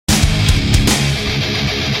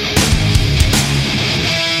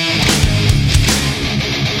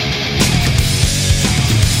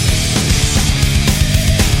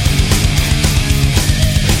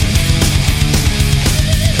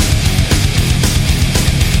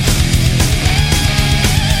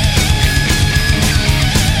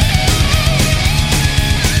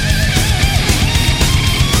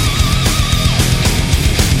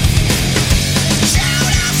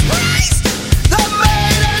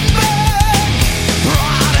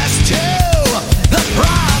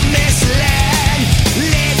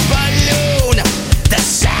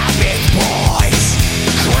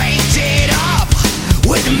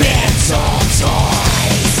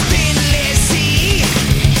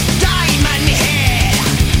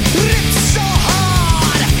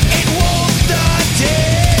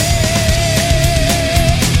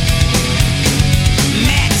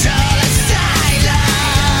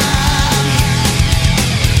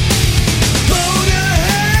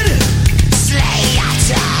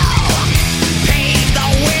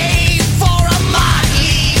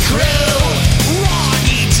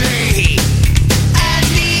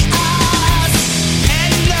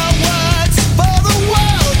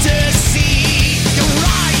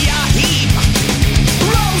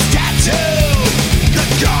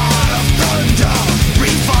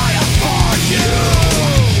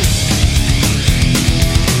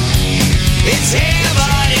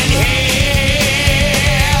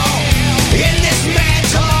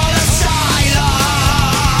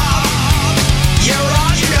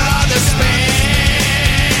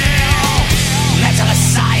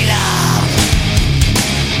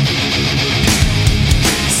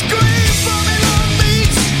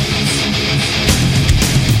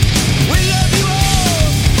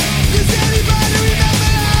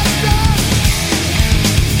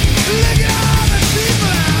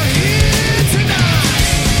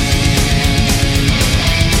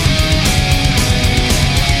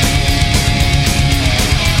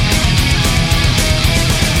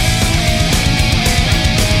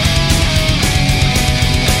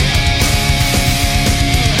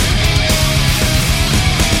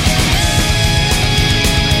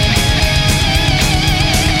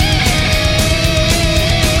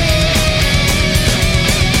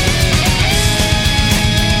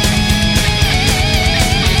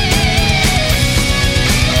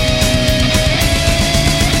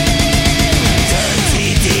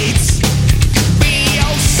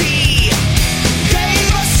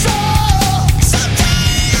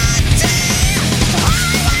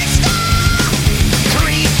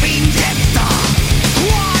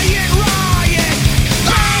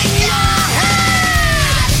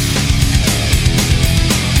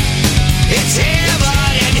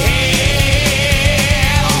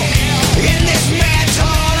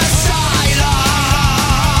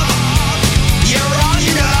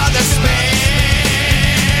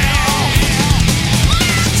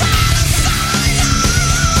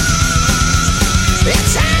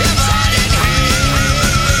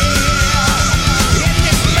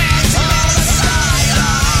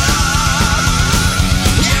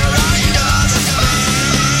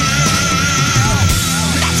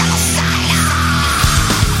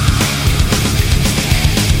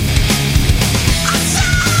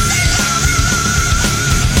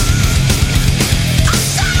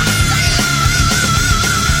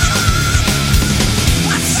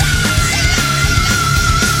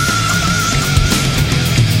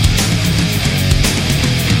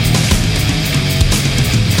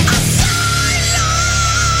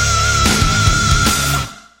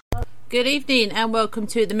Good evening and welcome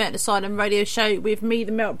to the Metal Asylum radio show with me,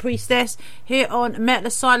 the Metal Priestess, here on Metal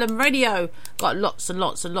Asylum radio. Got lots and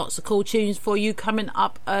lots and lots of cool tunes for you coming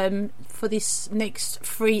up for this next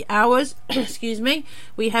 3 hours. Excuse me.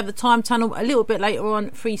 We have the time tunnel a little bit later on,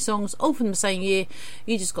 3 songs all from the same year.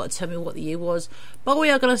 You just got to tell me what the year was. But we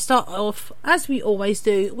are going to start off, as we always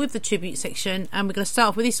do, with the tribute section, and we're going to start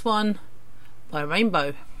off with this one by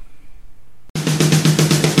Rainbow.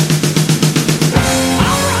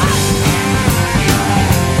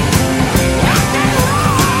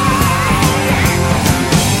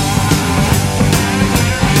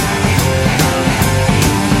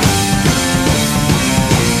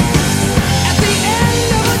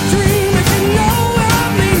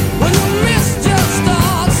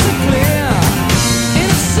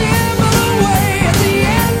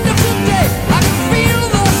 Feel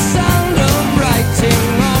the sound of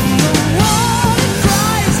writing.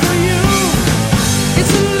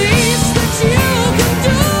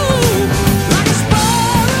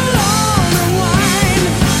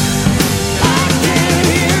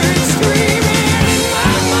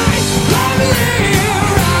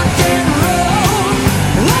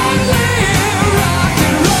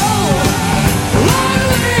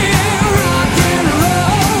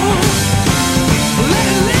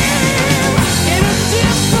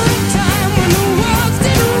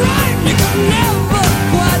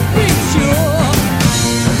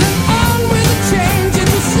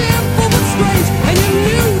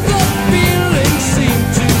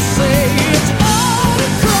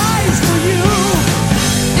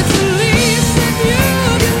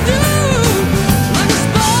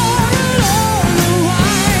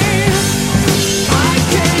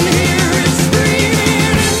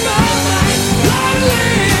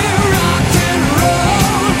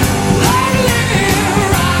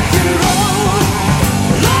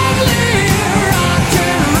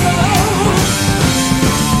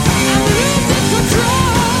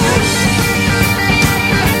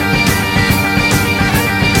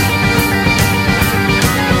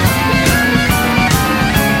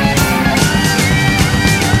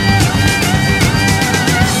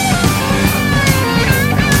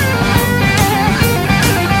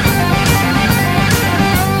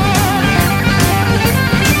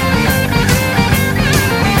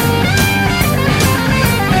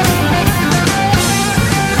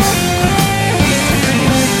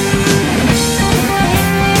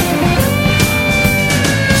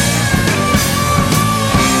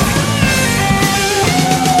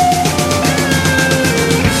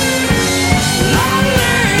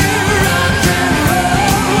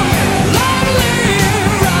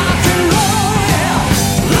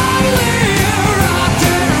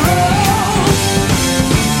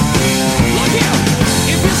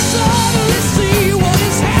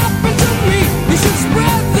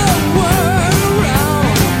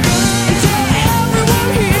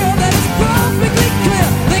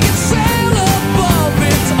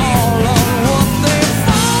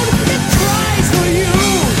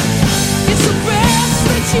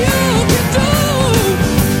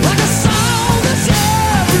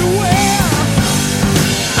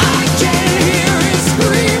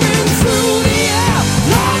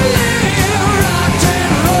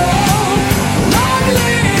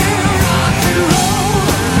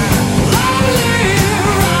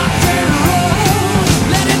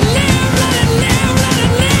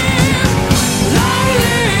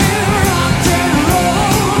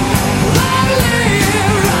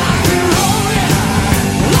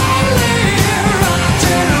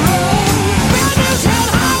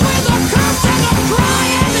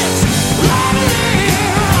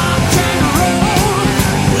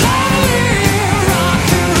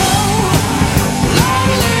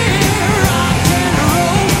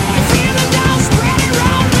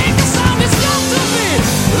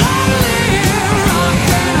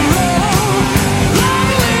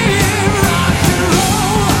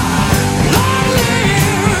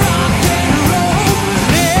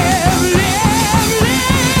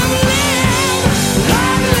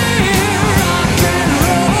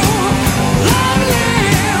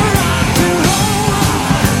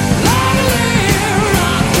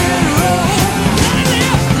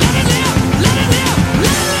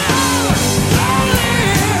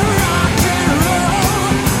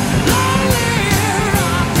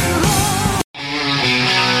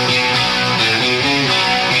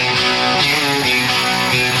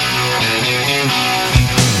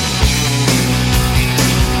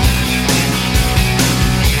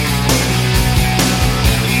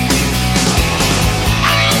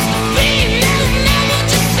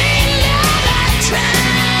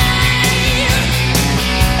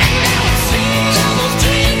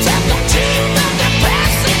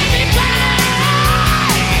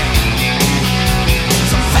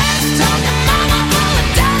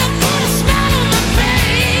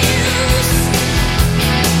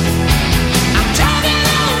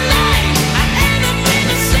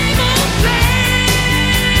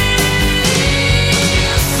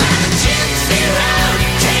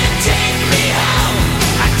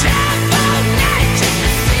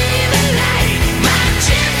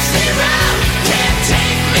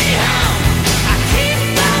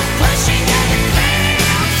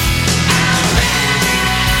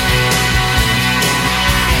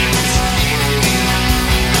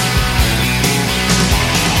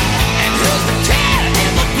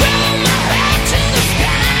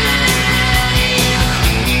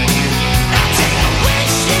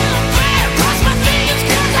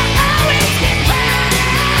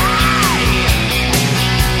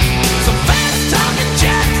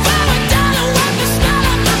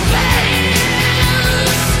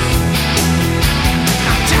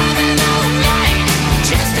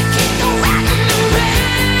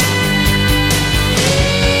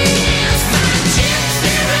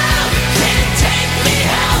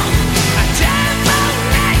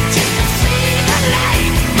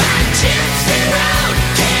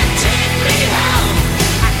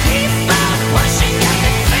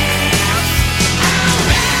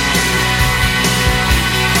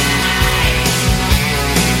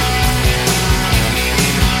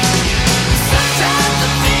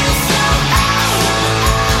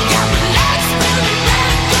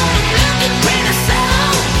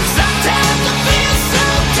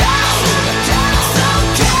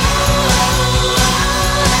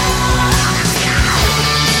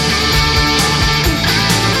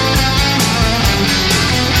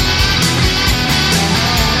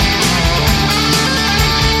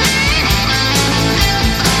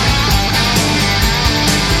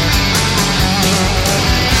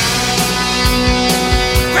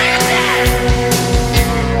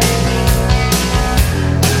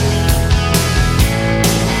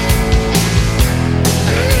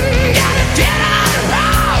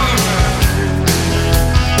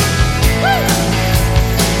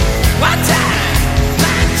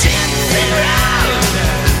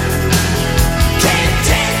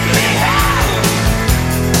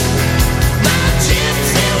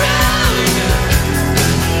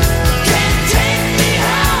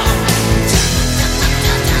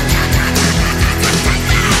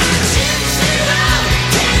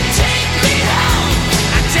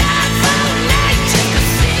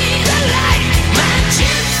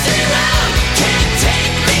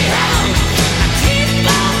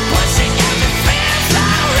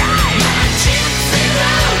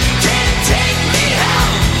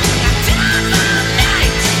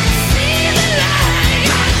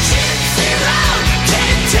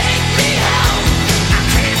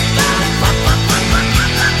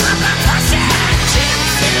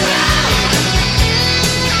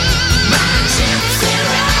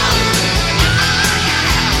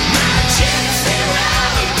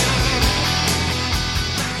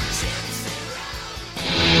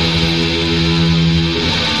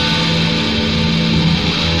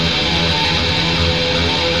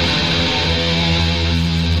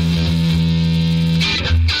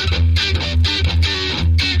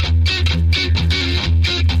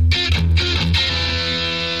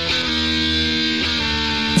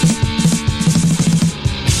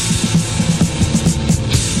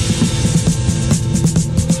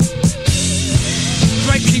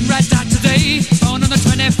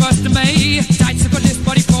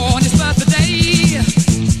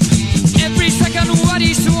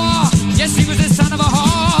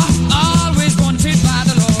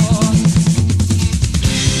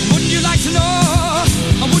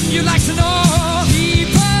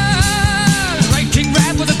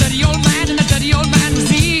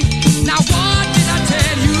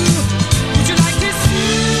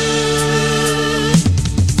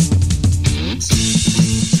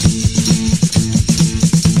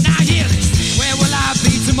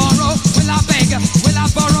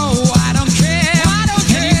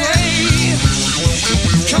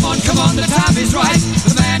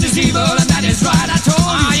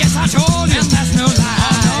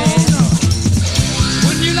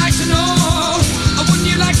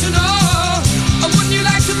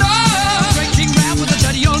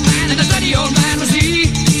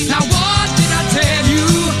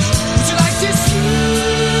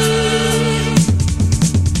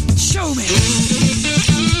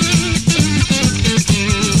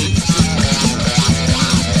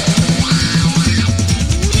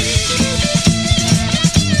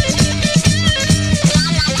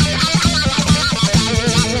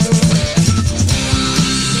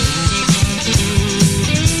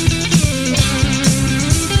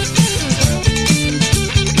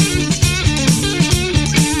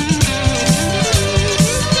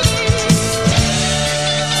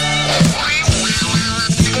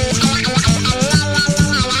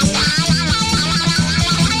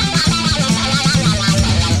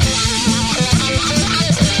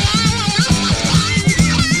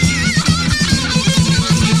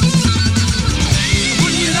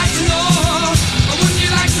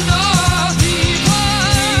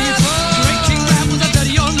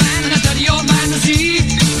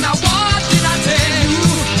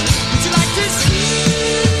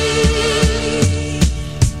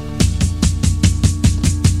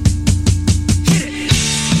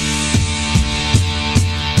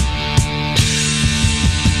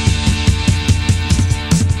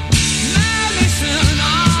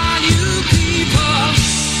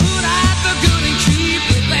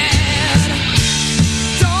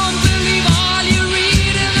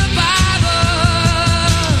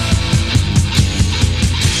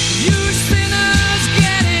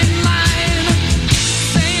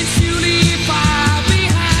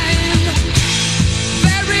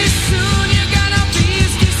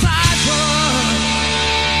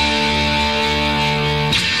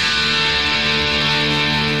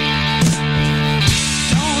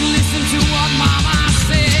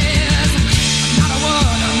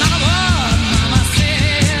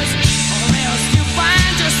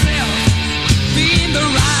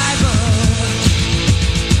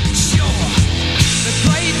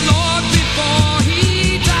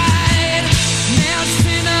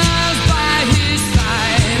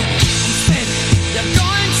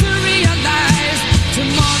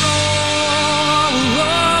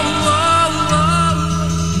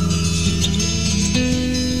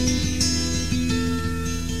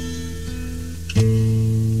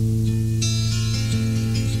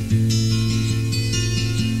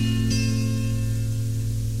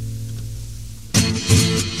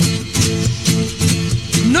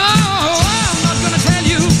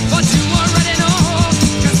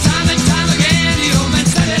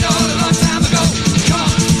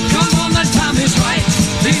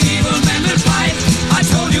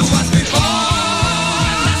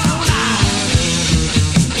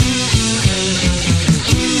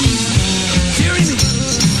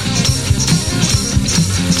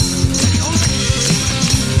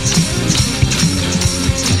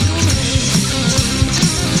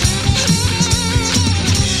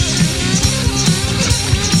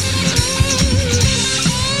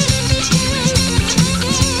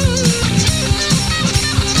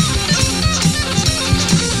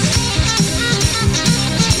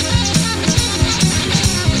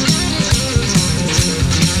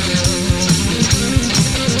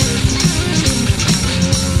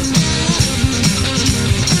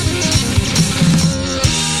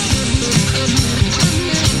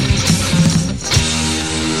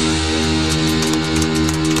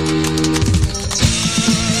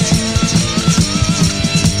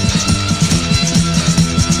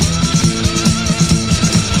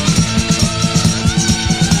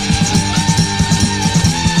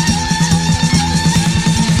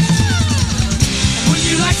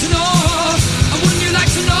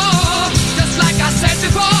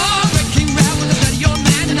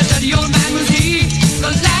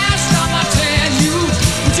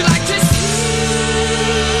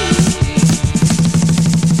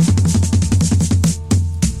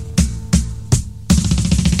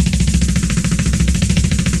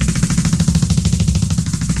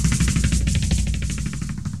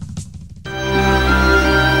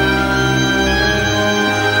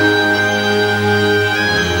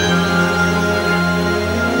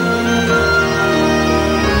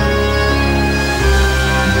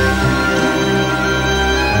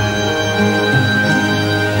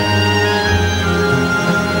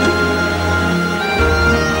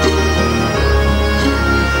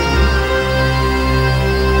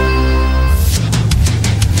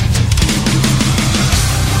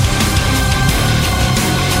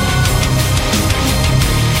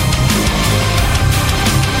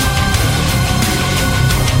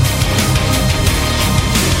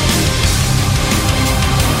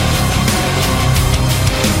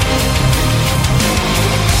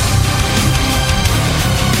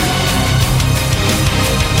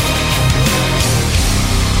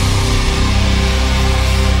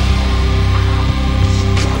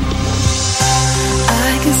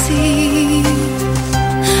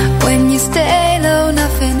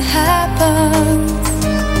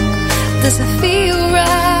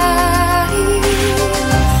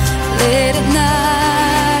 at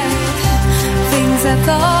night, things I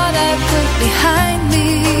thought I put behind me.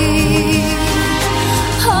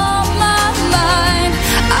 On my mind,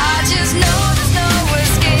 I just know there's no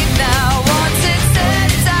escape now. Once it set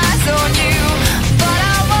its eyes on you, but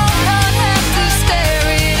I won't have to stare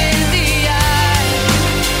it in the eye.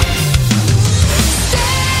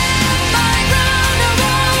 Stand my ground, I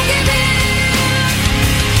won't give in.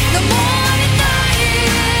 The morning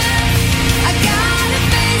dying, I gotta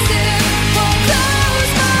face it. Won't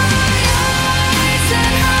close my eyes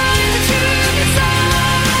and hide the truth inside.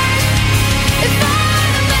 If I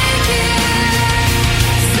don't make it,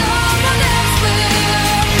 someone else will.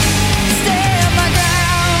 Stand my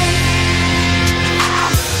ground.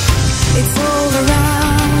 It's all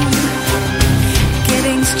around,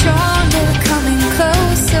 getting stronger, coming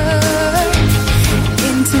closer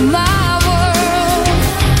into my world.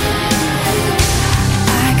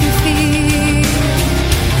 I can feel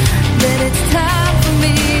that it's time for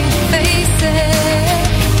me to face it.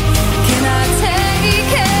 Can I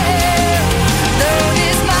take it? Though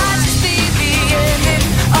this might just be the ending,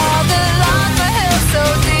 all the lines I held so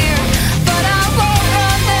dear, but I won't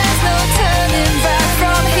run, there's no turning back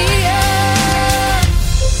from here.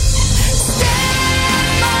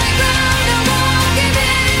 Stand my ground, I won't give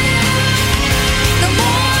in. The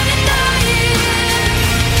morning dying,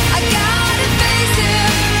 I gotta face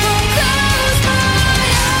it. Won't close my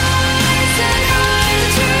eyes and hide the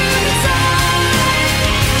truth inside.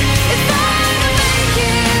 If I don't make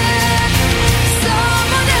it,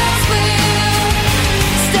 someone else will.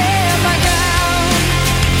 Stand my ground.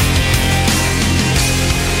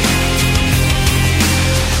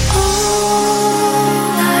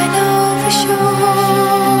 All I know for sure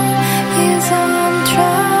is I'm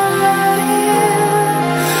trying.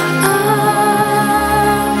 I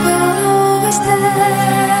will always stand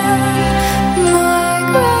my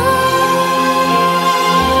ground.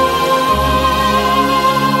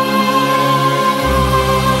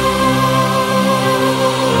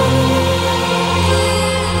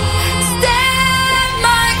 Stand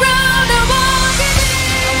my ground, I won't give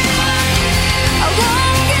in. I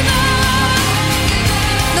won't give up.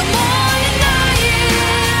 The morning dying,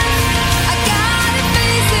 I gotta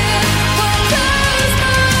face it. Won't close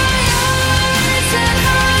my eyes and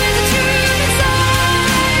hide the truth inside.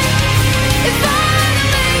 If I don't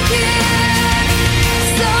make it,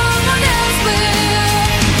 someone else will.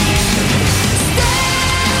 Stand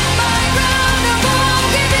my ground, I won't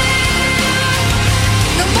give in.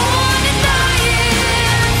 The morning dying,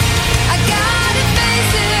 I gotta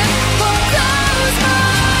face it. Won't close my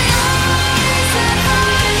eyes and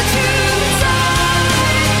hide the truth inside.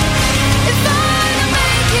 If I don't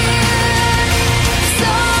make it,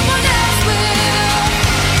 someone else will.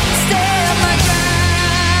 Stand my ground.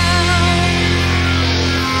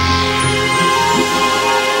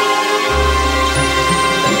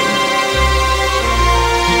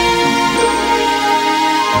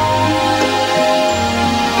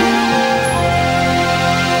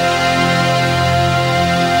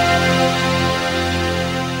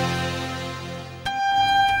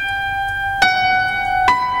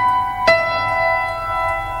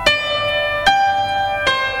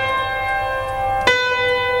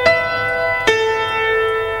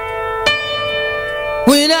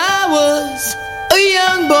 When I was a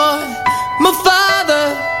young boy, my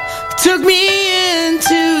father took me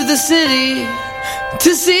into the city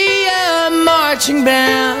to see a marching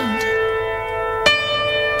band.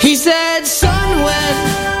 He said, son, when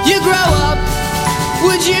you grow up,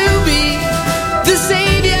 would you be the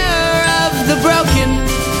savior of the broken,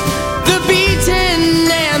 the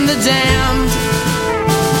beaten, and the damned?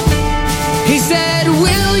 He said,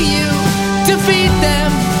 will you defeat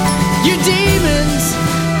them, your demons,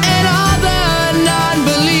 and all the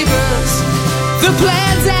non-believers, the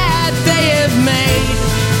plans that they have made?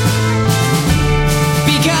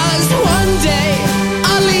 Because one day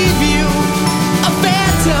I'll leave you a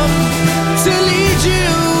phantom to lead you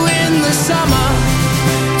in the summer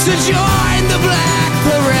to join the Black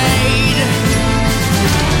Parade.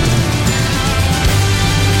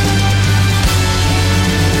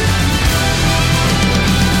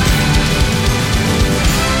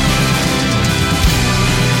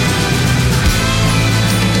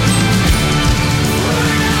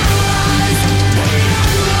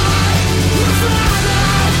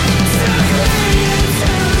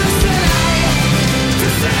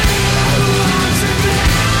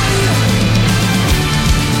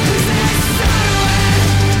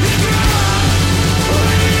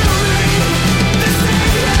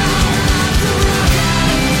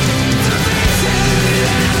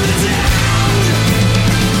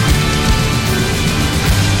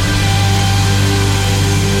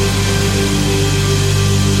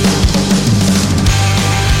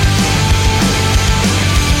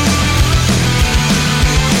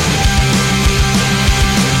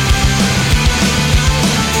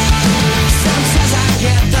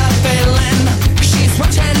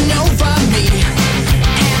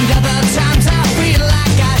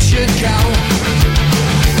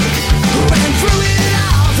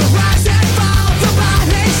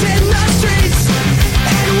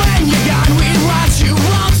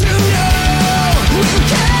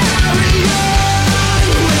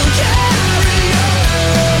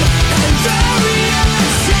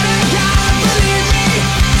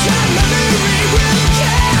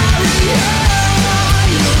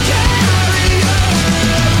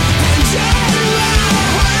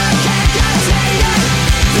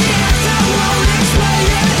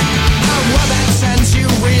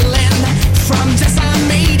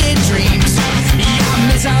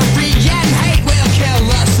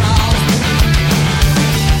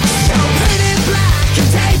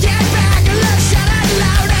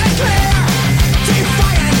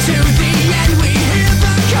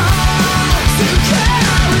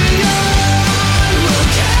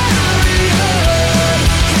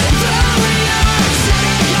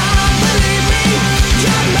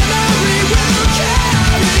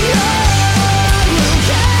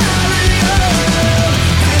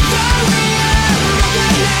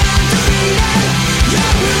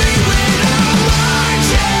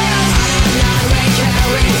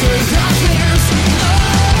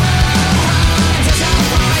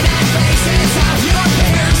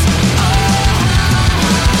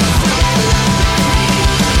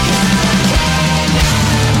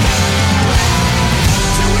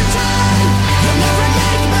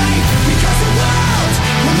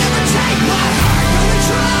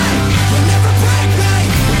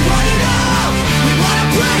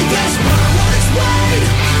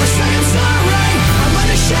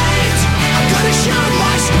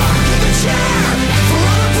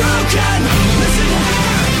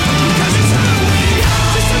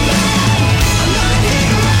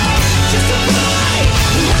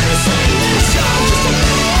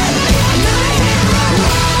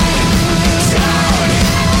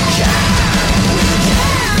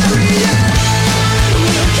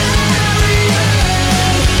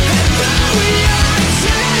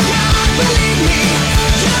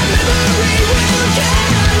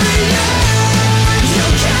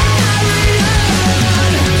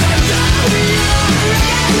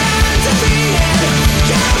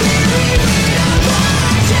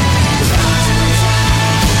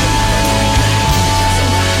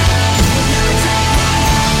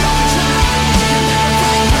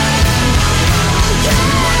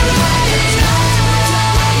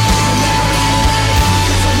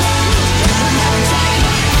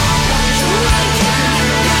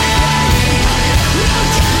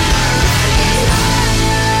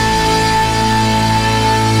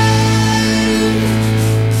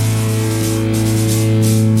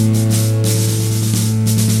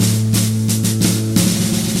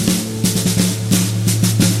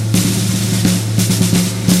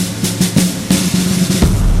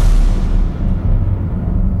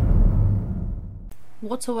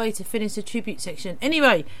 what a way to finish the tribute section.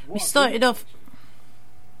 Anyway, we started off.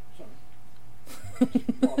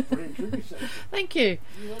 Thank you.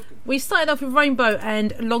 We started off with Rainbow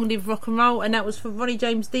and Long Live Rock and Roll, and that was for Ronnie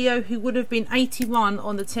James Dio, who would have been 81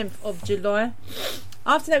 on the 10th of July.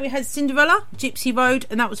 After that we had Cinderella, Gypsy Road,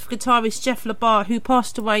 and that was for guitarist Jeff LaBar, who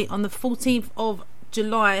passed away on the 14th of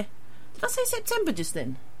July. Did I say September just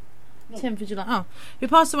then? No. 10th of July. Oh, who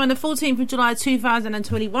passed away on the 14th of July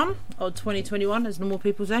 2021, or 2021 as normal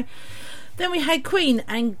people say. Then we had Queen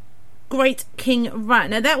and Great King Rat.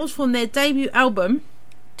 Now that was from their debut album,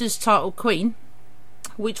 just titled Queen,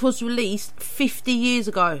 which was released 50 years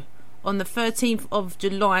ago on the 13th of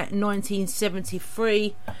July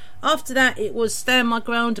 1973. After that it was Stand My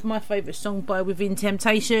Ground, my favourite song by Within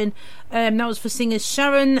Temptation. That was for singers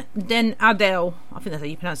Sharon Den Adele, I think that's how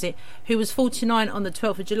you pronounce it, who was 49 on the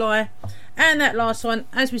 12th of July. And that last one,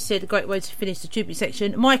 as we said, a great way to finish the tribute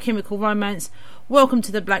section, My Chemical Romance, Welcome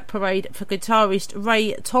to the Black Parade, for guitarist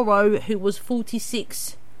Ray Toro, who was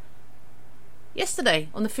 46 yesterday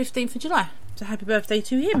on the 15th of July. So happy birthday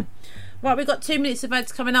to him. Right, we've got 2 minutes of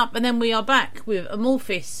ads coming up, and then we are back with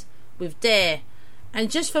Amorphis, with Dare,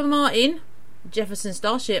 and just for Martin, Jefferson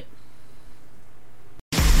Starship.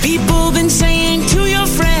 People been saying to your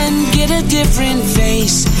friend, get a different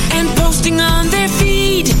face, and posting on their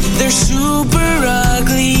feed, they're super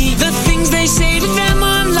ugly. The things they say to them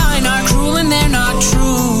online are cruel and they're not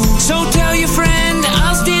true. So tell your friend,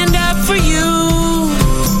 I'll stand up for you.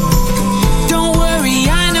 Don't worry,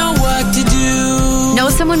 I know what to do. Know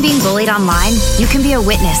someone being bullied online? You can be a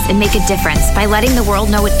witness and make a difference by letting the world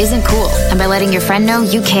know it isn't cool, and by letting your friend know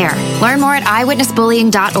you care. Learn more at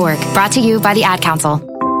eyewitnessbullying.org. Brought to you by the Ad Council.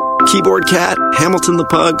 Keyboard Cat, Hamilton the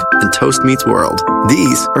Pug, and Toast Meets World.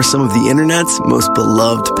 These are some of the internet's most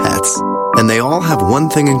beloved pets. And they all have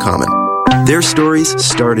one thing in common. Their stories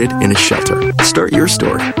started in a shelter. Start your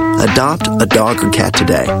story. Adopt a dog or cat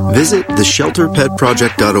today. Visit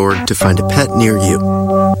theshelterpetproject.org to find a pet near you.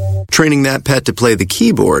 Training that pet to play the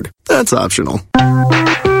keyboard, that's optional.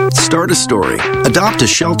 Start a story. Adopt a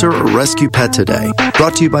shelter or rescue pet today.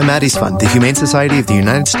 Brought to you by Maddie's Fund, the Humane Society of the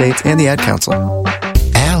United States, and the Ad Council.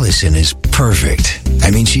 Allison is perfect. I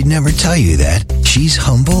mean, she'd never tell you that. She's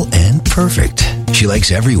humble and perfect. She likes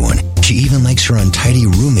everyone. She even likes her untidy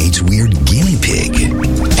roommate's weird guinea pig.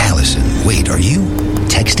 Allison, wait, are you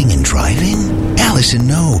texting and driving? Allison,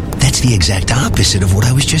 no. That's the exact opposite of what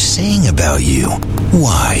I was just saying about you.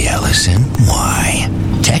 Why, Allison? Why?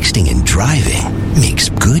 Texting and driving makes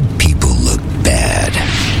good people look bad.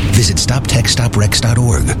 Visit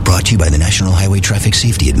StopTextStopWrecks.org. Brought to you by the National Highway Traffic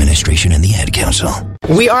Safety Administration and the Ad Council.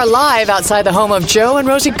 We are live outside the home of Joe and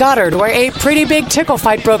Rosie Goddard, where a pretty big tickle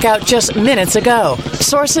fight broke out just minutes ago.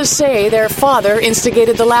 Sources say their father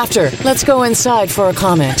instigated the laughter. Let's go inside for a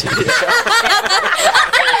comment.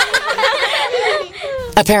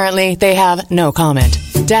 Apparently, they have no comment.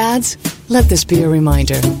 Dads, let this be a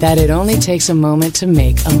reminder that it only takes a moment to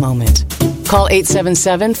make a moment. Call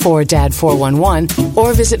 877-4DAD-411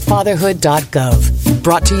 or visit fatherhood.gov.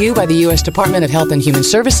 Brought to you by the U.S. Department of Health and Human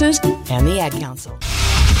Services and the Ad Council.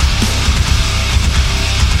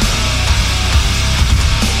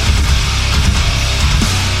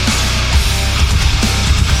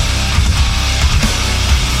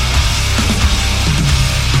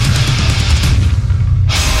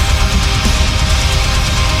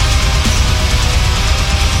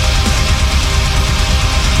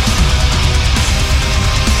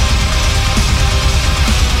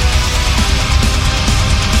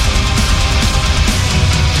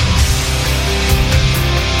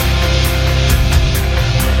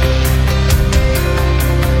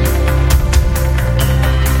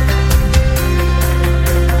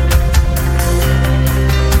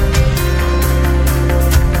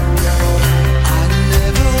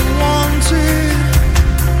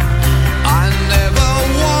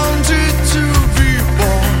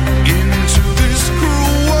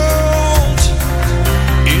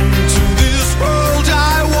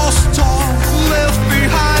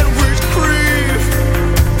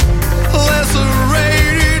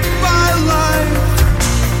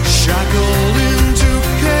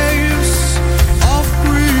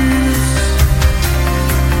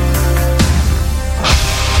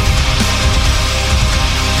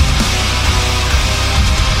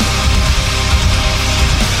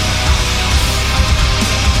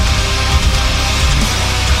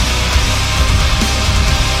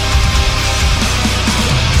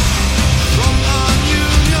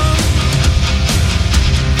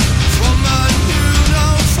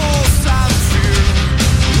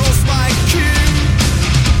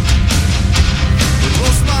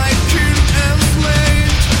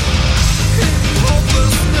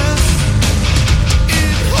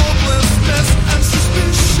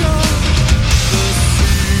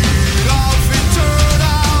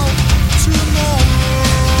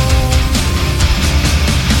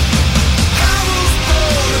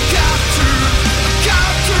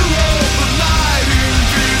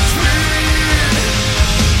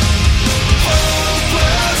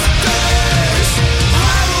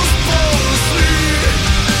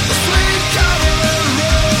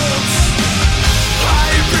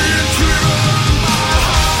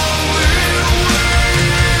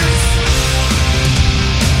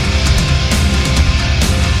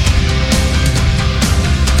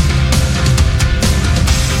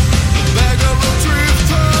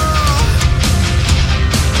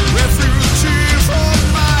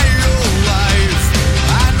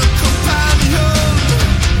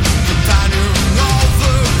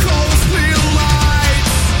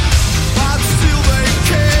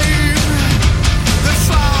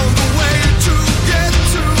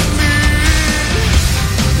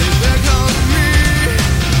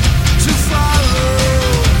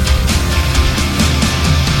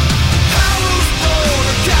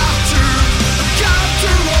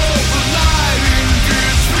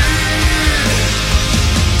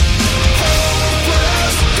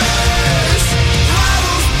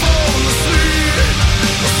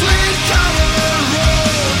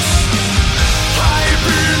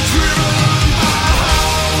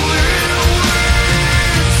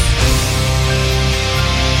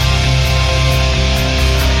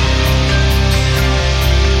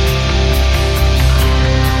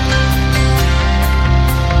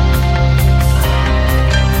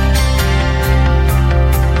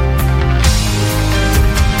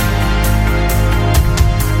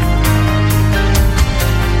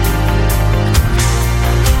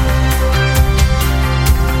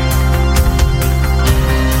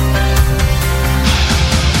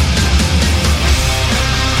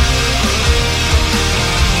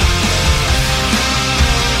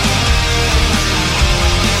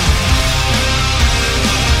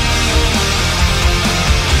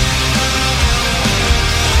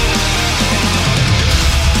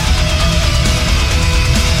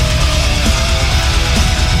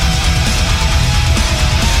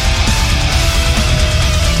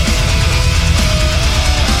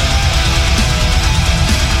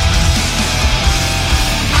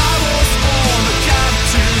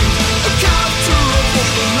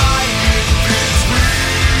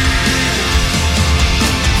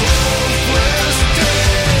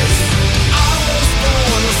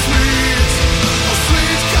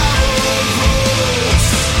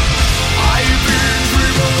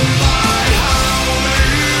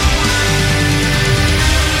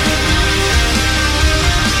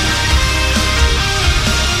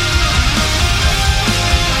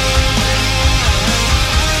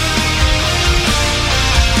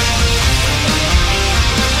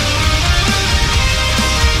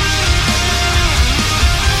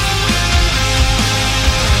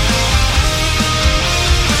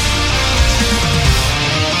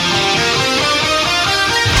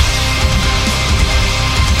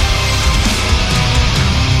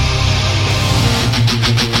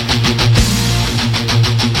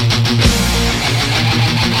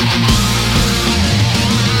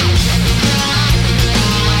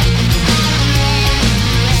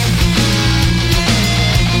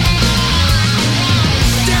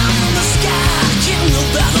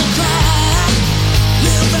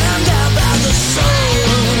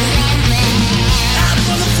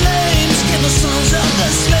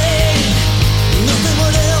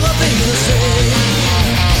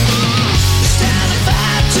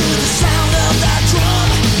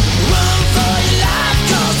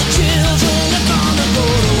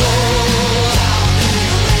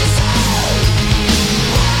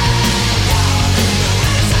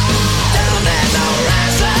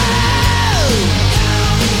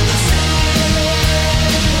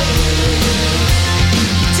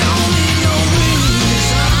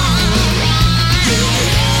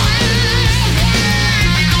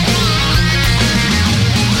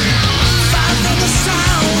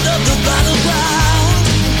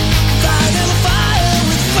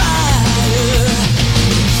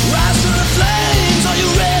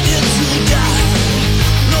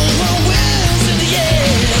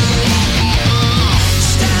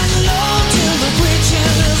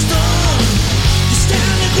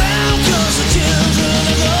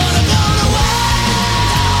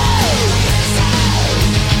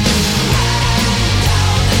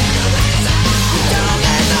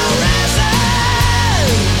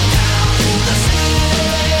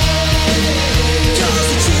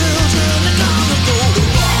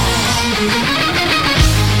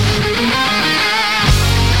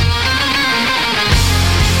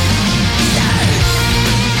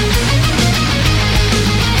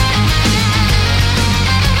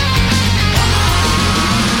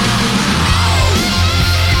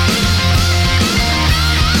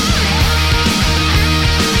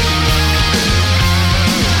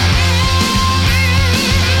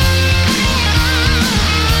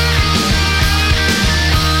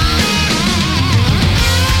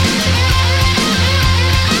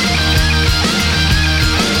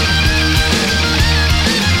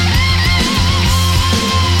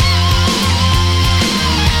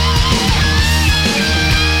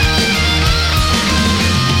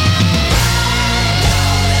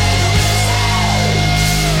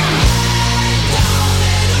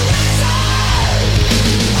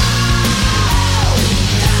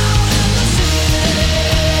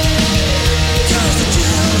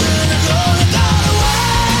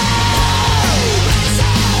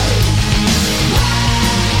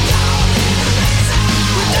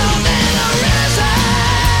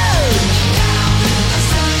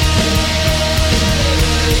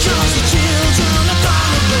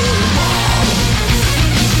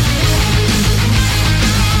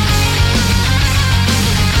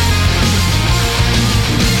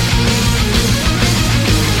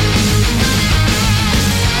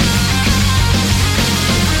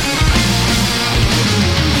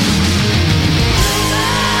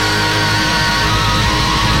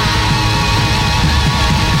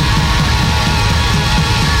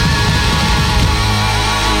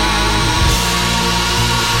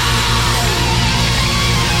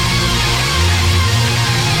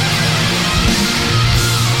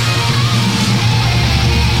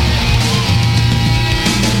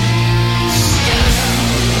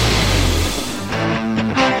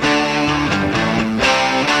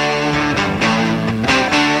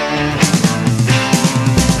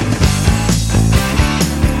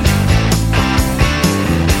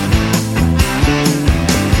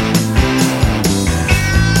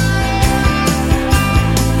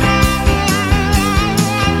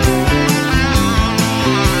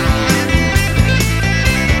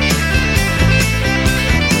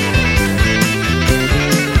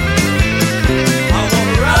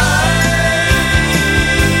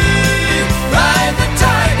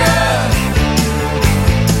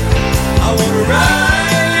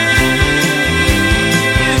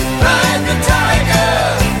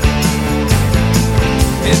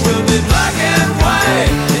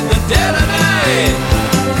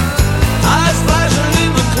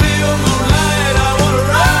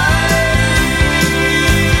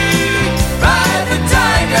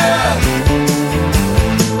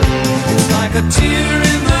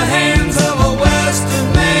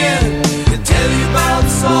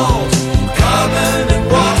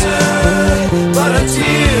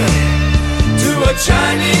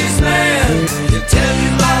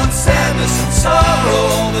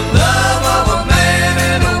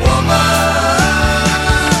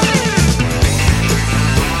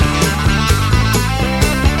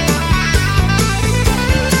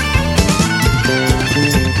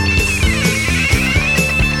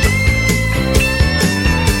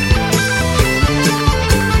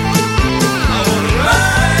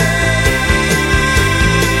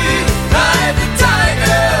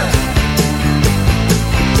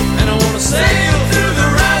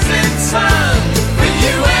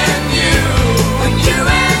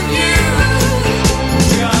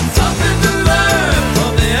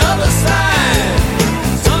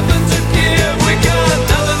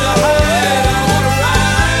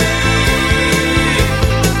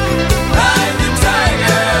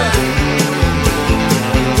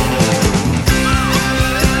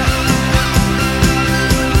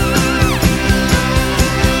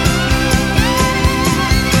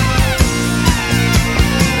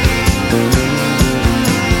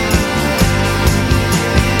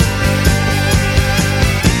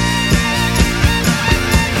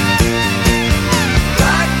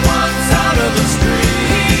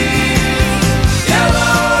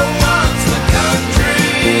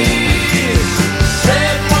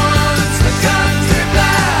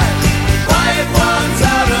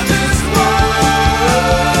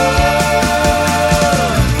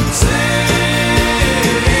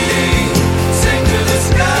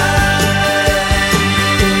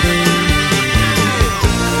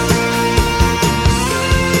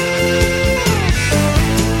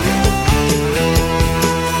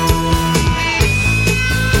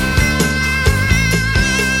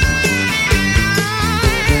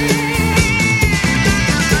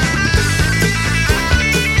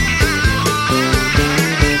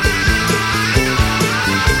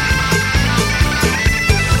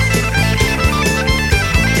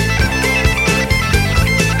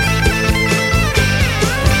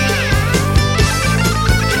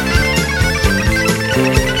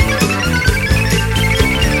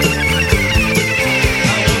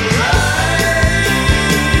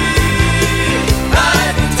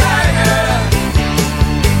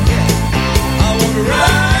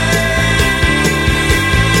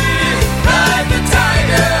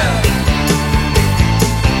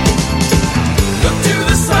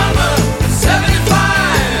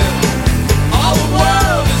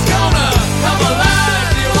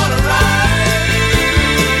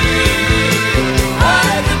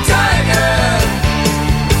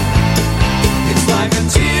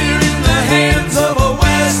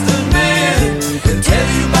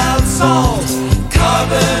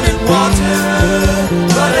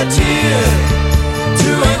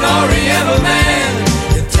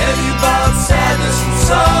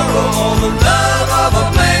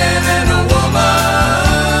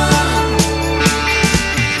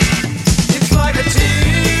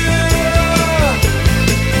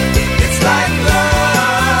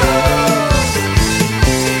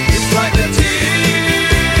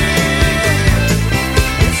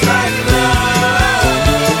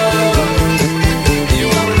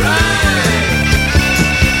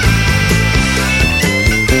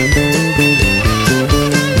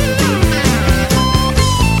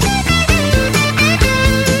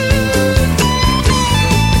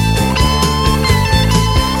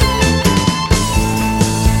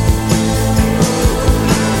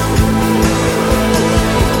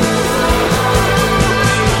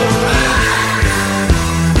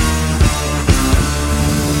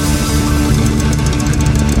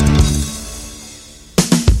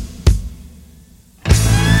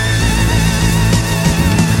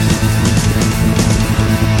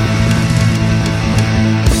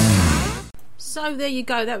 So there you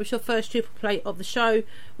go, that was your first triple play of the show.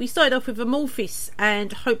 We started off with Amorphis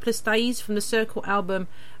and Hopeless Days from the Circle album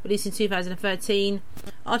released in 2013.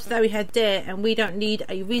 After that we had Dare and We Don't Need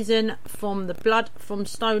a Reason from the Blood from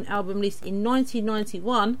Stone album released in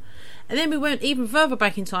 1991. And then we went even further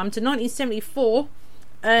back in time to 1974.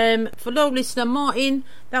 For loyal listener Martin,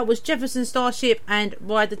 that was Jefferson Starship and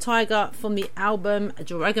Ride the Tiger from the album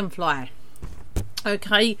Dragonfly.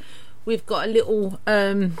 Okay, we've got a little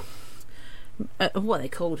what are they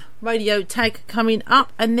called, radio tag coming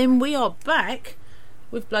up, and then we are back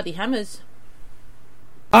with Bloody Hammers.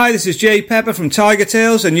 Hi, this is Jay Pepper from Tiger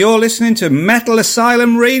Tales, and you're listening to Metal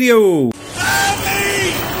Asylum Radio.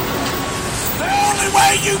 Daddy! The only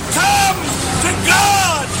way you come to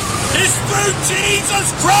God is through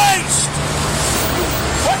Jesus Christ!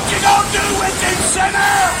 What you gonna do with him,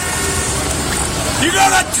 sinner? You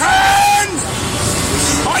gonna turn?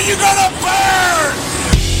 Or you gonna burn?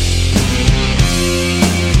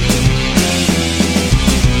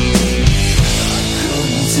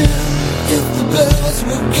 If the bells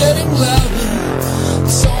were getting louder, the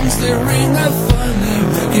songs they ring I finally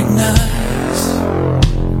recognize.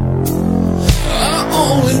 I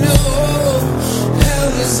only know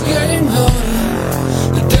hell is getting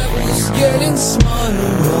harder, the devil is getting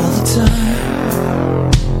smarter all the time.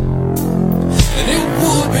 And it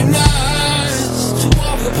would be nice to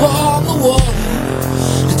walk upon the water,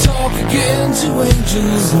 to talk again to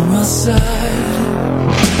angels on my side.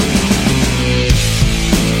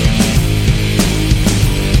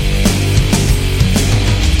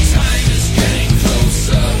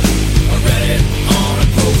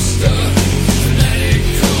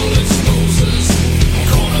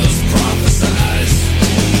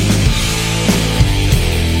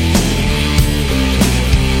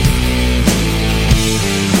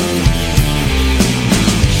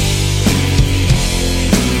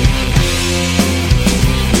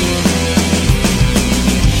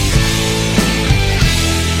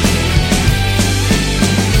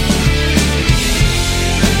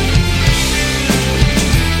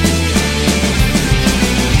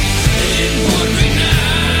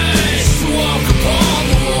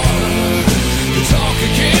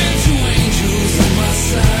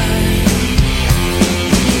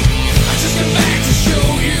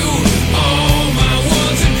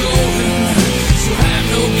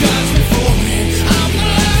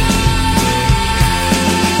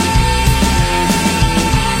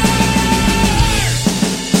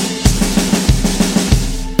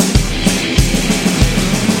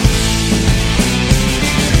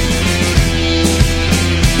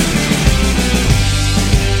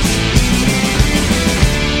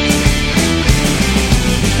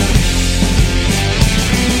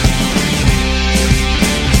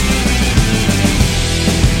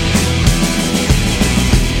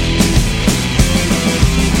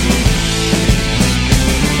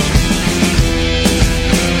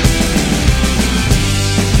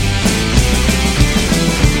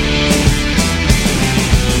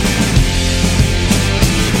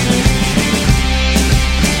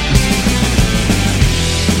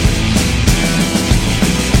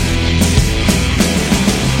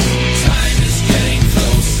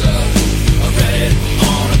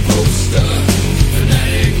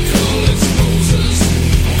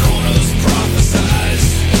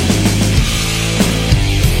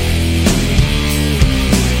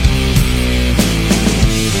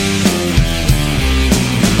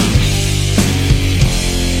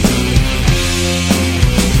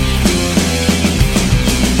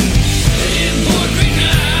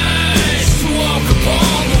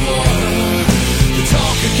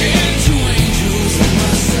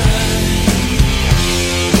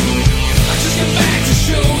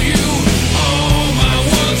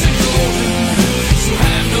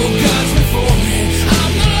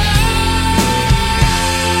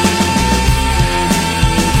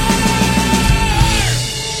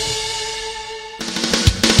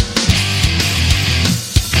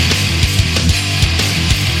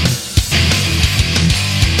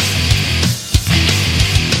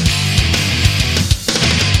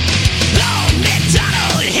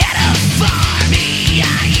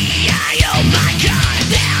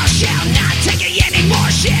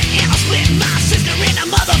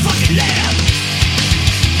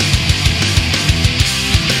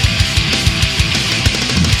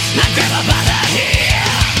 I grab her by the hair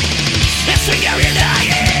and swing her in the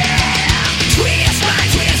air. Twist my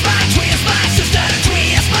sister. Twist my sister.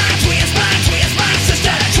 Twist my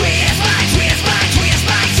sister.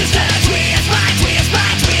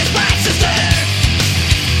 Twist my sister.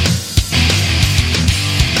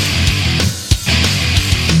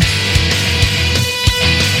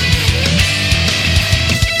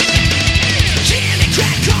 Jimmy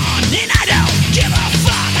crack on, and I don't give a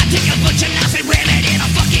fuck. I take a bunch of nothing women in a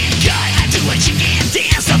fucking gut. I do a chicken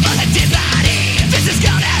dance of a dead body. This is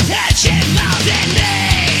gonna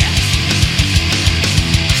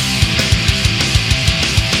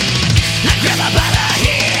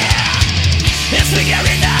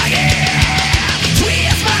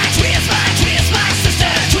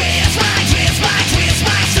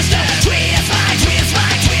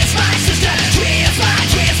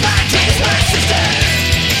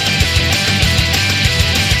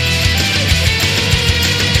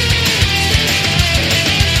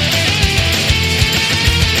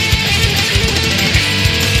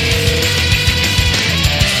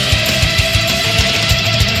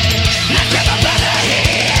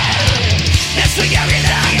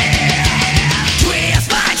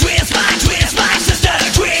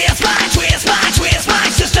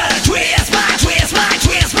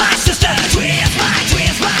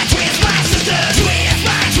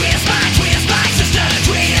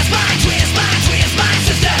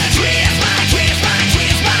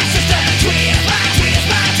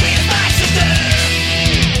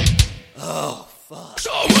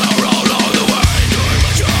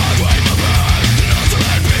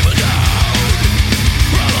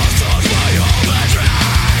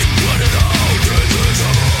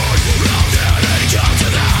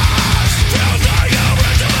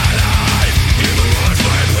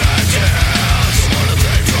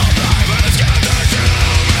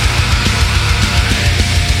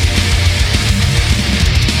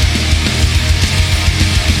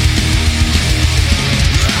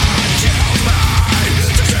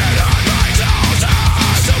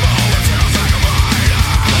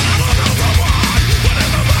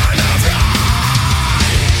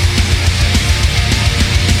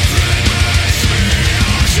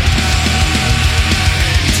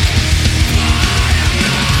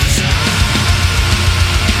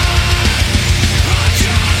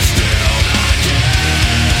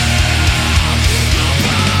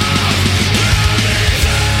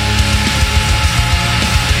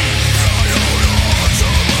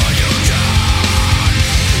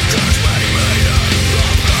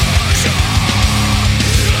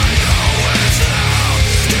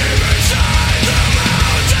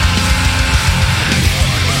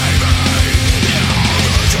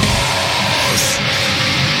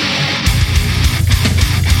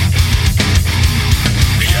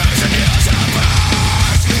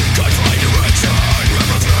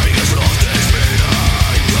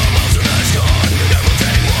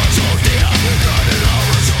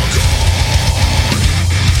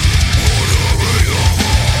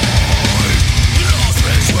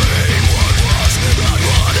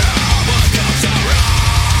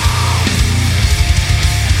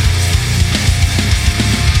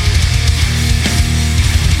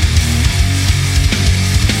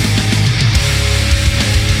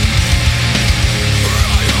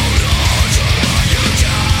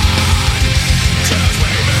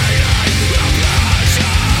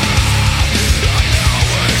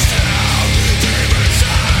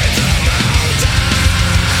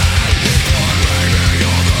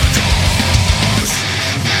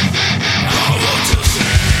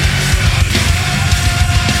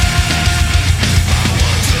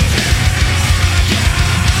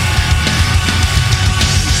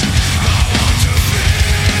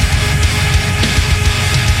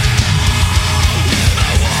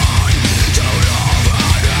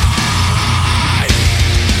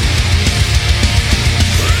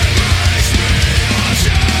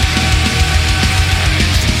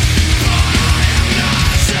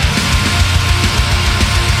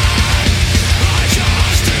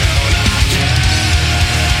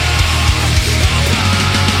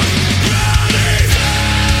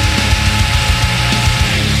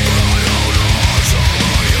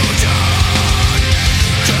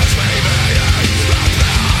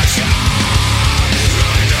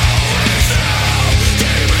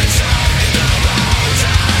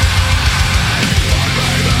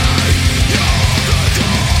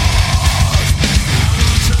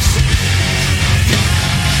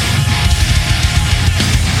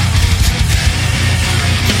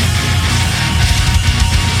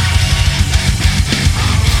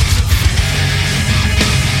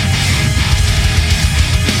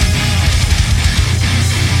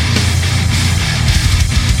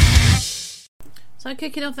So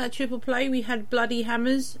kicking off that triple play, we had Bloody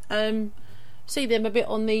Hammers. See them a bit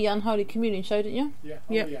on the Unholy Communion show, didn't you? Yeah.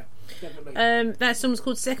 Yep. Oh, yeah. Definitely. That song was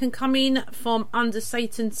called Second Coming from Under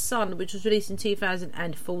Satan's Sun, which was released in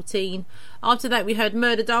 2014. After that, we heard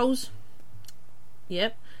Murder Dolls.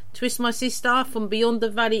 Yep. Twist My Sister from Beyond the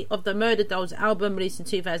Valley of the Murder Dolls album, released in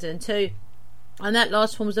 2002. And that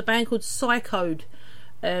last one was a band called Psychode.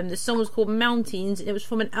 The song was called Mountains, and it was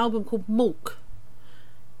from an album called Morke.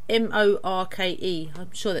 Morke.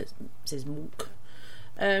 I'm sure that says Morke.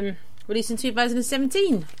 Released in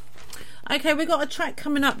 2017. Okay, we've got a track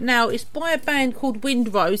coming up now. It's by a band called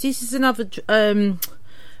Windrose. This is another a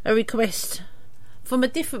request from a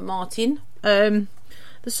different Martin. The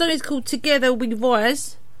song is called Together We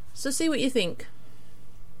Rise. So see what you think.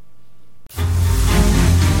 Together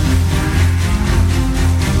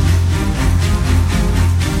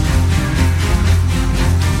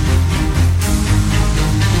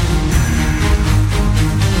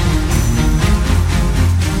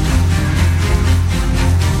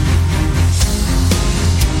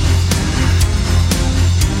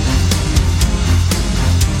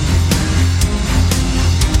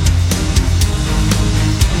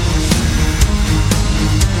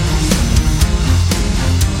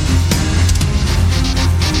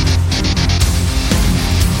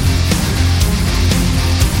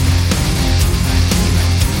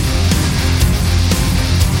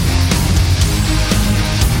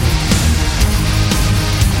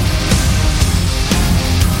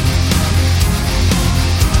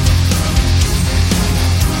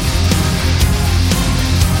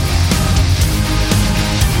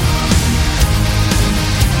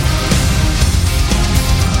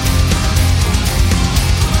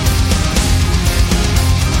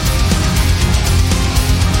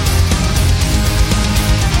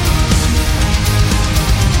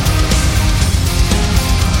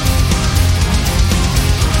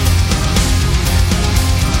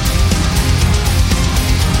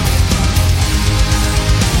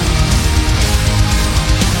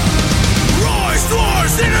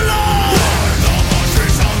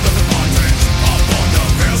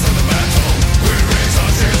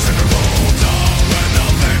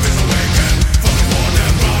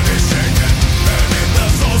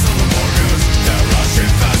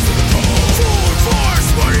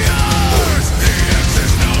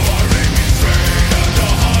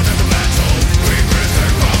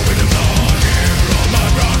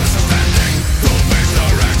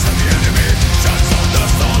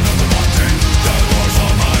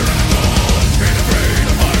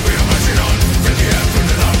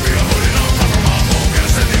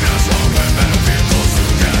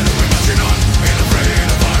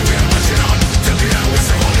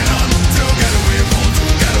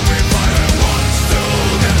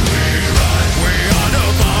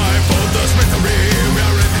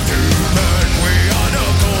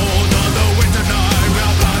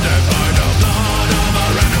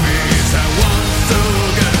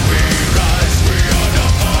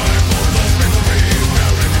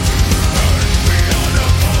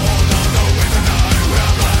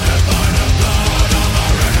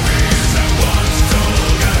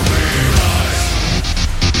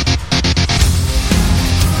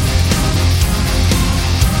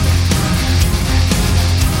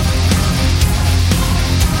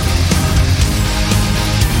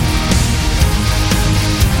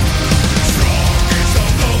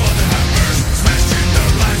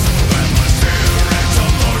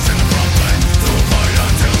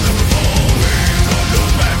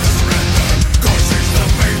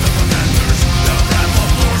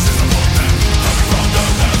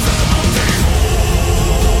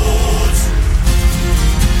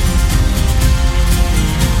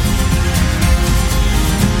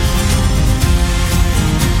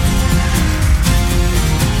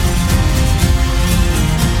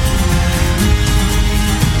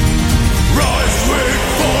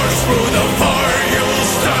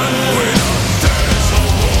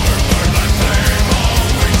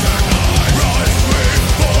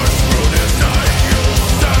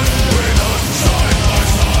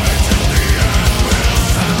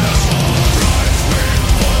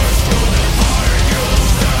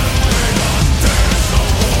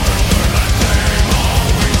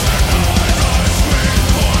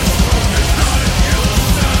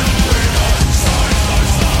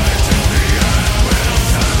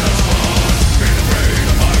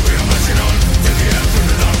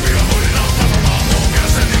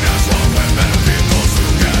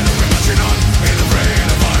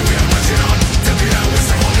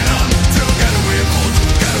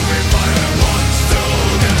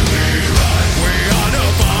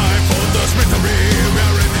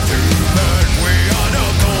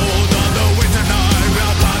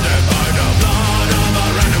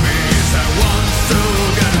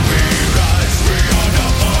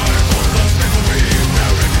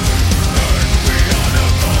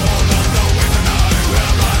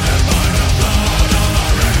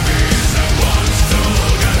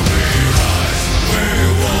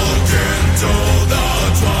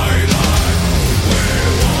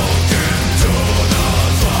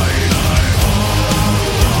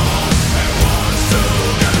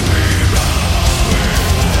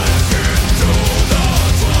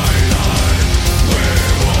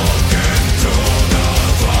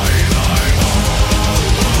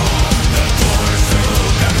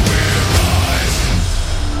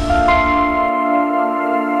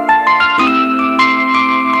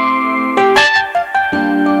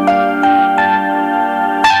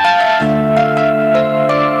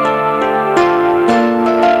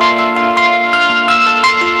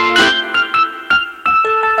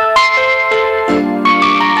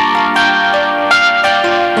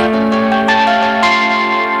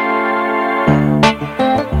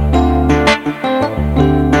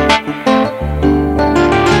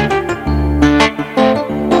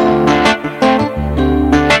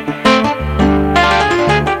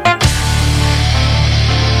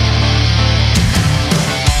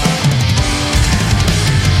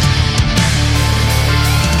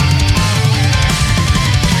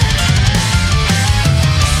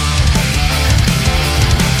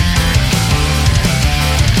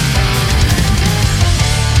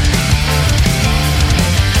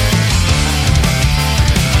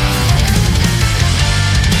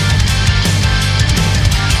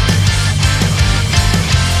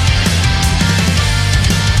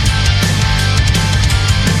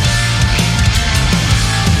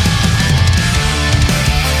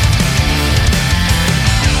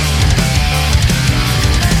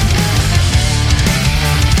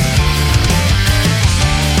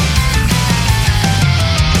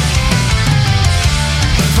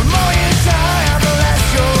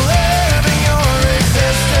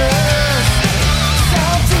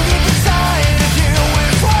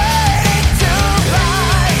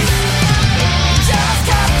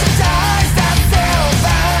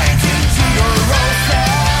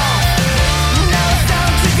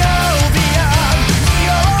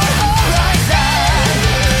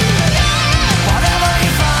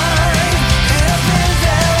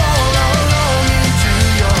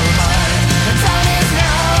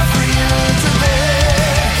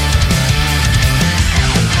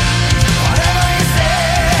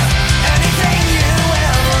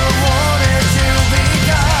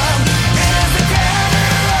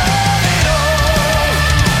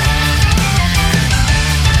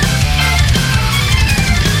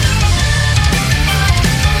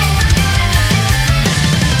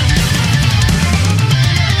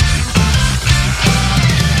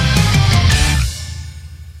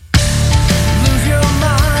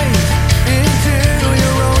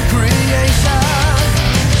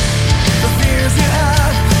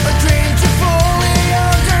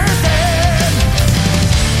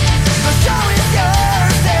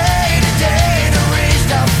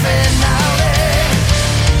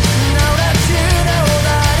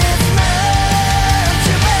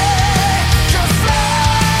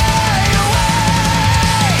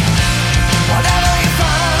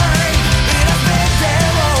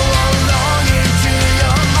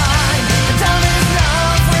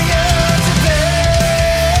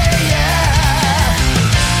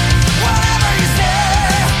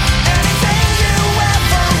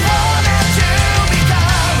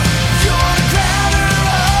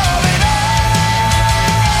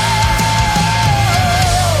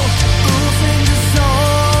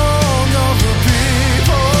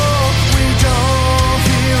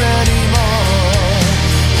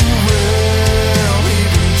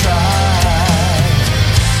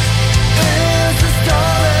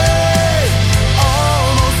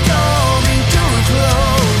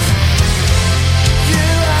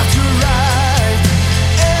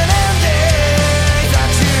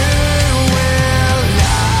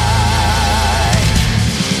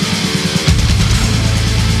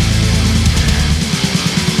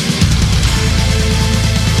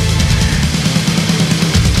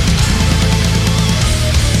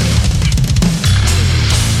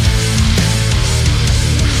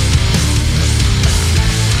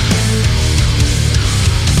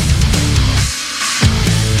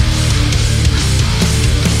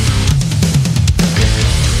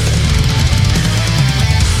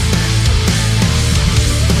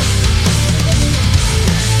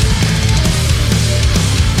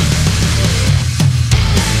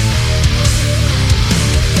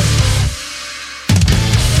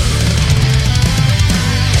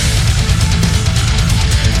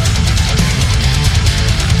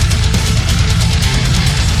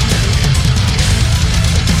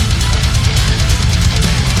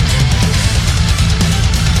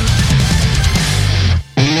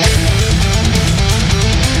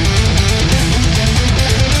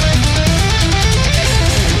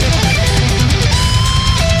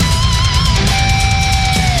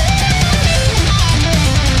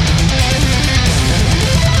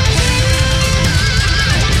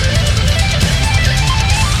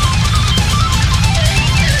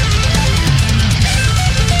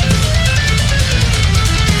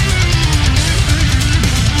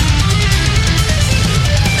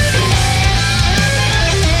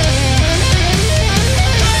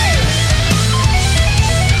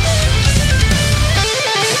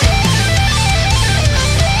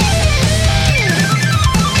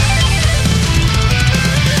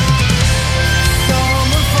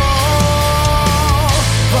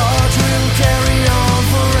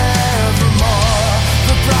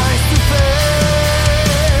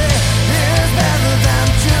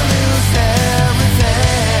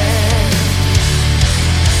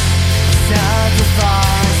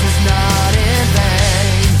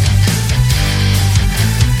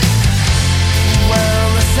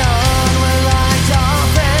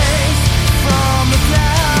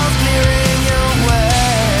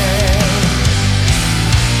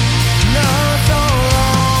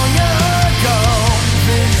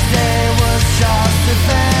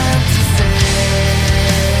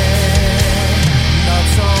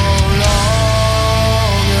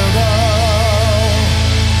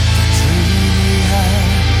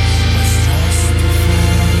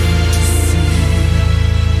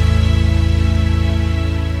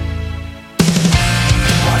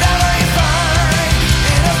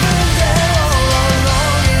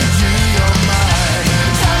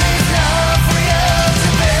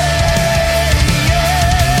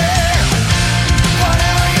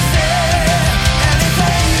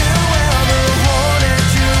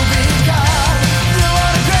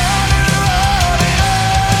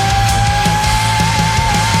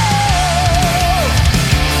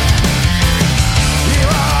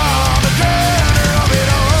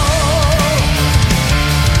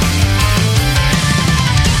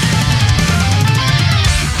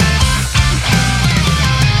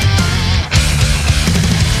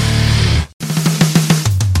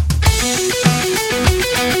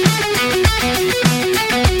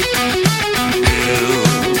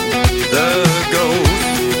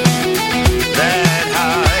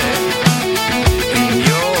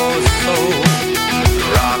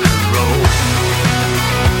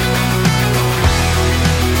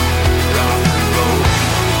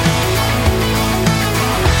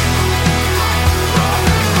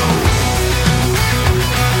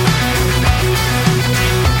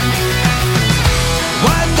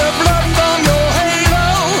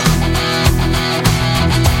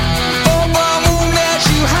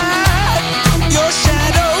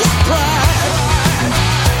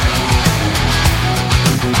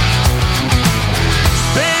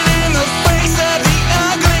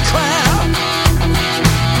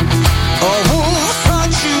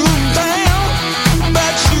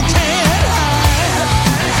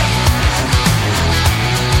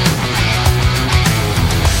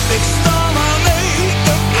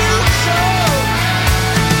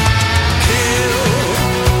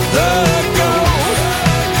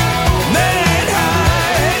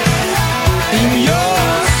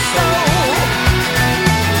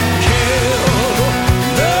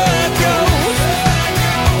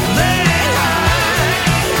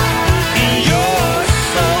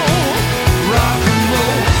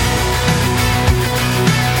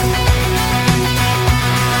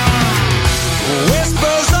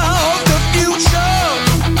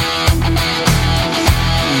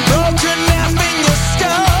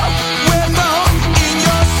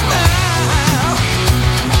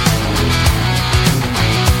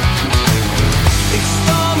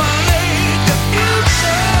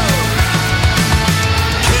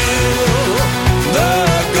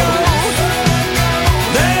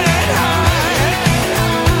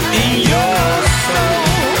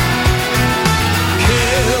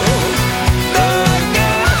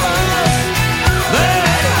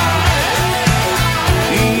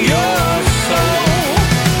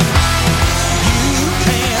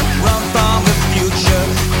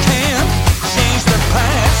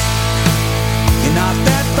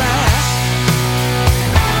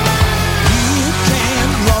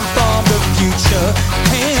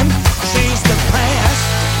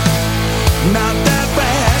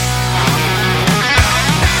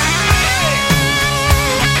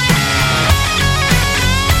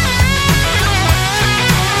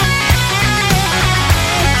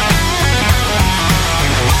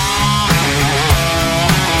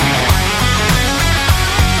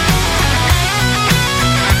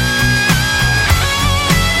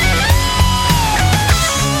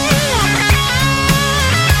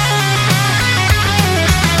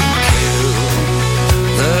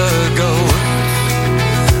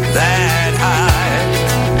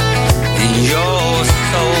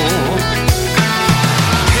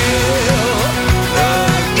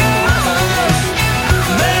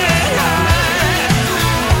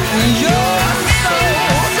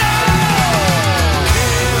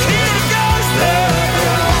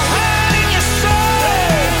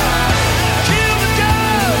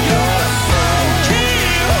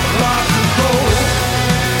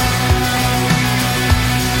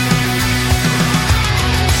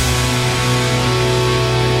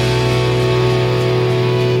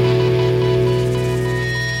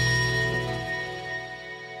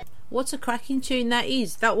what a cracking tune that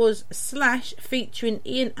is. That was Slash featuring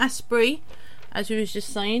Ian Astbury, as we was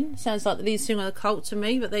just saying. Sounds like the lead singer of the Cult to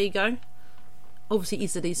me, but there you go. Obviously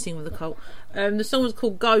he's the lead singer of the Cult. The song was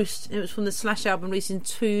called Ghost, and it was from the Slash album released in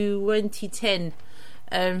 2010.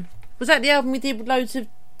 Was that the album we did with loads of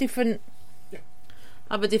different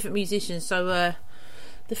other different musicians? So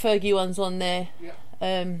the Fergie one's on there.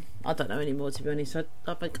 I don't know anymore, to be honest.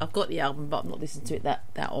 I've got the album, but I'm not listening to it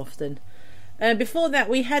that often. Before that,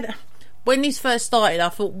 we had, when this first started, I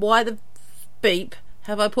thought, why the beep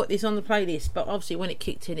have I put this on the playlist? But obviously when it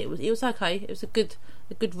kicked in, it was okay. It was a good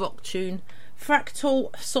rock tune.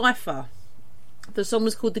 Fractal Cypher. The song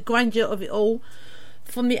was called The Grandeur of It All,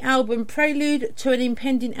 from the album Prelude to an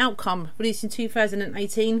Impending Outcome, released in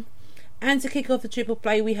 2018. And to kick off the triple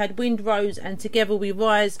play, we had Wind Rose and Together We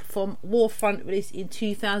Rise from Warfront, released in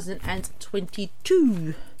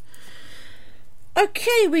 2022.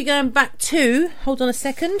 Okay, we're going back to, hold on a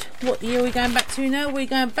second, what year are we going back to now? We're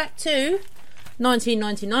going back to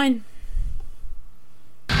 1999.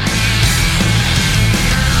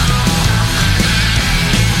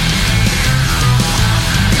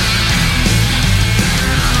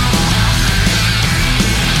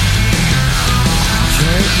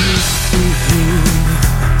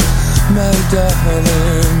 My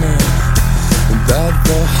darling, that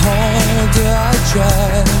the harder I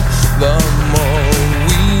try, the more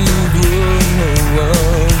we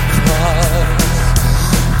grow apart.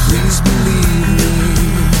 Please believe me,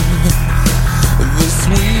 the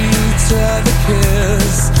sweeter the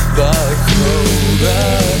kiss, the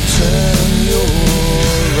colder turn your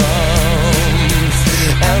arms,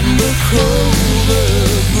 and the colder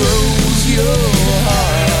grows your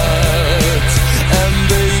heart. And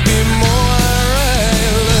baby,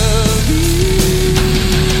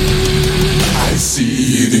 I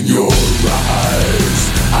see it in your eyes,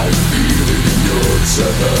 I feel it in your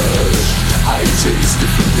touch, I taste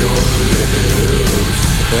it from your lips,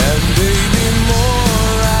 and baby,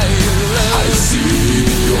 more I love. I see it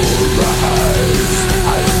in your eyes,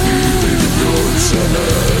 I feel it in your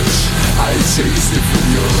touch, I taste it from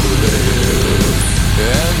your lips,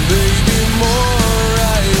 and baby, more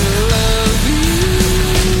I love you.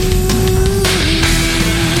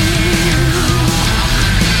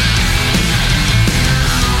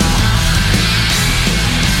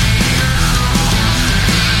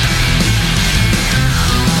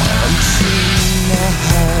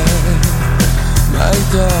 My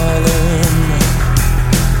darling,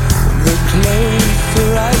 the closer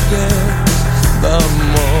I get, the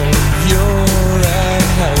more you're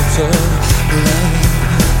out of love.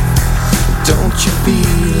 Don't you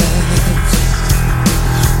feel it?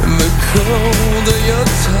 The colder your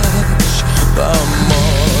touch, the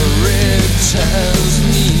more it turns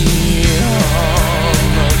me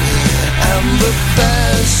on, and the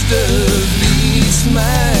faster beats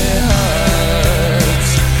my heart.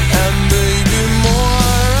 And baby,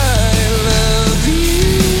 more I love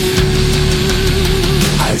you.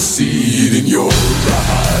 I see it in your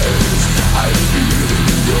eyes, I feel it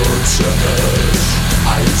in your touch,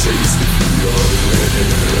 I taste it from your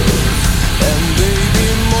lips, and baby,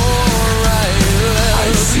 more I love.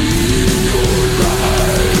 I see it in your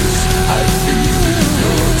eyes, I feel it in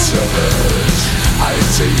your touch, I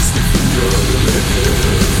taste it from your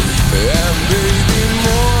lips, and baby,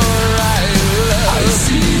 more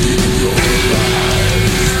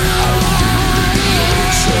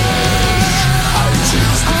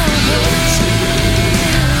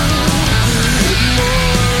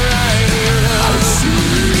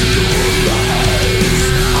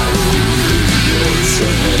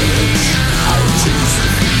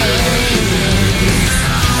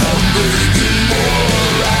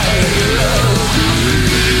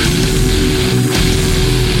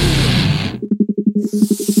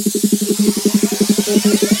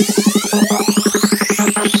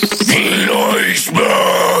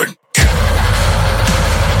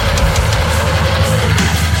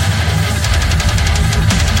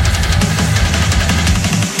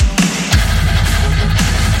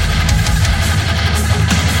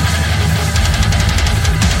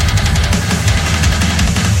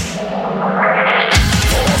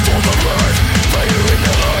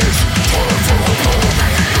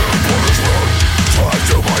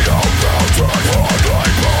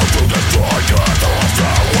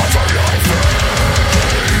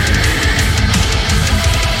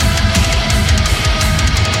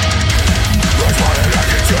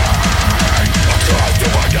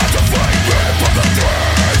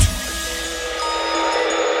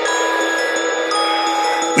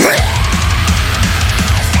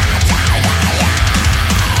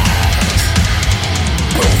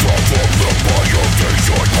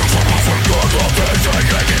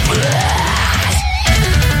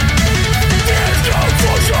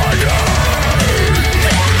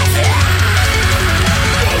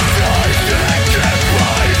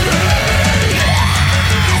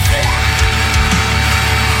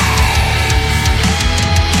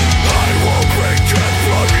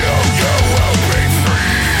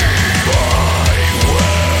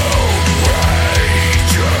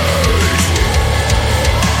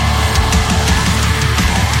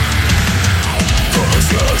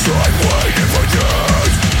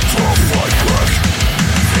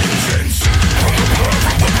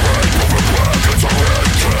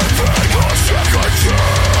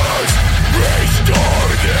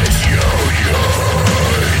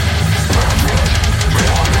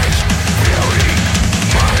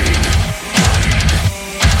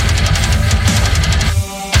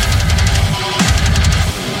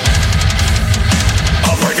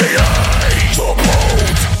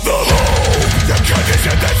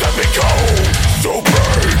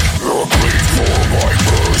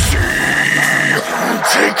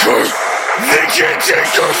can't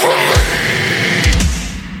take her from me.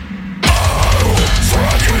 I'll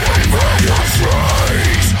drag you away from your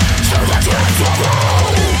trace. Till the depths of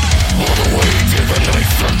hell. All the way to the night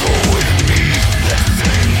circle with me. The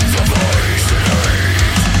things of ice and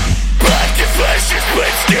haze. Black and flesh is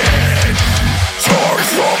split skin. Torn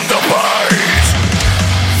from the page.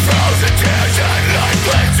 Thousand tears and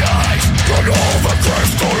lifeless eyes. Got all the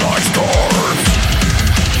crystallized storms.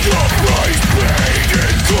 The price paid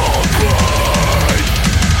in combat.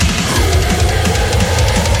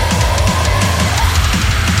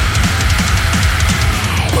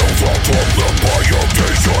 Built on top the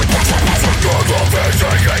biotation. Another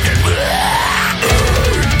vision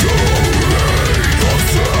enduring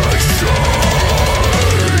obsession.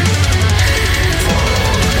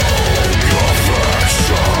 Eternal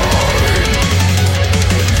affection.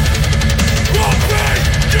 What pain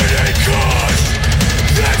did it cause?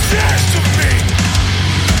 That's ass to me.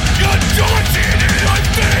 Your daunting in my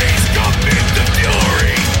face, commit the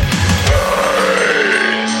fury.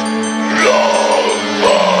 Praise, love,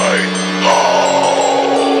 my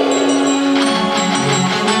home.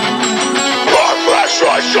 My flesh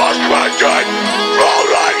was suspended,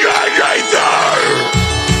 rolling in ether.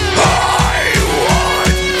 I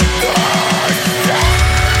want the sun.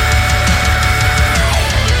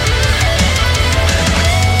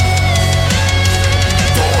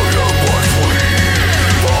 For you my queen,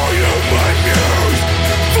 for you my muse,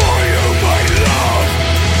 for you my love,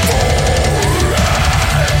 forever.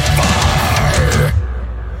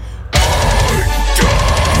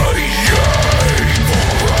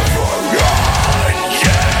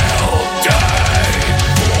 Undying,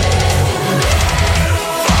 forever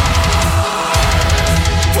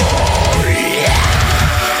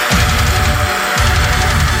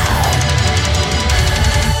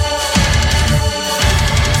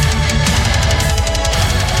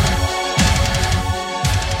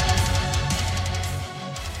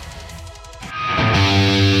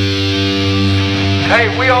Hey,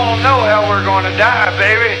 we all know how we're gonna die,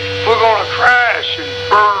 baby. We're gonna crash and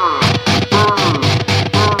burn.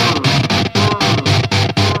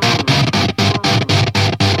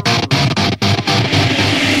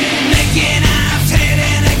 Making eyes, head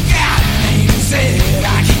in a goddamn said.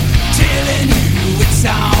 I keep telling you it's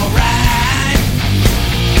alright.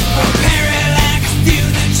 A parallax view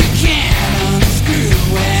that you can't unscrew,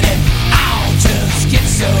 and it all just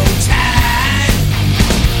gets so tight.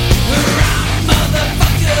 Rock,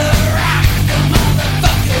 motherfucker, rock,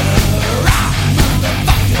 motherfucker, rock.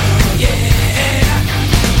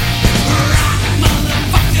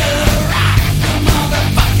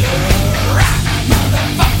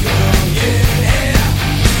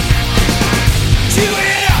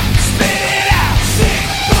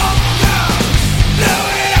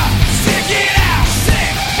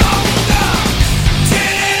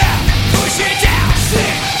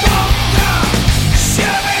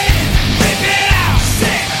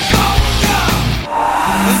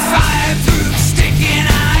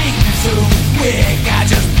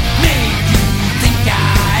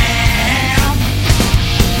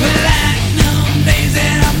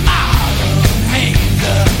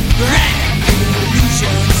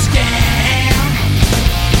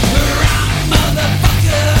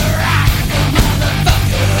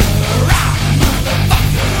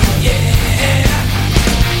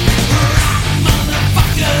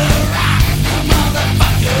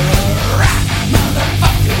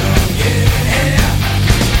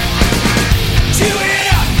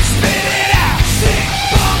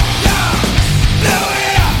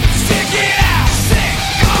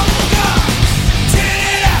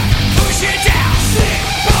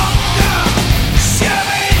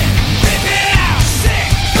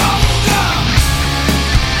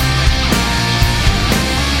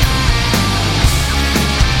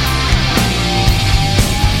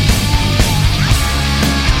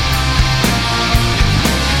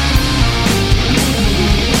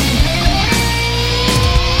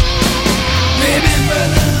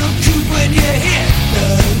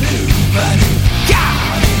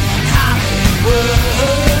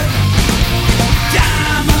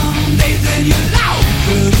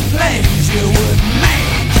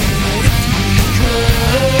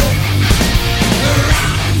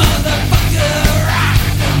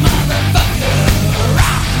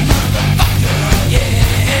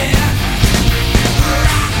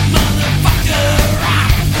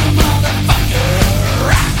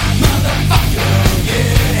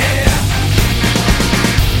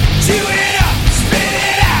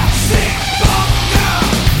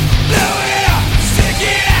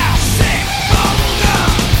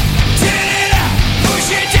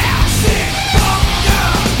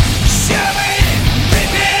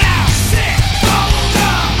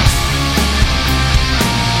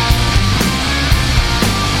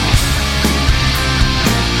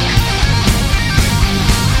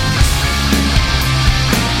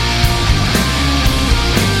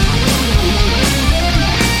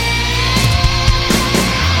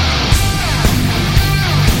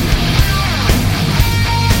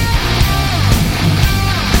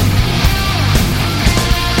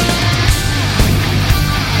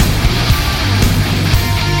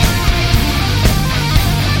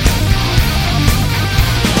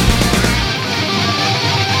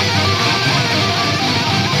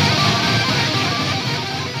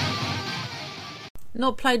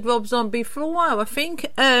 Not played Rob Zombie for a while, I think.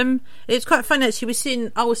 It's quite funny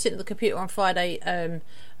actually. I was sitting at the computer on Friday, and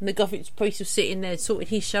the Gothic Priest was sitting there, sorted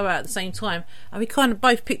his show out at the same time, and we kind of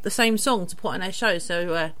both picked the same song to put on our show.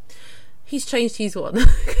 So he's changed his one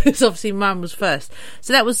because obviously mine was first.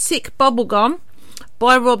 So that was Sick Bubblegum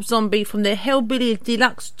by Rob Zombie from their Hellbilly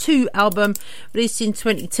Deluxe 2 album, released in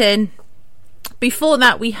 2010. Before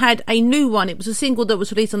that, we had a new one. It was a single that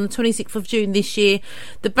was released on the 26th of June this year.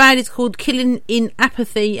 The band is called Killing in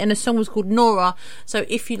Apathy, and the song was called Nora. So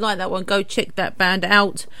if you like that one, go check that band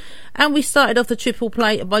out. And we started off the triple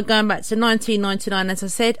play by going back to 1999, as I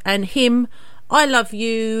said, and Him, I Love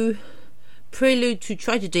You, Prelude to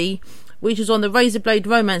Tragedy, which was on the Razorblade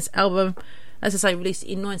Romance album, as I say, released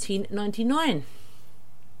in 1999.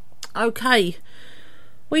 Okay,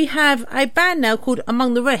 we have a band now called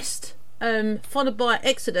Among the Rest. Followed by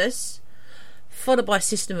Exodus, followed by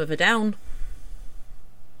System of a Down.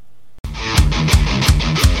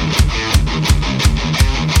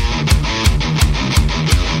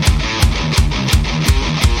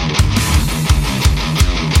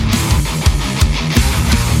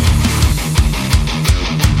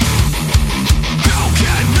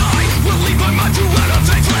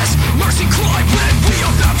 Mercy cry when we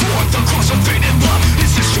are not for the cross of faith and love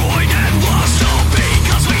is destroyed and lost all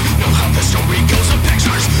because we know how the story goes. The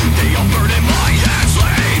pictures they all burn in my head,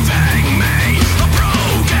 slaving me.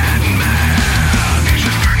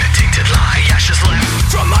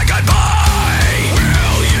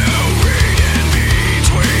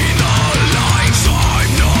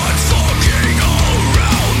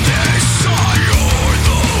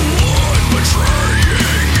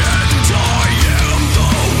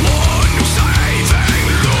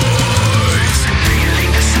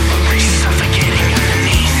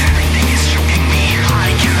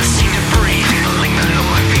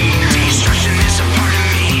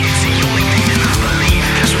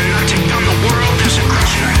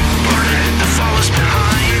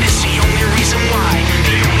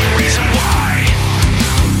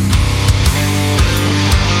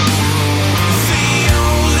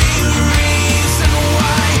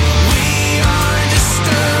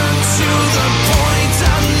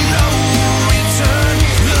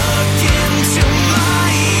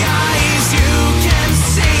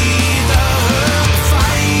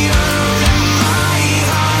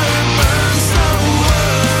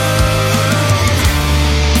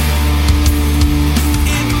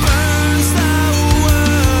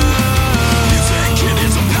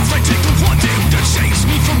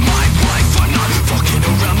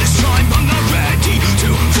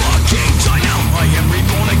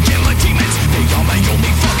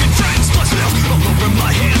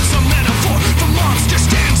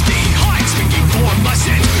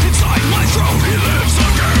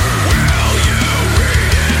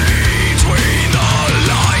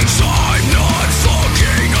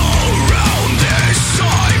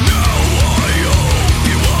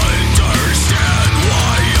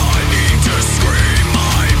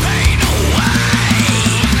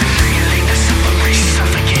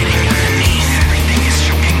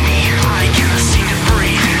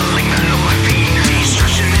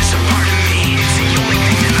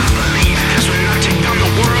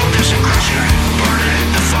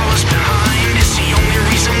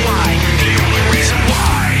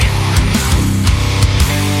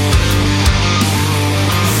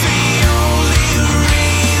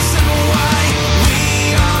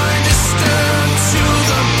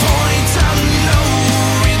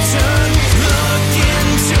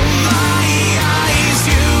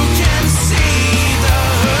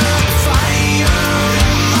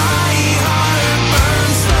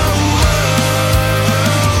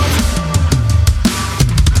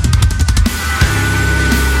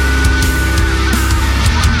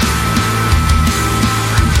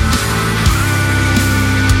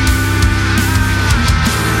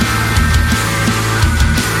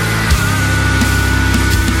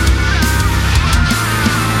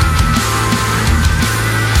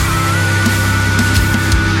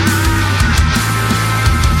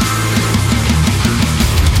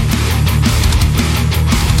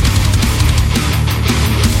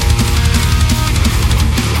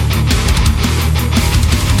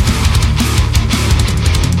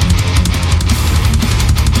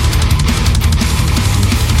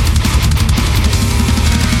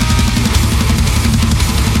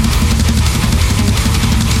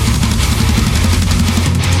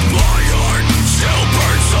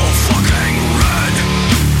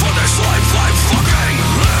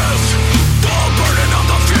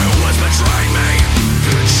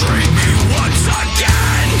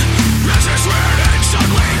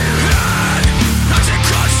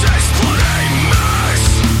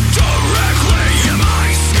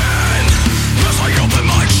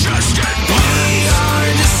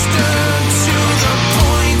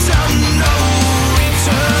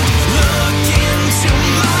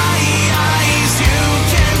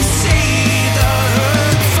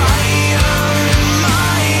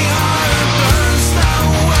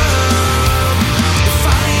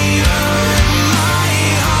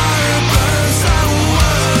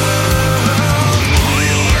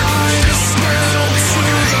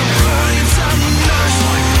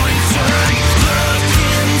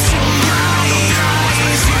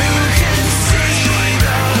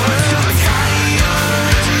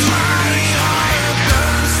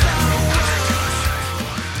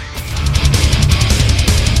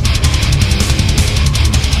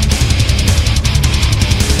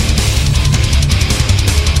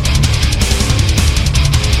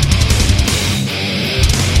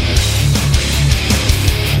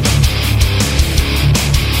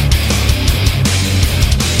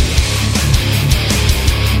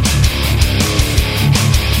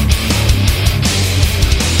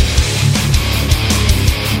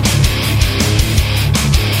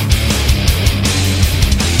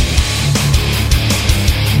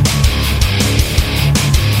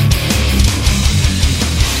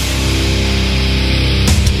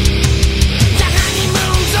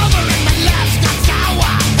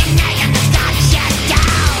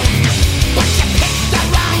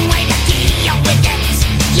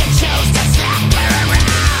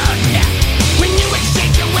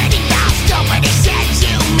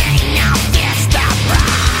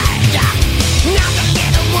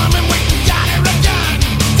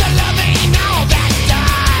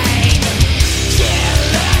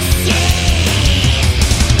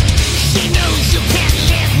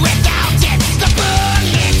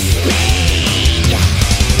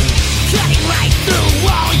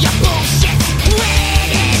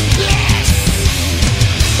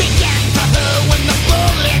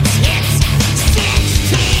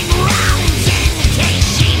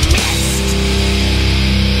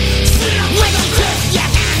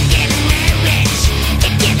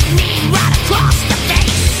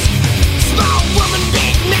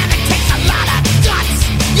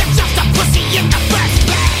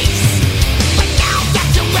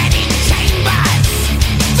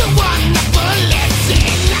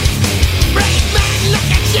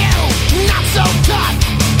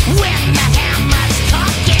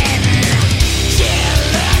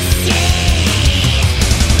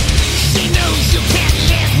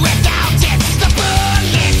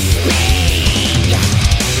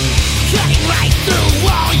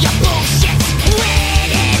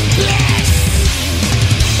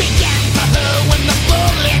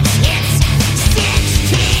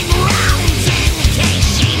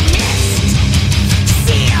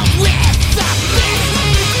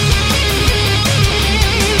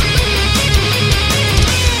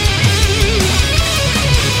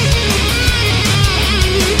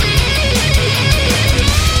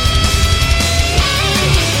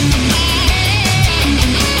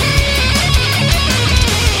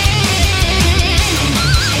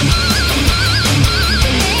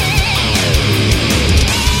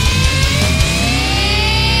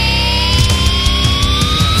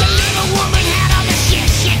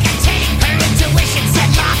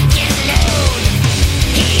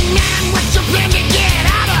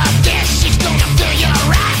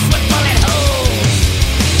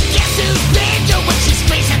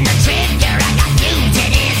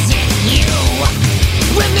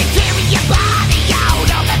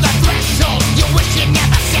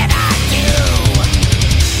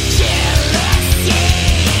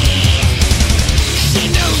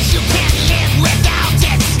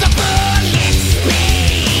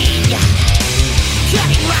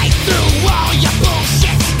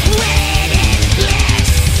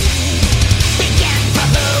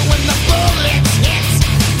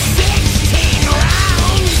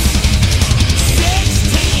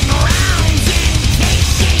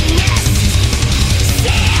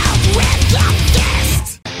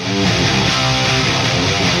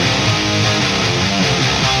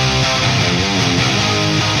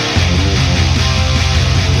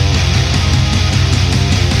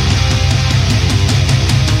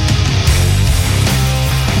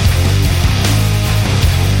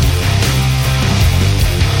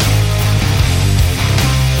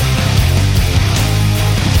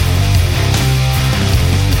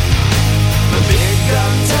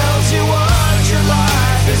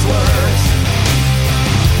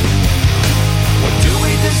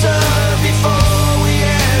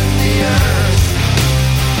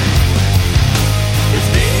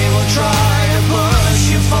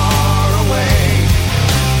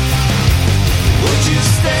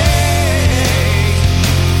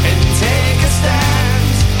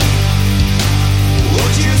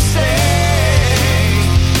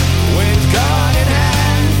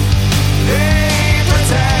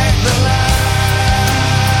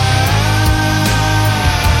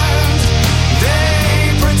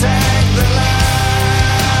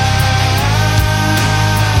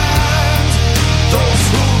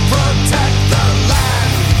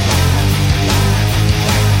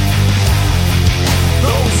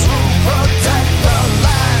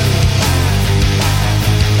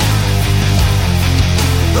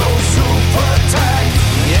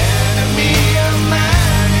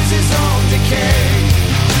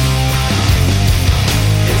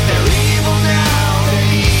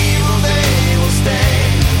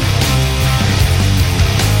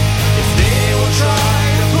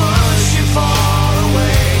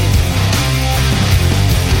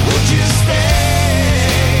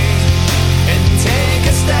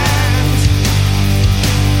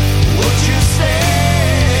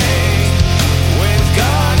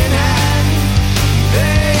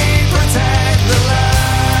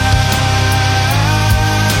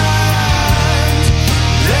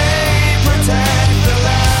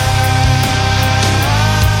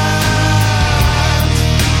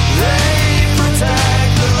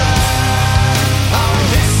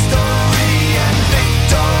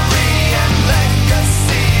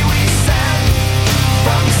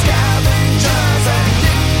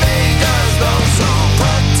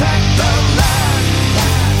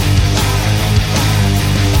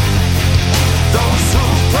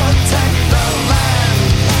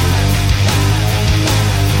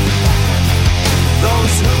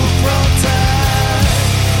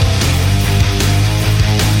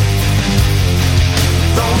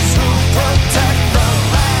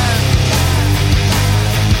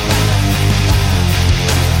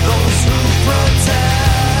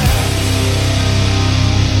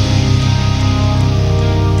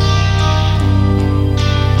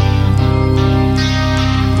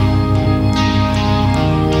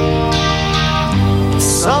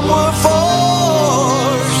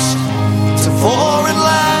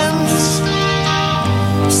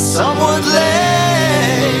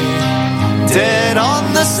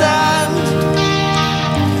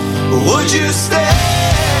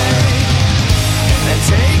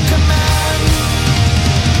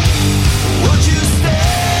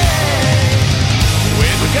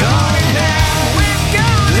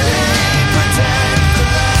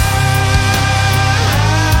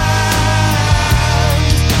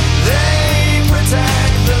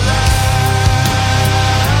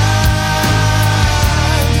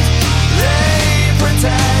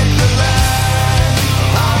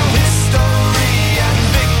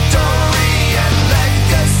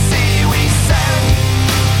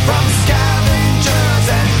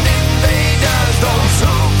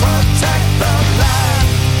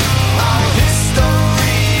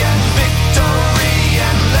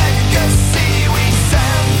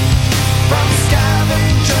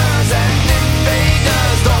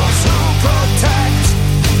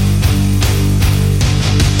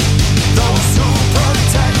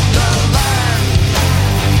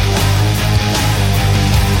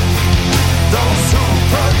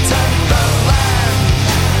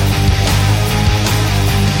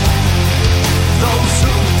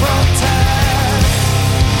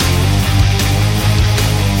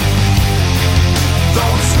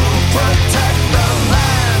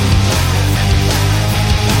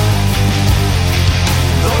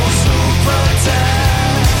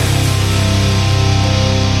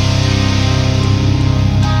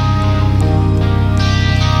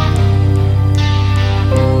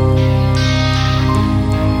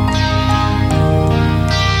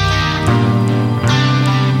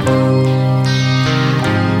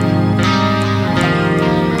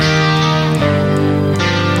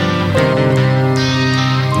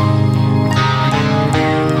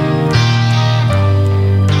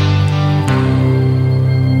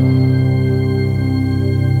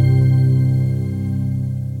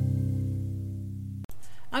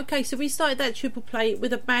 Okay, so we started that triple play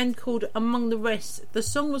with a band called Among the Rest. The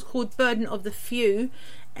song was called Burden of the Few,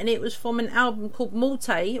 and it was from an album called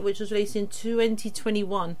Malte, which was released in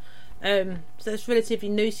 2021. So that's relatively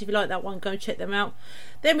new, so if you like that one, go and check them out.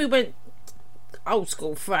 Then we went old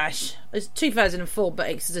school thrash. It's 2004, but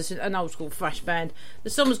Exodus, an old school thrash band. The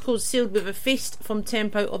song was called Sealed with a Fist from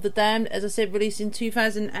Tempo of the Damned, as I said, released in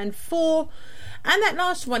 2004. And that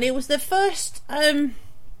last one, it was the first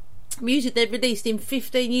music they'd released in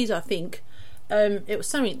 15 years, I think. It was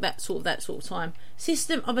something that sort of time.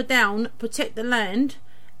 System of a Down, Protect the Land,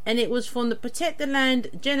 and it was from the Protect the Land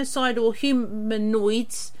Genocidal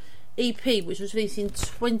Humanoids EP, which was released in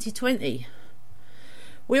 2020.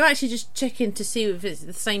 We're actually just checking to see if it's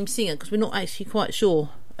the same singer, because we're not actually quite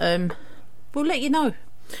sure. We'll let you know.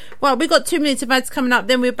 Well, we've got 2 minutes of ads coming up,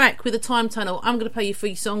 then we're back with a time tunnel. I'm going to play you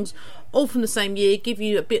 3 songs, all from the same year, give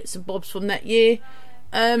you bits and bobs from that year.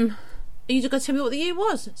 You're just going to tell me what the year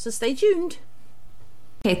was, so stay tuned.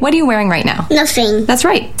 Okay, what are you wearing right now? Nothing. That's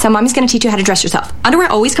right. So mommy's going to teach you how to dress yourself. Underwear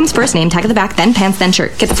always comes first, name tag at the back, then pants, then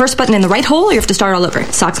shirt. Get the first button in the right hole or you have to start all over.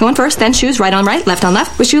 Socks going first, then shoes, right on right, left on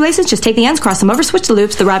left. With shoelaces, just take the ends, cross them over, switch the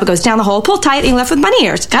loops, the rabbit goes down the hole, pull tight, and you're left with bunny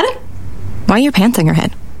ears. Got it? Why are your pants on your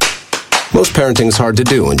head? Most parenting is hard to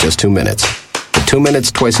do in just 2 minutes. But 2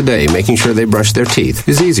 minutes twice a day making sure they brush their teeth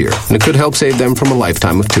is easier, and it could help save them from a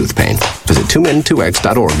lifetime of tooth pain. Visit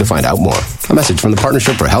 2min2x.org to find out more. A message from the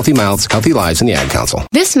Partnership for Healthy Mouths, Healthy Lives, and the Ad Council.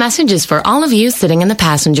 This message is for all of you sitting in the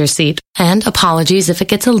passenger seat. And apologies if it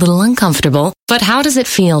gets a little uncomfortable. But how does it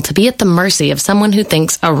feel to be at the mercy of someone who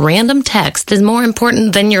thinks a random text is more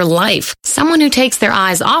important than your life? Someone who takes their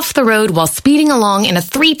eyes off the road while speeding along in a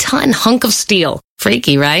 3-ton hunk of steel.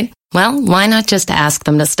 Freaky, right? Well, why not just ask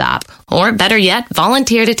them to stop? Or better yet,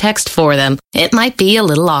 volunteer to text for them. It might be a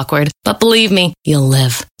little awkward, but believe me, you'll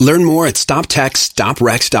live. Learn more at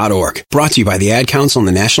StopTextStopWrecks.org. Brought to you by the Ad Council and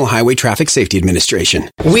the National Highway Traffic Safety Administration.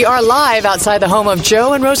 We are live outside the home of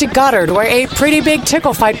Joe and Rosie Goddard, where a pretty big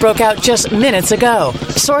tickle fight broke out just minutes ago.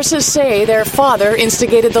 Sources say their father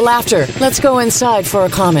instigated the laughter. Let's go inside for a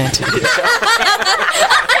comment.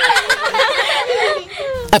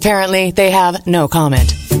 Apparently, they have no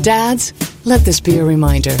comment. Dads, let this be a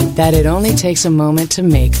reminder that it only takes a moment to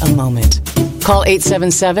make a moment. Call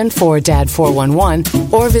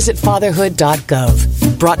 877-4DAD-411 or visit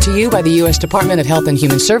fatherhood.gov. Brought to you by the U.S. Department of Health and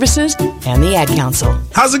Human Services and the Ad Council.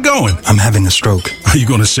 How's it going? I'm having a stroke. Are you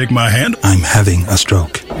going to shake my hand? I'm having a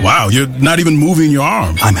stroke. Wow, you're not even moving your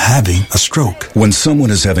arm. I'm having a stroke. When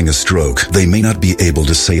someone is having a stroke, they may not be able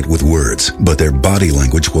to say it with words, but their body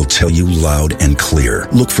language will tell you loud and clear.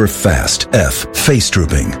 Look for FAST. F, face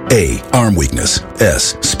drooping. A, arm weakness.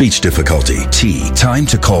 S, speech difficulty. T, time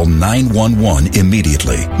to call 911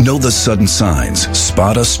 immediately. Know the sudden signs.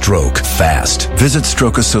 Spot a stroke fast. Visit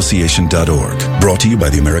strokeassociation.org. Brought to you by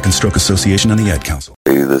the American Stroke Association and the Ad Council.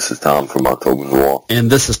 Hey, this is Tom from October Noir. And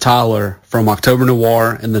this is Tyler from October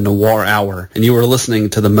Noir and the Noir Hour. And you are listening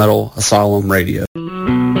to the Metal Asylum Radio.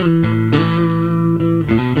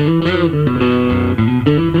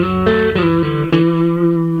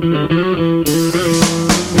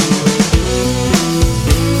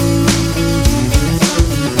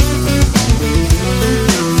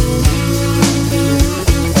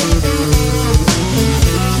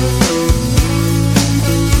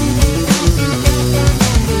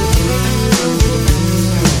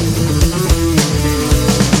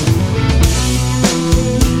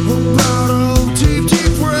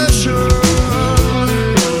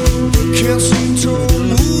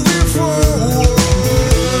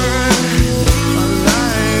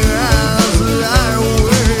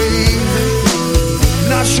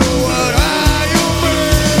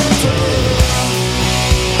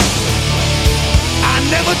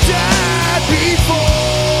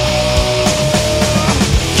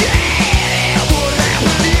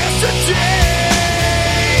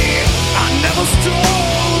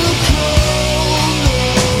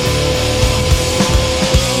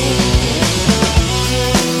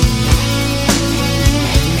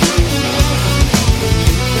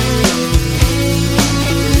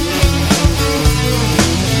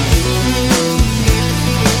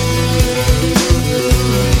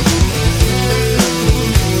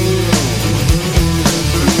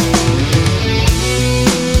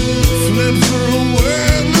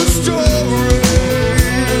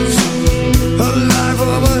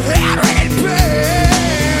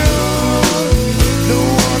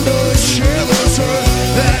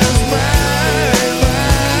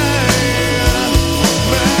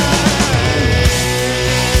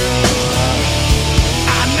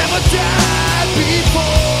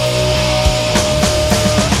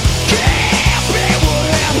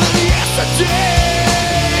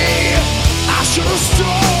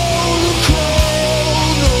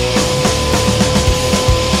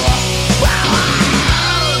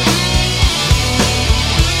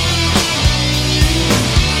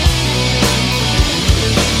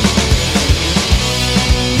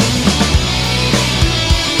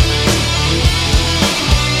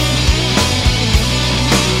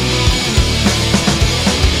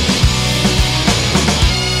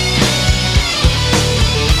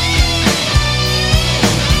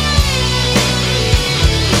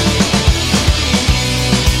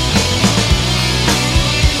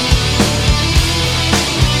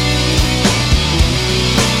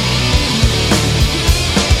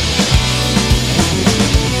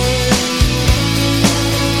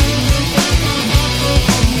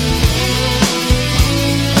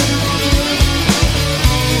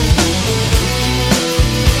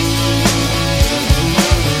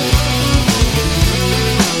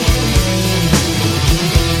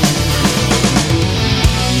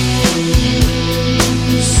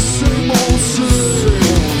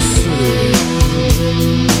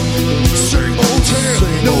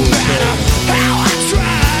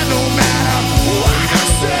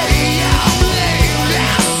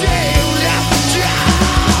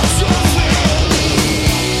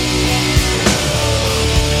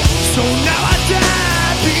 So now I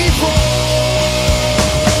die before.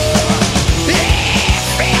 It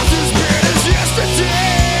feels as bad as yesterday.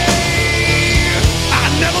 I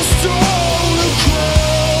never stole a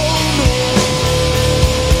crown, no.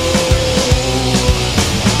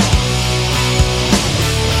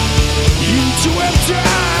 You two have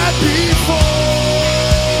died before.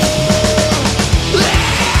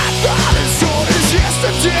 That thought as old as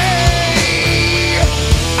yesterday.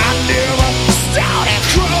 I never started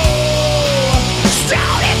crow.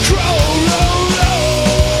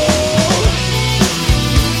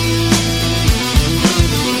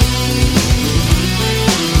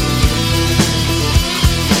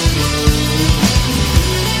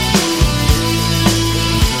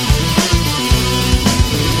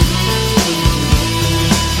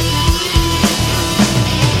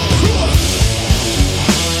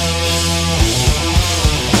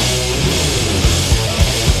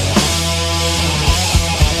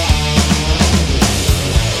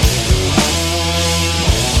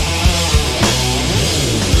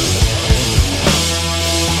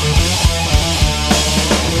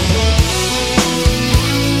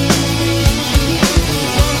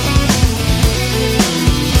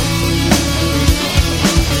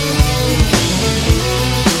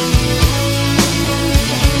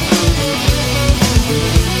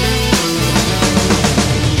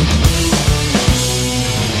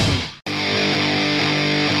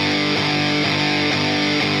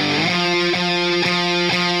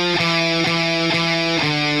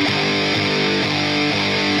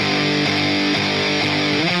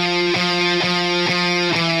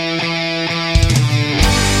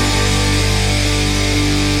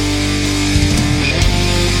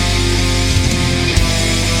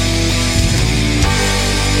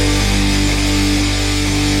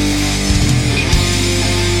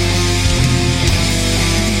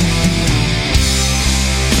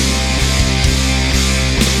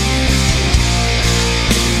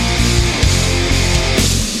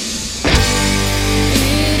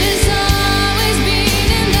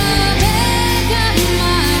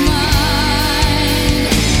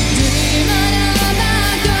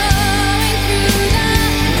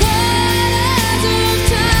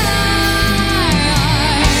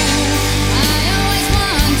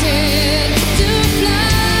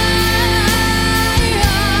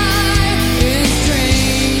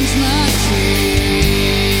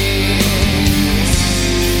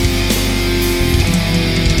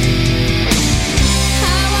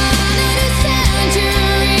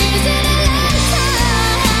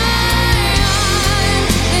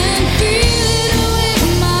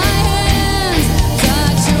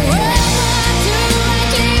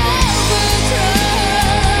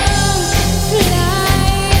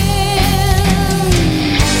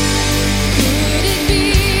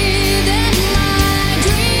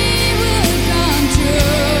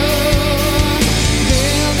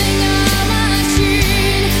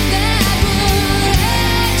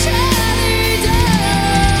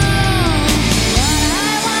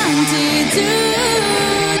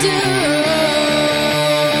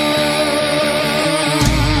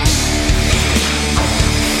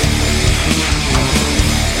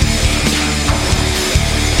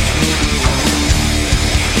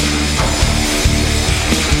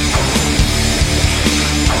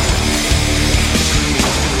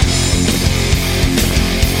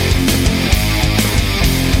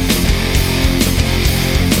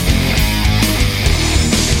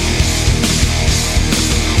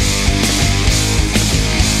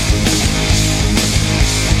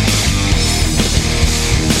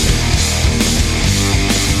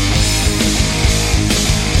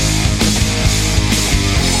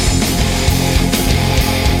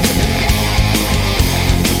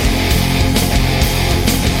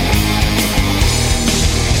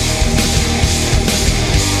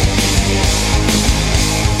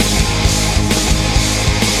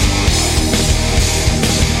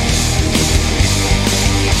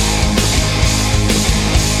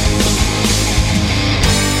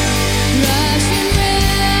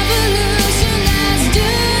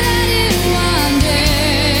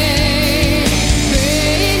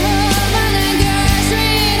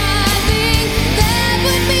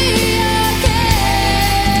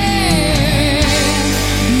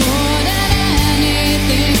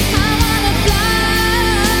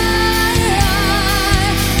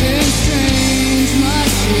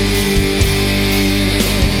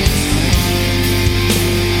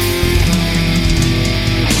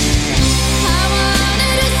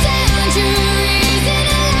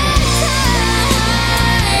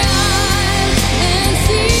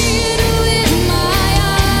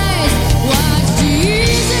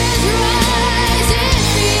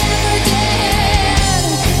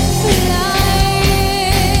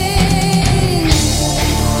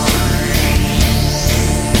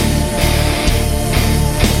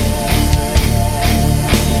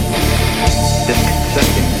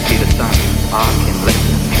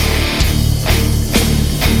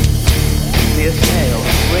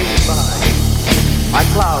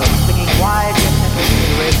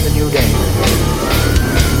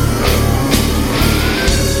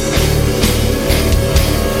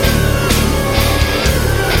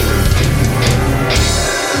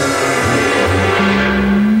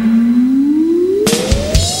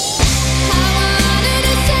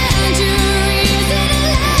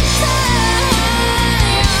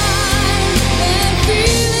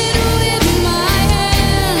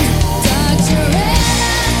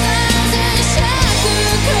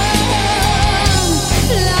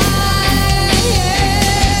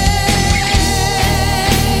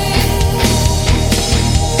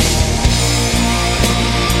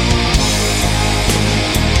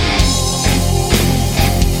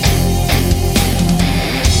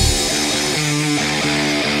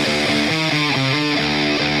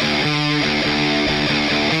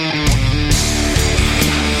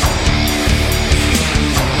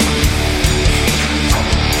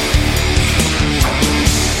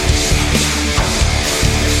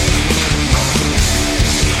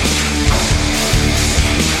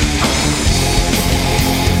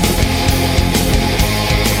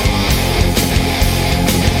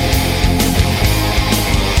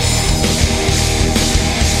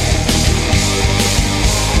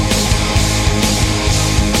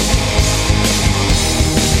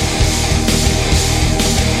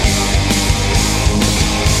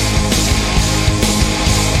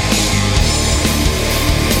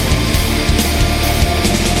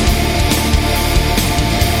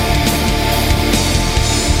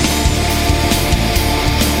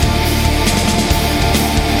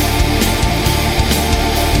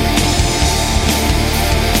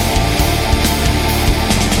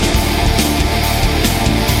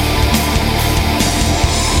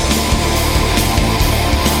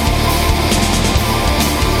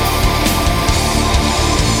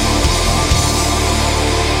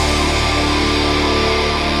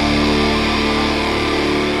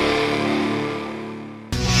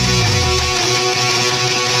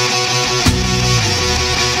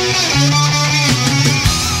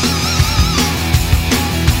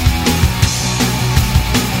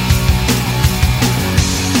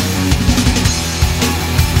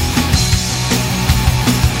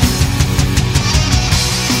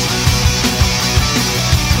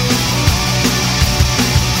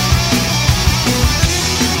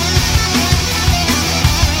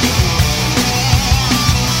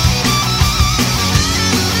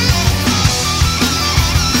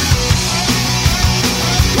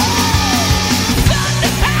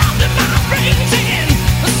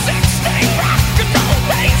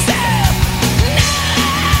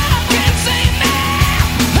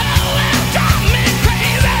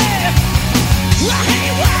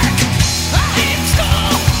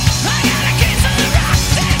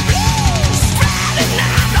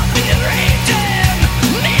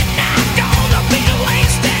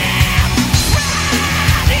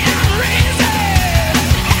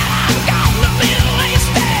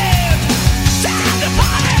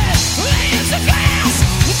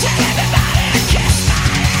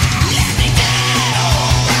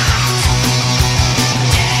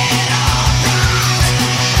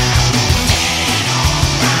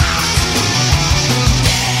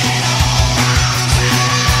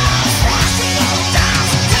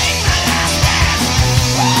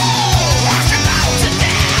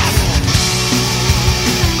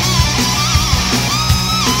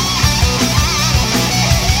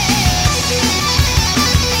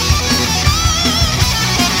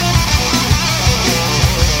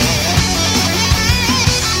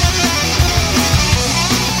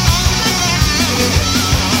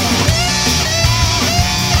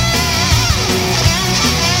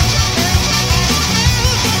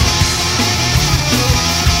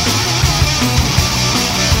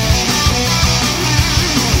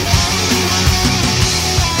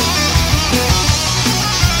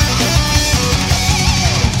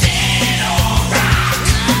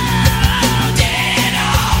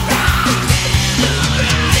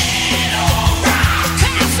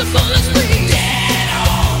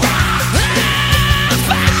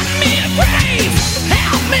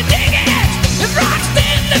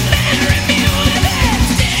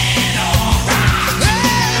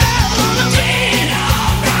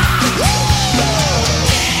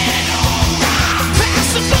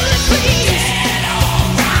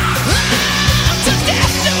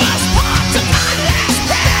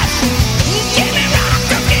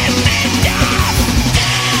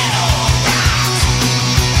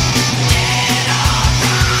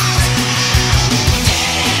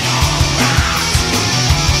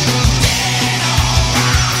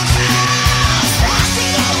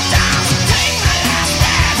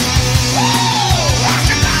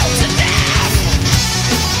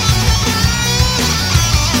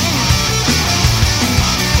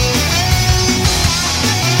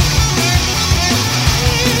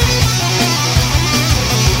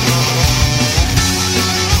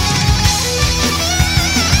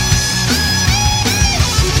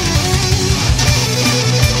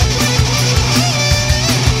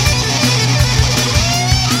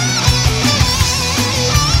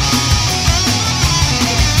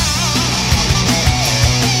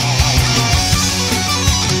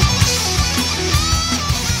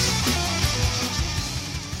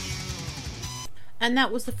 And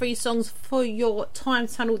that was the 3 songs for your time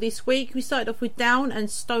tunnel this week. We started off with Down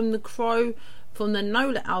and Stone the Crow from the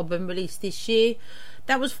Nola album released this year.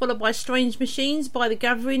 That was followed by Strange Machines by The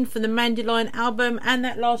Gathering from the Mandelion album, and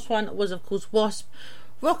that last one was of course Wasp,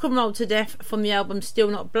 Rock and Roll to Death from the album Still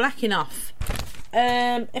Not Black Enough.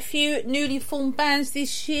 A few newly formed bands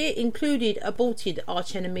this year included Aborted,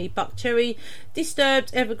 Arch Enemy, Buck Cherry,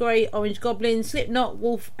 Disturbed, Evergrey, Orange Goblin, Slipknot,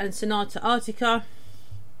 Wolf and Sonata Arctica.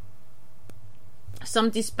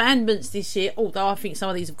 Some disbandments this year, although I think some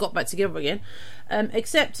of these have got back together again,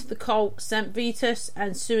 except the Cult, St. Vitus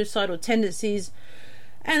and Suicidal Tendencies.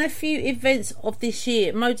 And a few events of this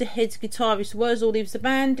year: Motorhead's guitarist Wurzel leaves the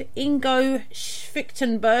band, Ingo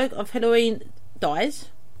Schwichtenberg of Halloween dies,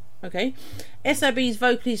 okay, SAB's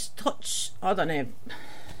vocalist Toch, I don't know,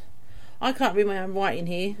 I can't read my own writing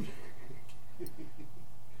here,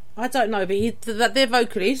 I don't know, but their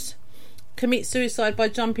vocalist commits suicide by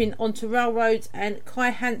jumping onto railroads, and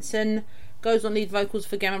Kai Hansen goes on lead vocals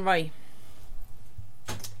for Gamma Ray.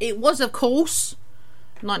 It was of course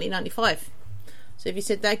 1995. So if you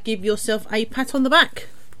said that, give yourself a pat on the back.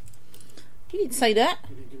 You didn't say that.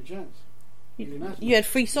 You didn't give a chance. You didn't ask me. You had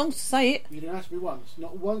 3 songs to say it. You didn't ask me once.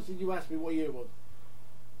 Not once did you ask me what year it was.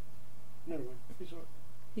 Never mind. It's alright.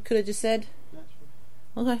 You could have just said. That's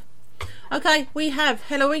fine. Okay, we have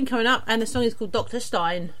Halloween coming up, and the song is called Dr.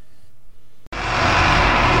 Stein.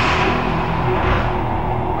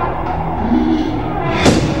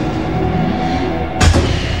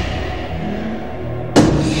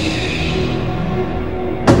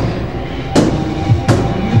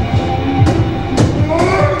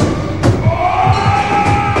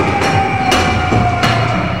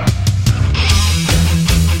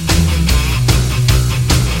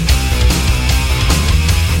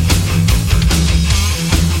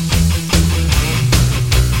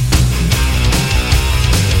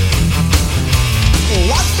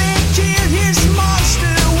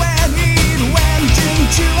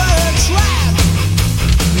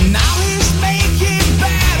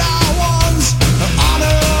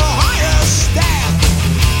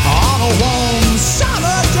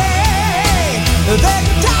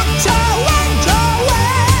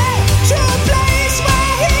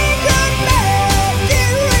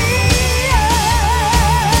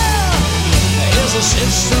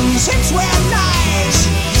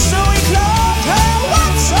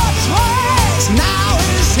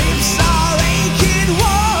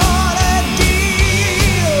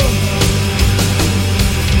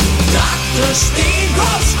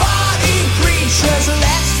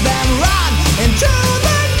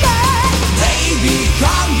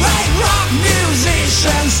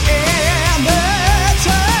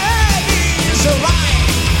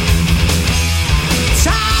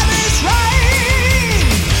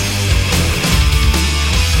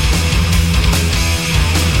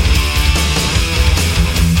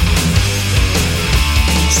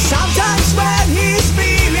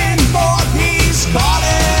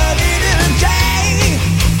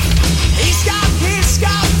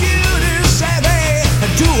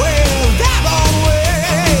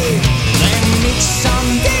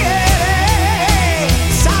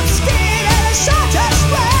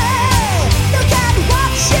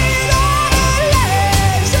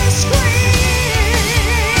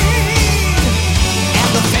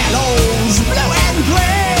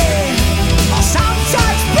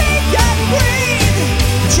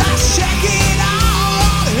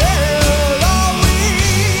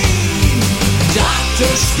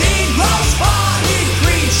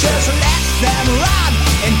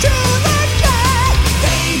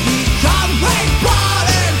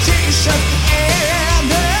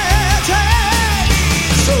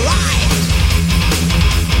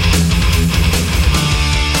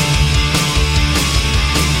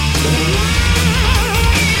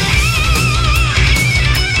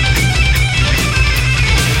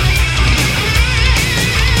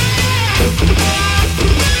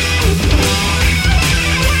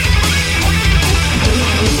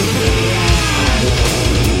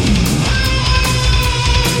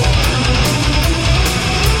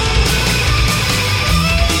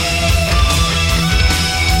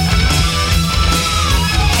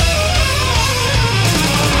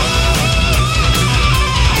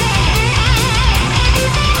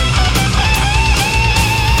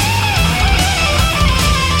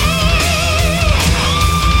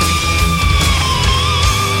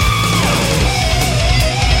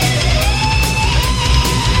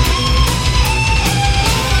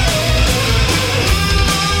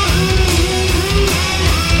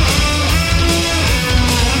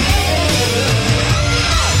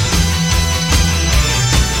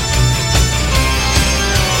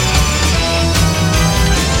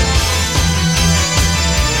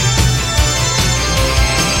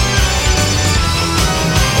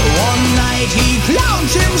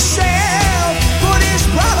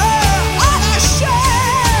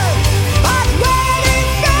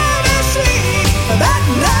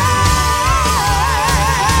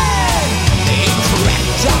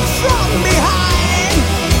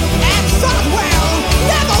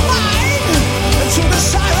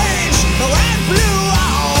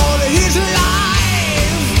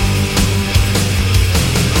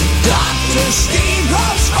 Dr.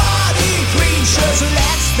 Steamboat's hardy creatures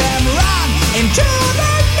lets them run into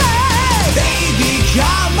the night. They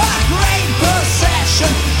become a great possession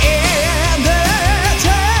in their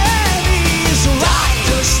teddies.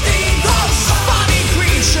 Dr. Steamboat's hardy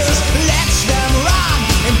creatures lets them run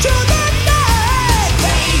into the night.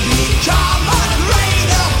 They become a great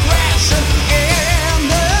oppression in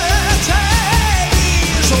their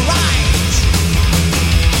teddies. Right.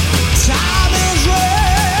 Time is right.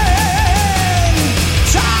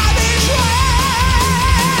 Time is right.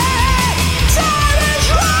 Time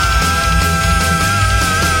is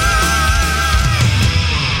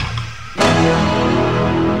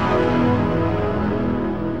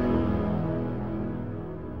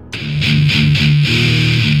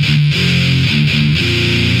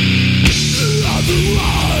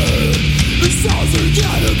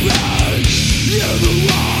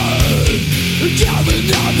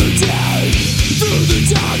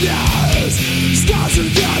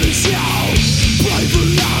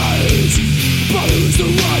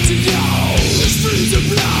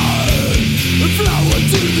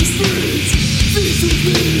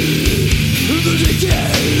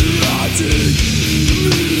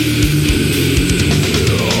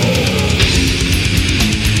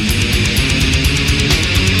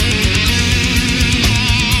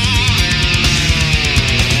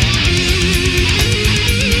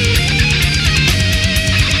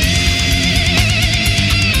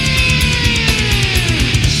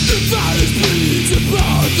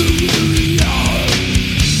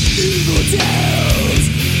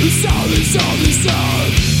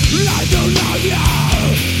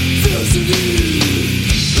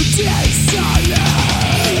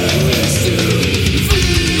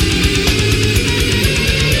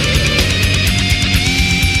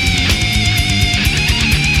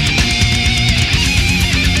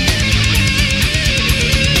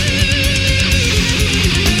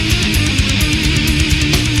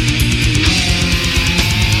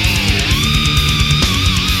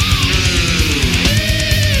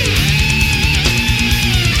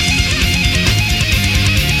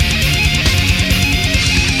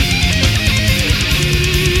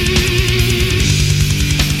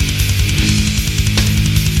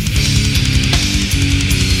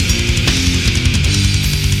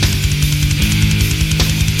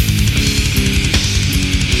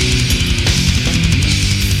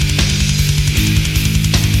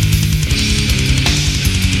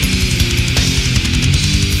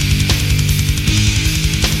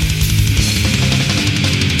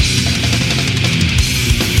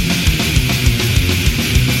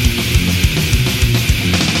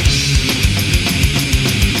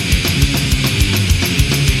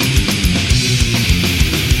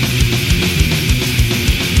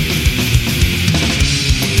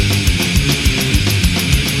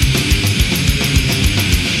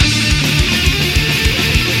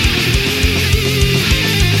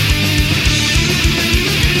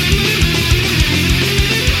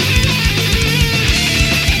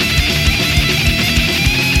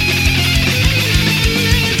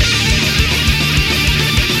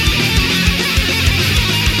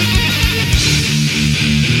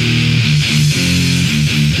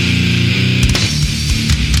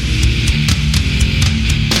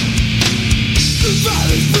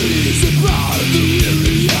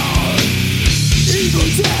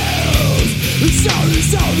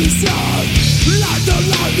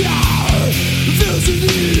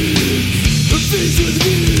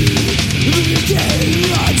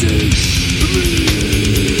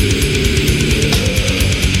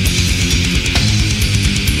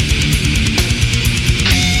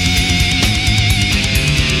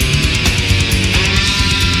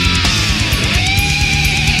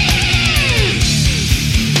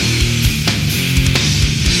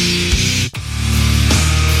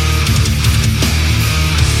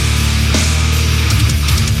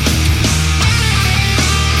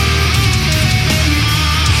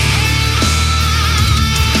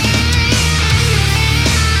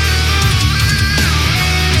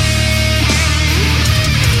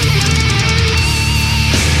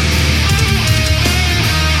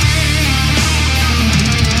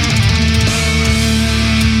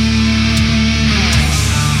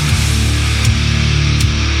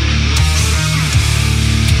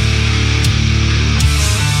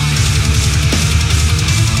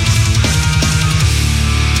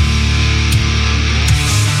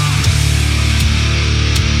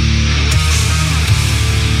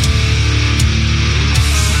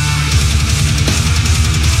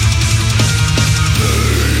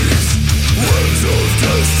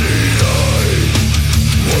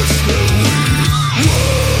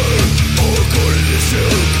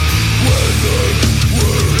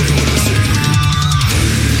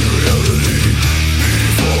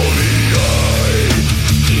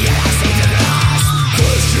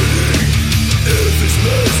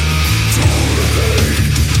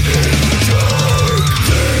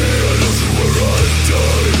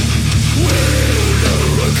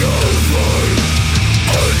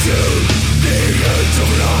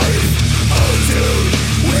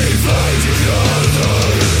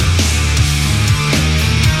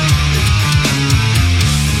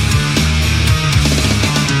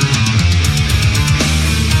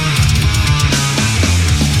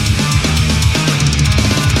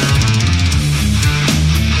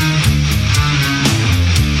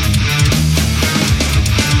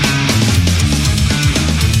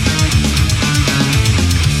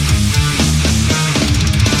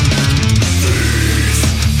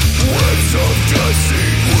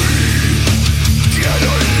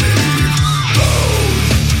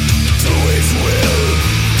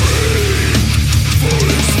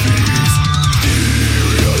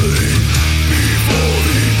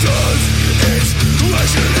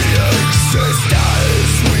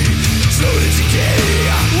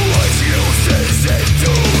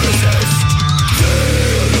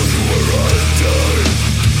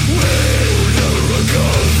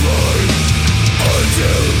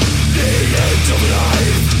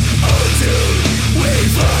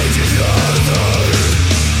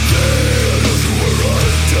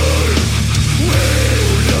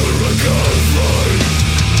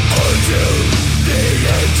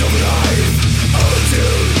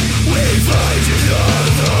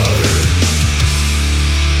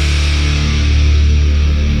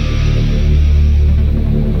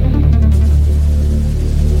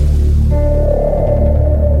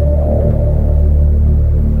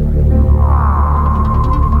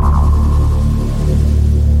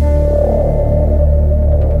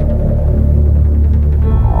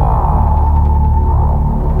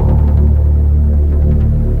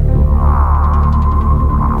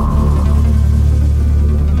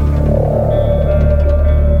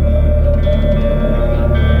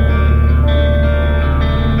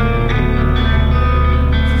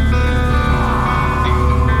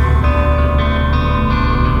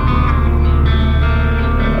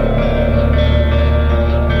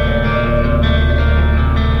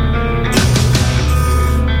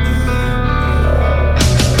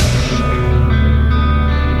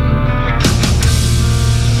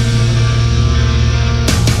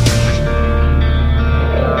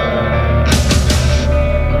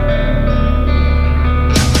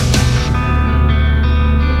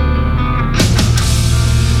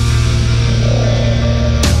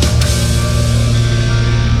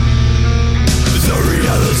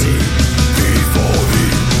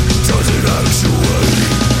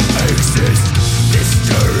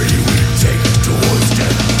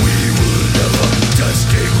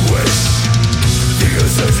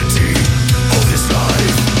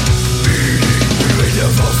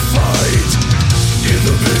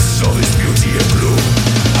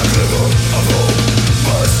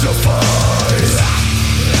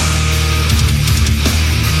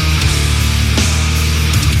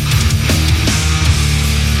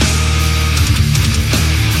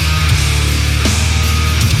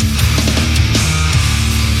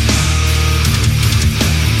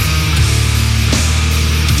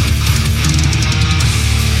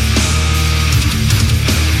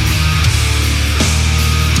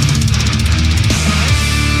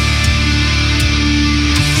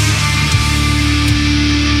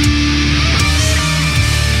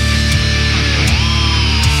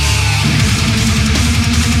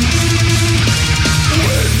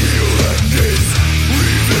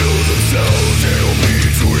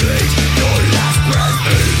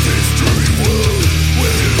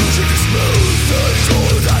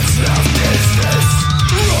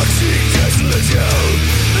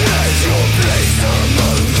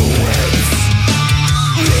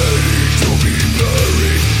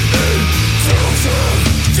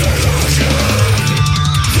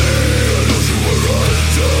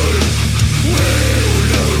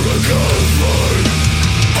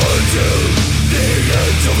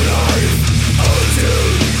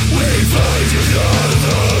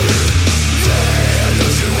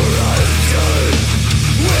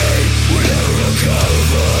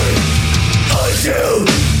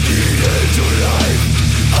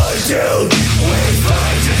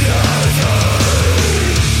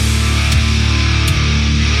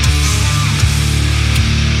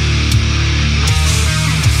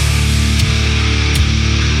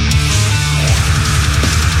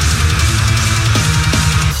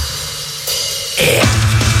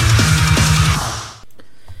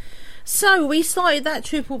So we started that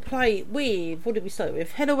triple play with, what did we start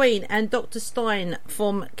with? Halloween and Dr. Stein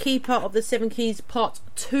from Keeper of the Seven Keys Part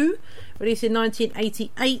 2, released in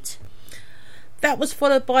 1988. That was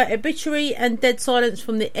followed by Obituary and Dead Silence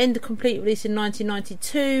from The End Complete, released in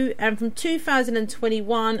 1992. And from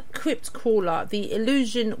 2021, Crypt Crawler, The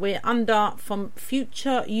Illusion We're Under from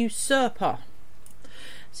Future Usurper.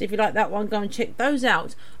 So if you like that one, go and check those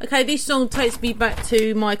out. Okay, this song takes me back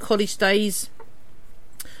to my college days.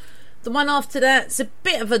 The one after that's a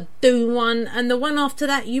bit of a doom one, and the one after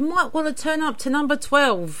that you might want to turn up to number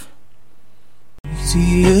 12.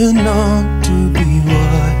 Easier not to be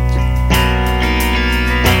wise.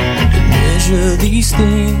 You measure these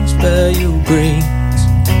things by your brains.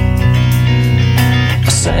 I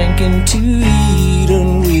sank into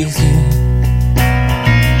Eden with you,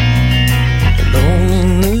 alone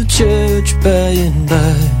in the church by and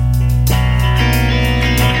by.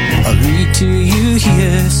 I'll read to you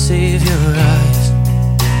here, save your eyes.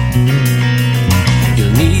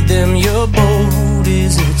 You'll need them, your boat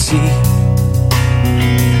is at sea.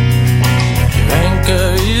 Your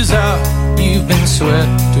anchor is out, you've been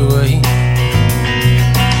swept away.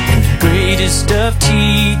 And the greatest of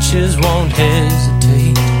teachers won't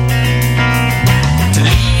hesitate to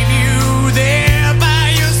leave you there by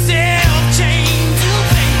yourself, chained to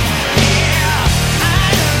fate. Yeah, I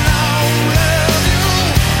alone love you.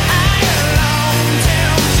 I alone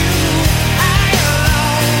tempt you. I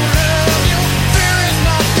alone love you. There is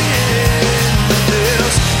nothing but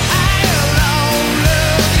this. I alone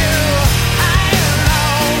love you. I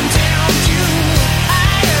alone tempt you.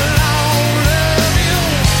 I alone love you.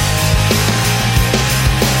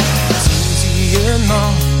 It's easier not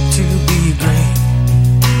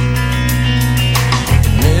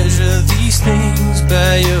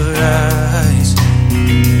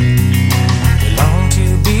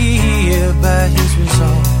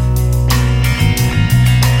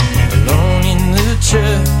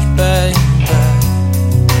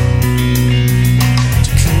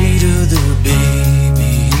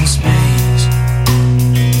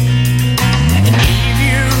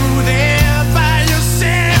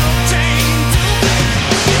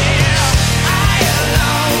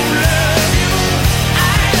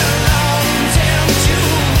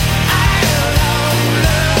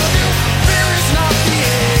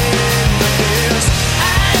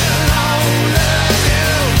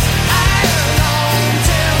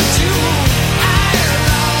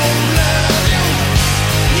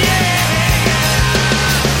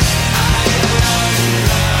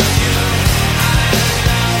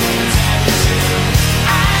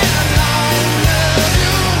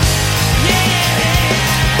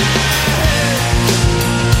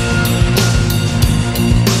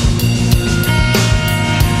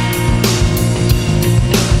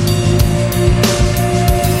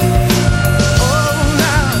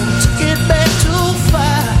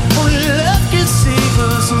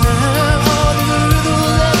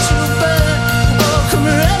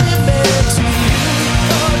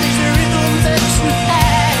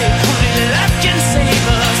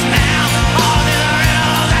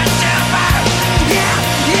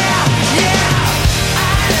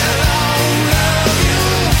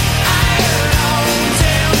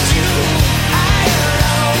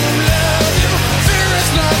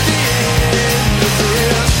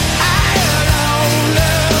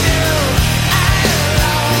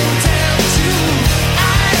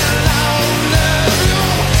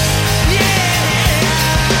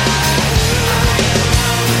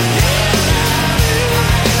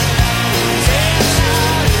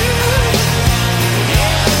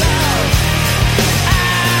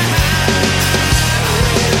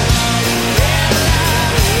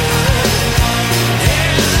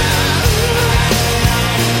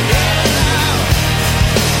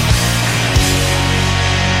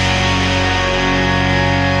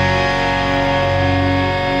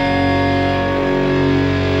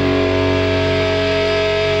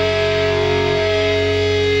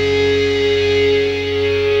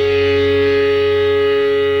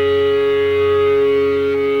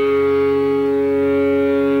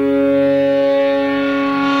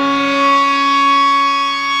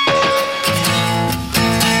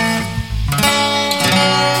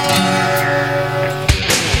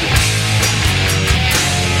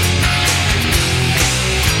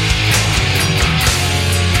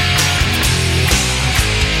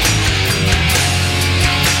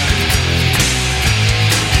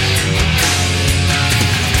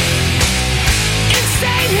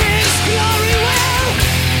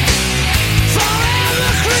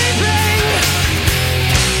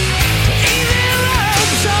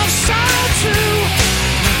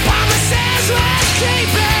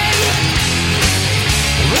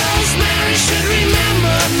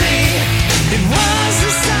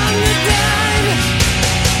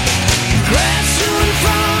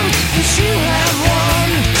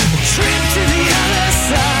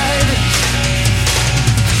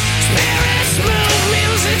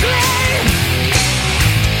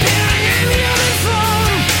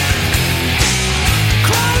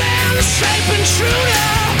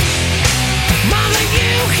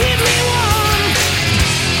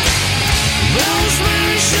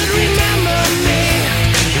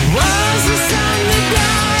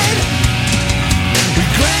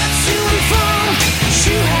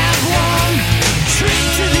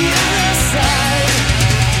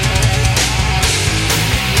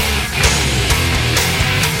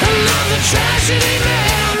tragedy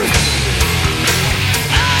man.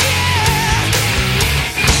 Oh yeah.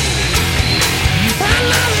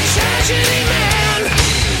 Another tragedy man.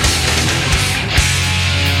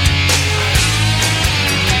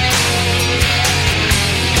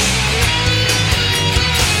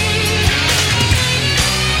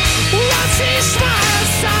 Once he smiles,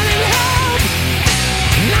 silent hope,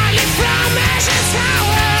 nightly from Azure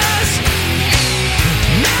Towers.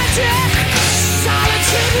 Magic,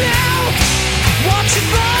 solitude now, watch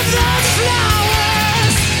above the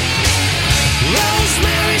flowers.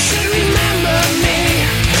 Rosemary should remember me.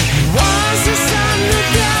 It was the sun that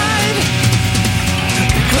died.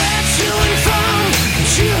 Glad to inform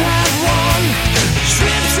that you have won a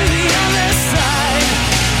trip to the other side.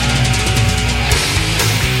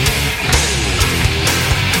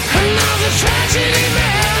 Another tragedy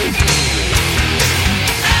man.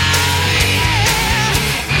 Oh yeah.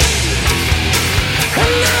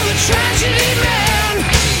 Another tragedy man.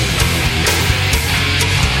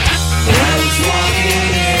 I was walking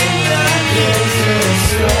in that business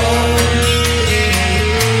store,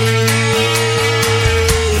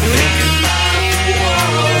 thinking about the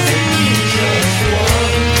world and you just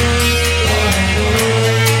walked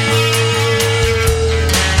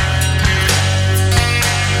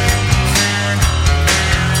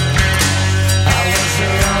I was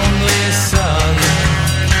her only son.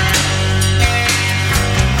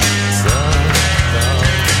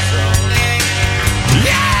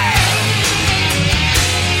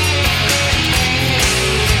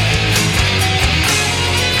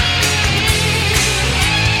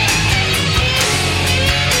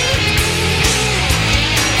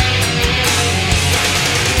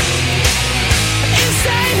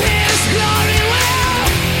 Insane his glory will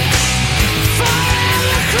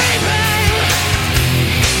forever creeping.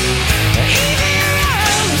 Evil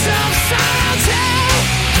realms of sorrow tell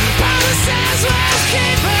promises worth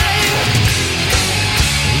keeping.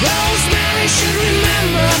 Rosemary should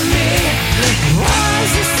remember me. It was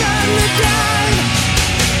the sun that died.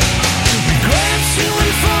 Glad to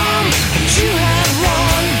inform that you had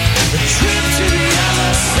won the trip to the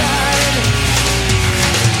other side.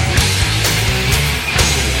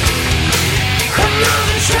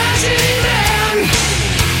 Another tragedy man.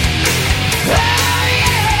 Oh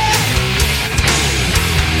yeah.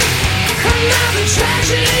 Another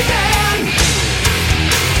tragedy man.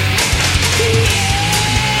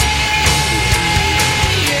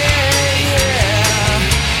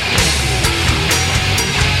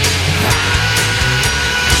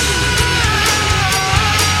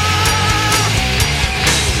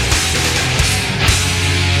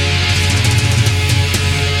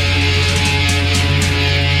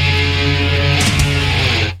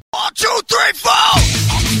 One, two, three, four.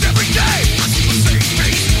 Almost every day, I see the same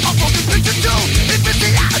face. A broken picture too. It fits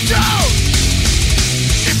the attitude.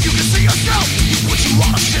 If you can see yourself, you put you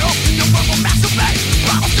on a shelf. Your verbal masturbate,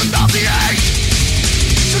 promise to nauseate.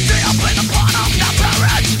 Today I play the part of not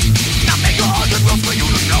parent. Not make 100 rules for you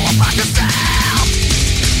to know about yourself.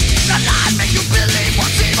 Not lie, make you believe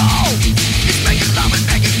what's evil. It's making love and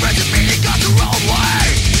making friends and meaning got the wrong way.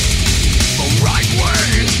 The right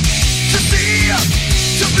way to see,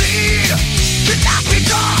 to bleed, cannot be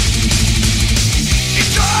done. It's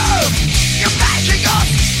true, you're making us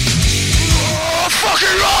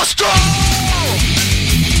fucking lost.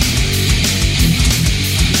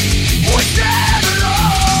 We stand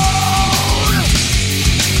alone.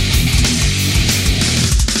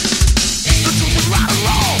 The truth is right or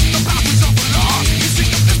wrong, the boundaries of the law. You see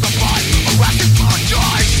them as the point, arresting for a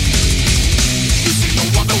choice. You see the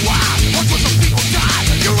wonder why, hundreds of people die.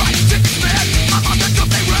 Your right tickets man, I'm on the job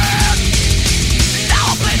they ran.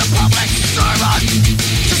 Now I play the public servant,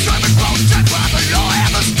 to serve and protect while the law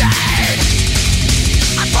ever stayed.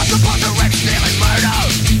 I bust upon the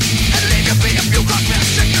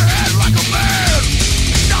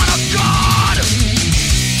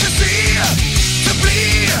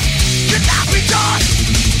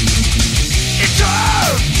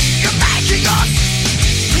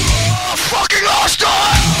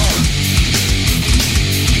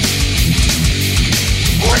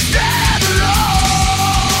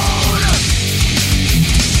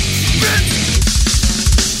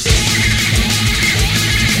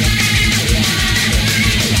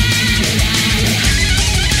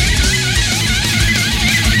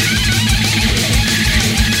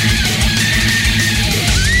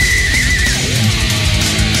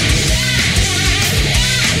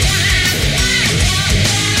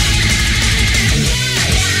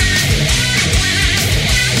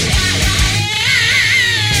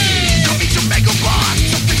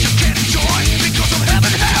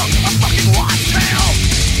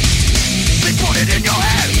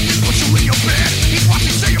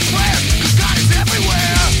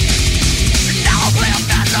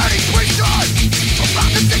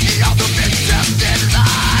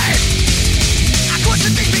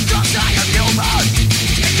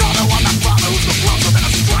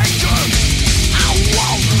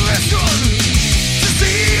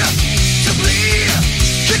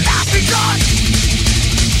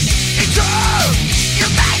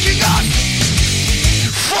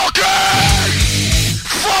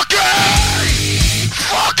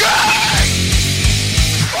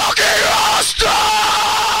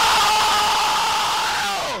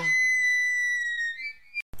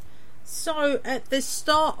So at the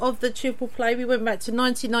start of the triple play, we went back to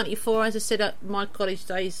 1994, as I said, at my college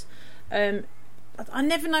days. I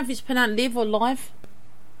never know if it's pronounced live or live.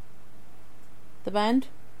 The band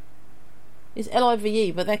is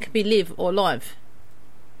Live, but that could be live or live.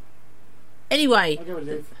 Anyway,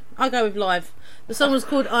 I go with live. The song was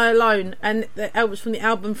called I Alone, and the album was from the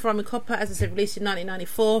album From a Copper, as I said, released in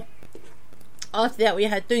 1994. After that, we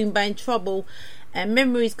had Doom Bane Trouble and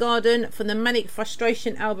Memories Garden from the Manic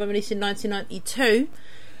Frustration album, released in 1992.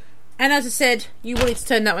 And as I said, you wanted to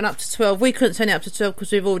turn that one up to 12. We couldn't turn it up to 12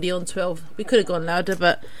 because we're already on 12. We could have gone louder,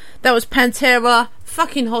 but that was Pantera,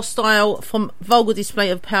 Fucking Hostile from Vulgar Display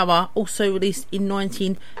of Power, also released in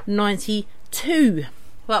 1992.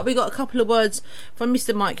 Right, we got a couple of words from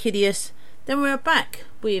Mr. Mike Hideous. Then we're back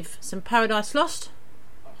with some Paradise Lost,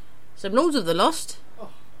 some Lords of the Lost,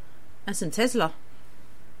 and some Tesla.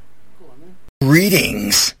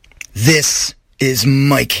 Greetings. This is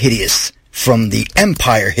Mike Hideous from the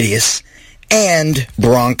Empire Hideous and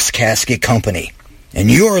Bronx Casket Company,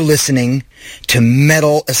 and you're listening to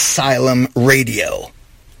Metal Asylum Radio.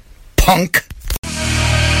 Punk.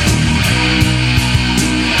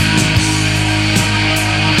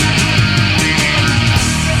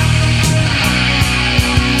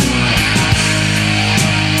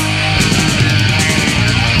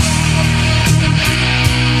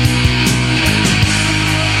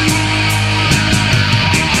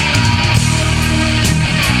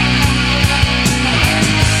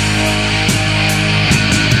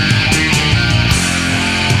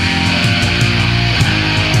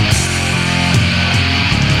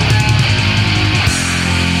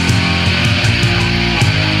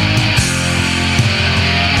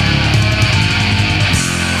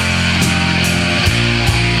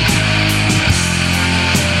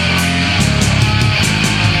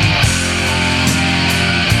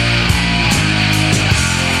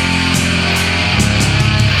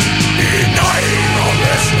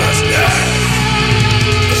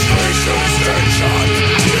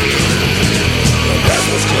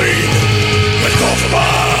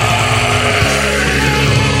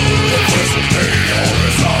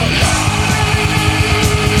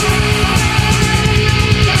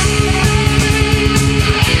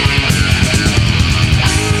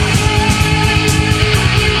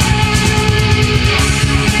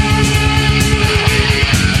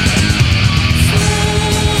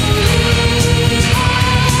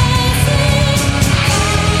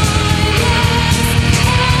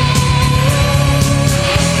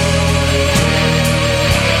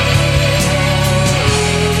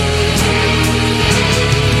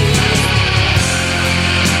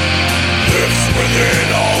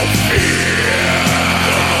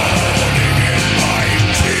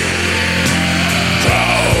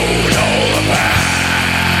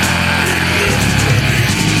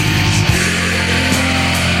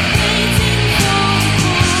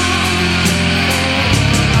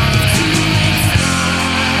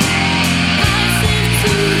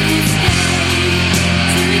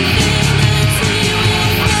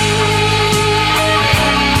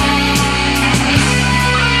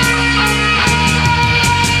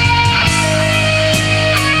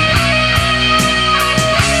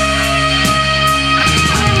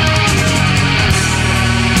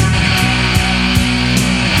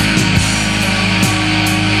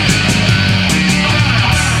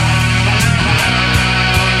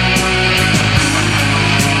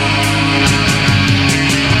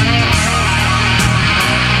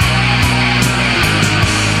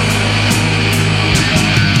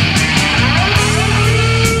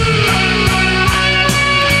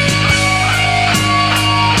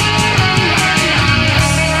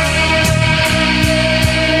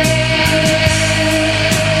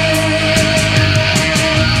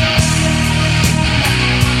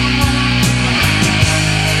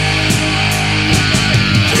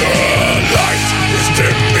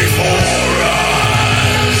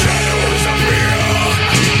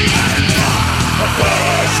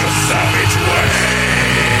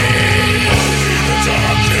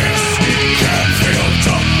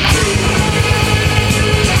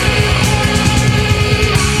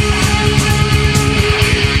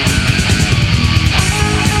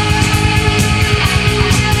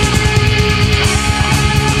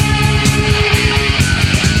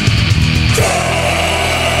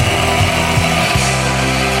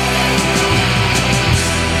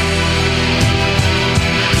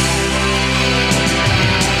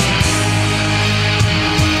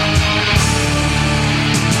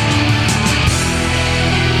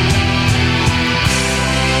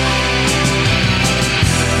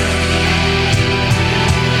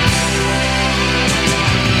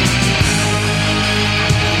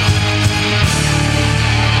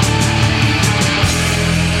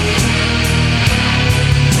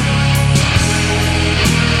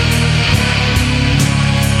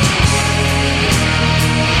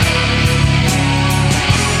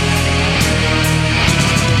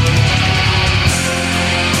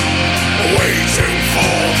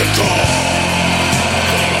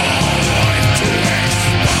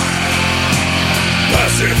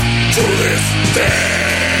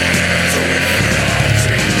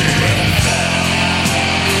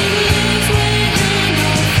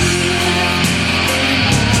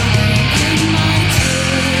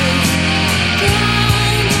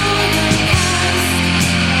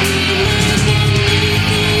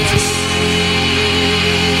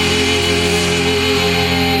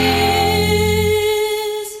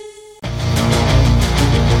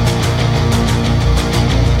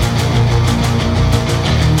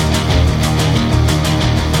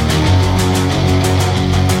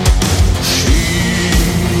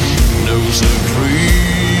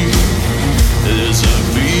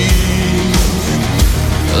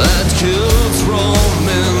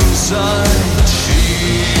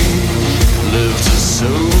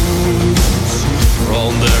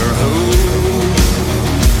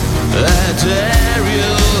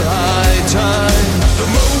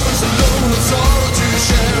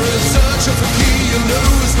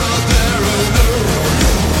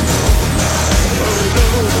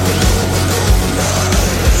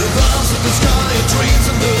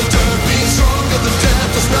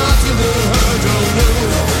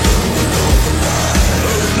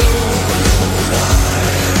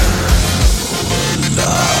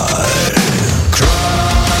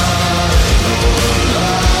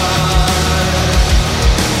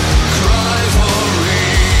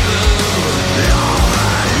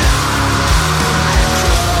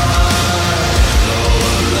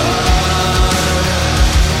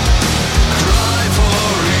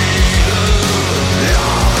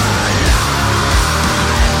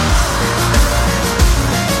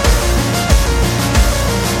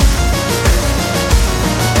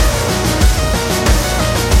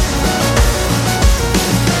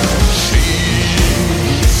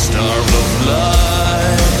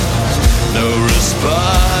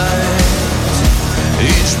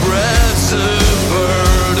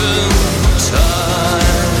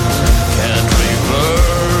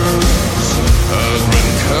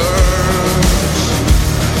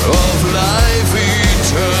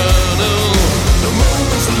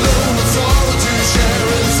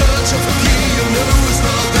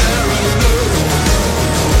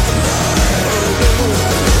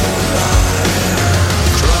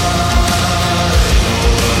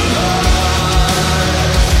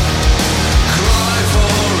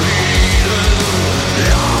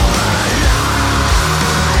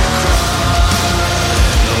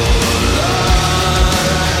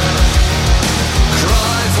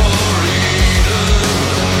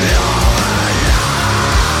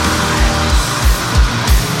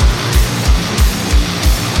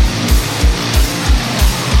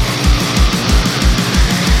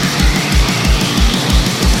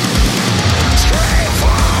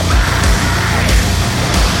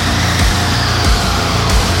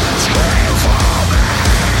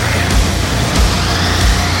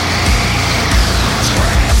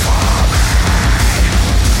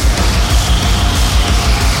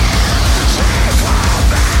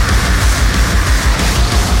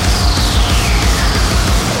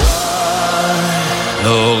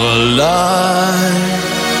 alive.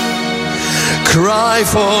 Cry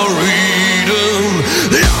for freedom.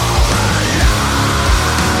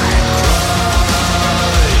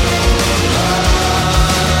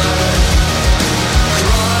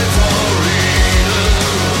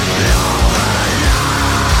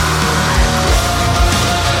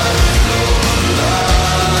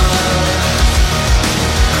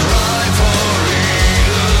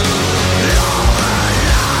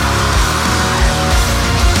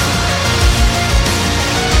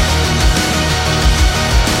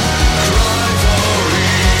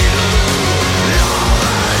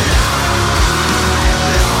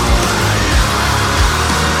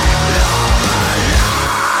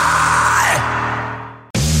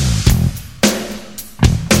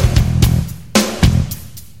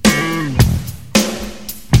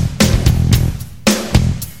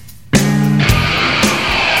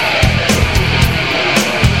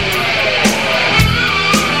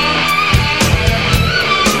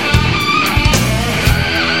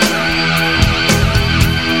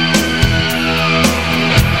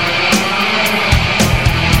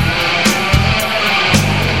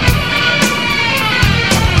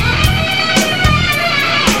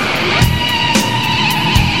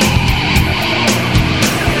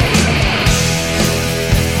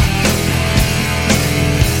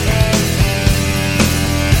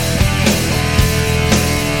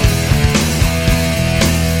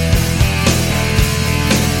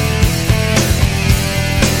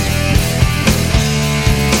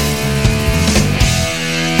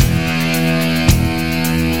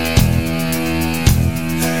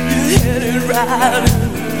 right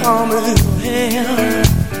in the palm of your hand,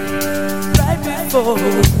 right before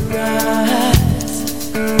your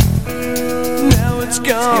eyes. Now it's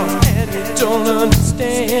gone and you don't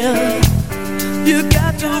understand. You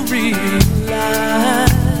got to realize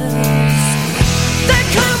there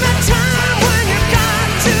comes a time when you got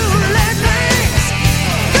to let things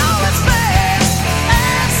go as fast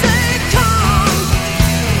as they come.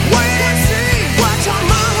 Wait and see what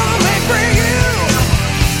tomorrow may bring you.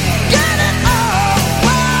 Get it all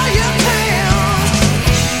while you can.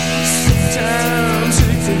 Sometimes it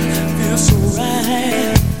feels so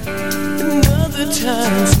right, and other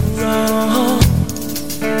times wrong.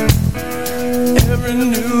 Every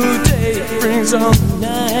new day brings on the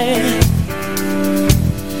night.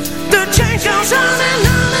 The change goes on and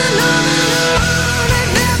on and on and on. It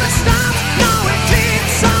never stops, no, it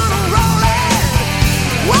keeps on rolling.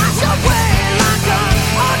 Wash away like an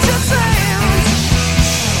ocean sand.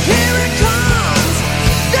 Here it comes,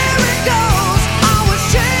 there it goes, always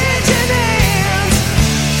changing hands.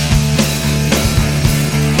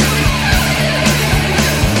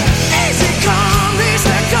 Easy come,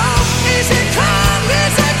 easy go, easy come,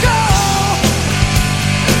 easy go.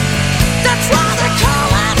 That's why they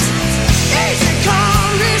call it easy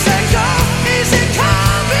come, easy go, easy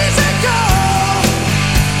come, easy go.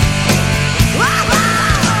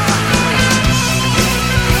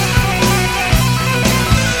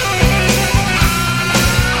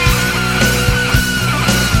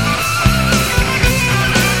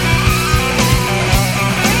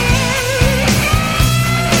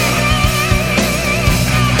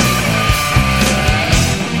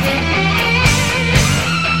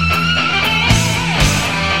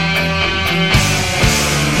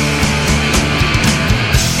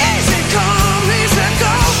 Easy come, easy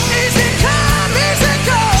go, easy come, easy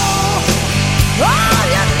go. Oh,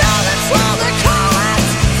 you know that's what they call it.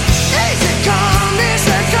 Easy come,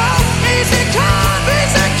 easy go, easy come,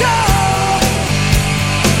 easy go.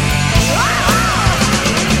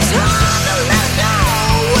 It's hard to let go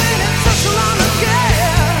when it's such a long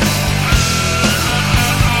again.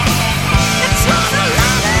 It's hard to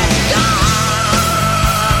let it go.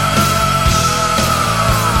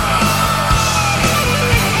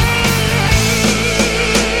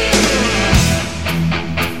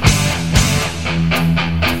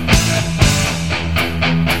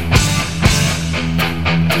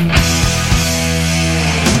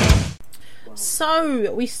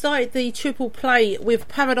 So we started the triple play with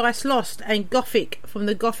Paradise Lost and Gothic from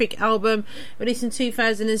the Gothic album released in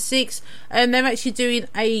 2006, and they're actually doing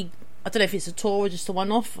a, I don't know if it's a tour or just a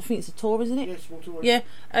one-off. I think it's a tour, isn't it? Yes, one tour. Yeah.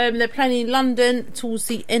 They're playing in London towards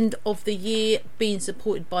the end of the year, being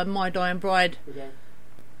supported by My Dying Bride. Okay.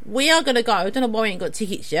 We are going to go. I don't know why we ain't got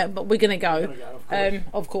tickets yet, but we're going to go.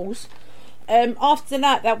 Of course. After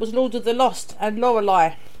that was Lord of the Lost and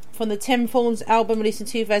Lorelei from the Ten Thorns album released in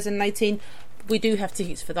 2018. we do have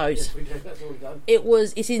tickets for those. Yes, we do. That's all we've done.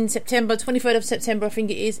 It's in September, 23rd of September, I think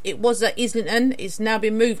it is. It was at Islington. It's now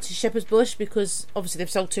been moved to Shepherd's Bush because obviously they've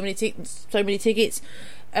sold so many tickets,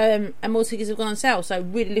 and more tickets have gone on sale. So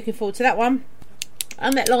really looking forward to that one.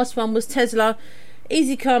 And that last one was Tesla,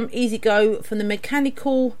 Easy Come, Easy Go, from the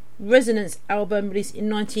Mechanical Resonance album released in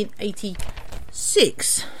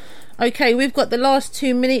 1986. Okay, we've got the last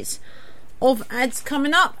 2 minutes of ads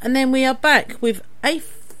coming up, and then we are back with a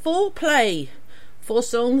 4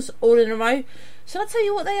 songs all in a row. Shall I tell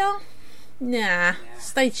you what they are? Nah,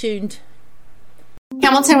 stay tuned.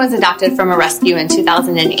 Hamilton was adopted from a rescue in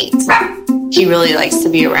 2008. He really likes to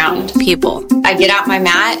be around people. I get out my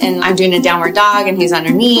mat and I'm doing a downward dog and he's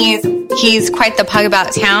underneath. He's quite the pug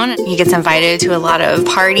about town. He gets invited to a lot of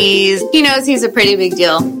parties. He knows he's a pretty big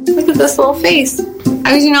deal. Look at this little face.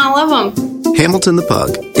 How do you not love him? Hamilton the Pug,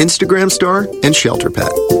 Instagram star and shelter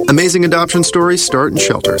pet. Amazing adoption stories start in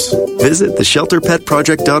shelters. Visit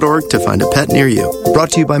theshelterpetproject.org to find a pet near you.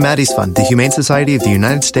 Brought to you by Maddie's Fund, the Humane Society of the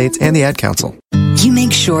United States, and the Ad Council. You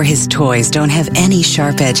make sure his toys don't have any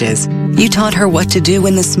sharp edges. You taught her what to do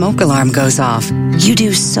when the smoke alarm goes off. You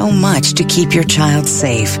do so much to keep your child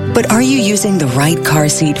safe. But are you using the right car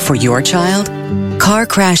seat for your child? Car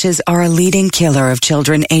crashes are a leading killer of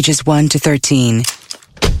children ages 1 to 13.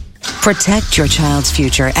 Protect your child's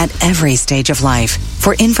future at every stage of life.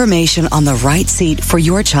 For information on the right seat for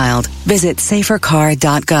your child, visit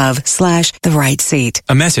safercar.gov/the right seat.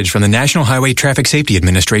 A message from the National Highway Traffic Safety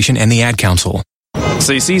Administration and the Ad Council.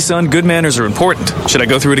 So you see, son, good manners are important. Should I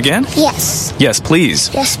go through it again? Yes. Yes,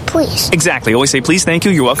 please. Yes, please. Exactly. Always say please, thank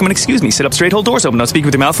you, you're welcome, and excuse me. Sit up straight, hold doors open. Don't speak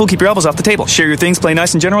with your mouth full. Keep your elbows off the table. Share your things, play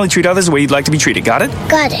nice, and generally treat others the way you'd like to be treated. Got it?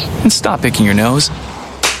 Got it. And stop picking your nose.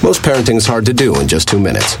 Most parenting is hard to do in just 2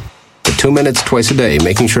 minutes. But 2 minutes twice a day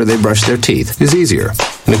making sure they brush their teeth is easier,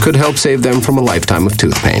 and it could help save them from a lifetime of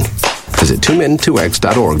tooth pain. Visit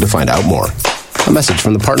 2min2x.org to find out more. A message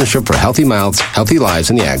from the Partnership for Healthy Mouths, Healthy Lives,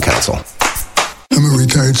 and the Ad Council. I'm a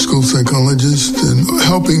retired school psychologist, and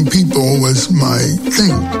helping people was my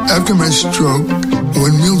thing. After my stroke,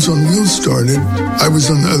 when Meals on Wheels started, I was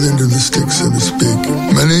on the other end of the stick, so to speak.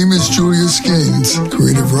 My name is Julius Gaines,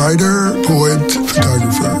 creative writer, poet,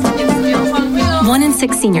 photographer. 1 in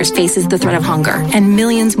 6 seniors faces the threat of hunger, and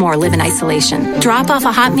millions more live in isolation. Drop off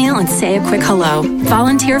a hot meal and say a quick hello.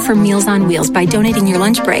 Volunteer for Meals on Wheels by donating your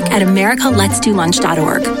lunch break at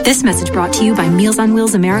americaletsdolunch.org. This message brought to you by Meals on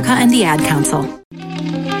Wheels America and the Ad Council.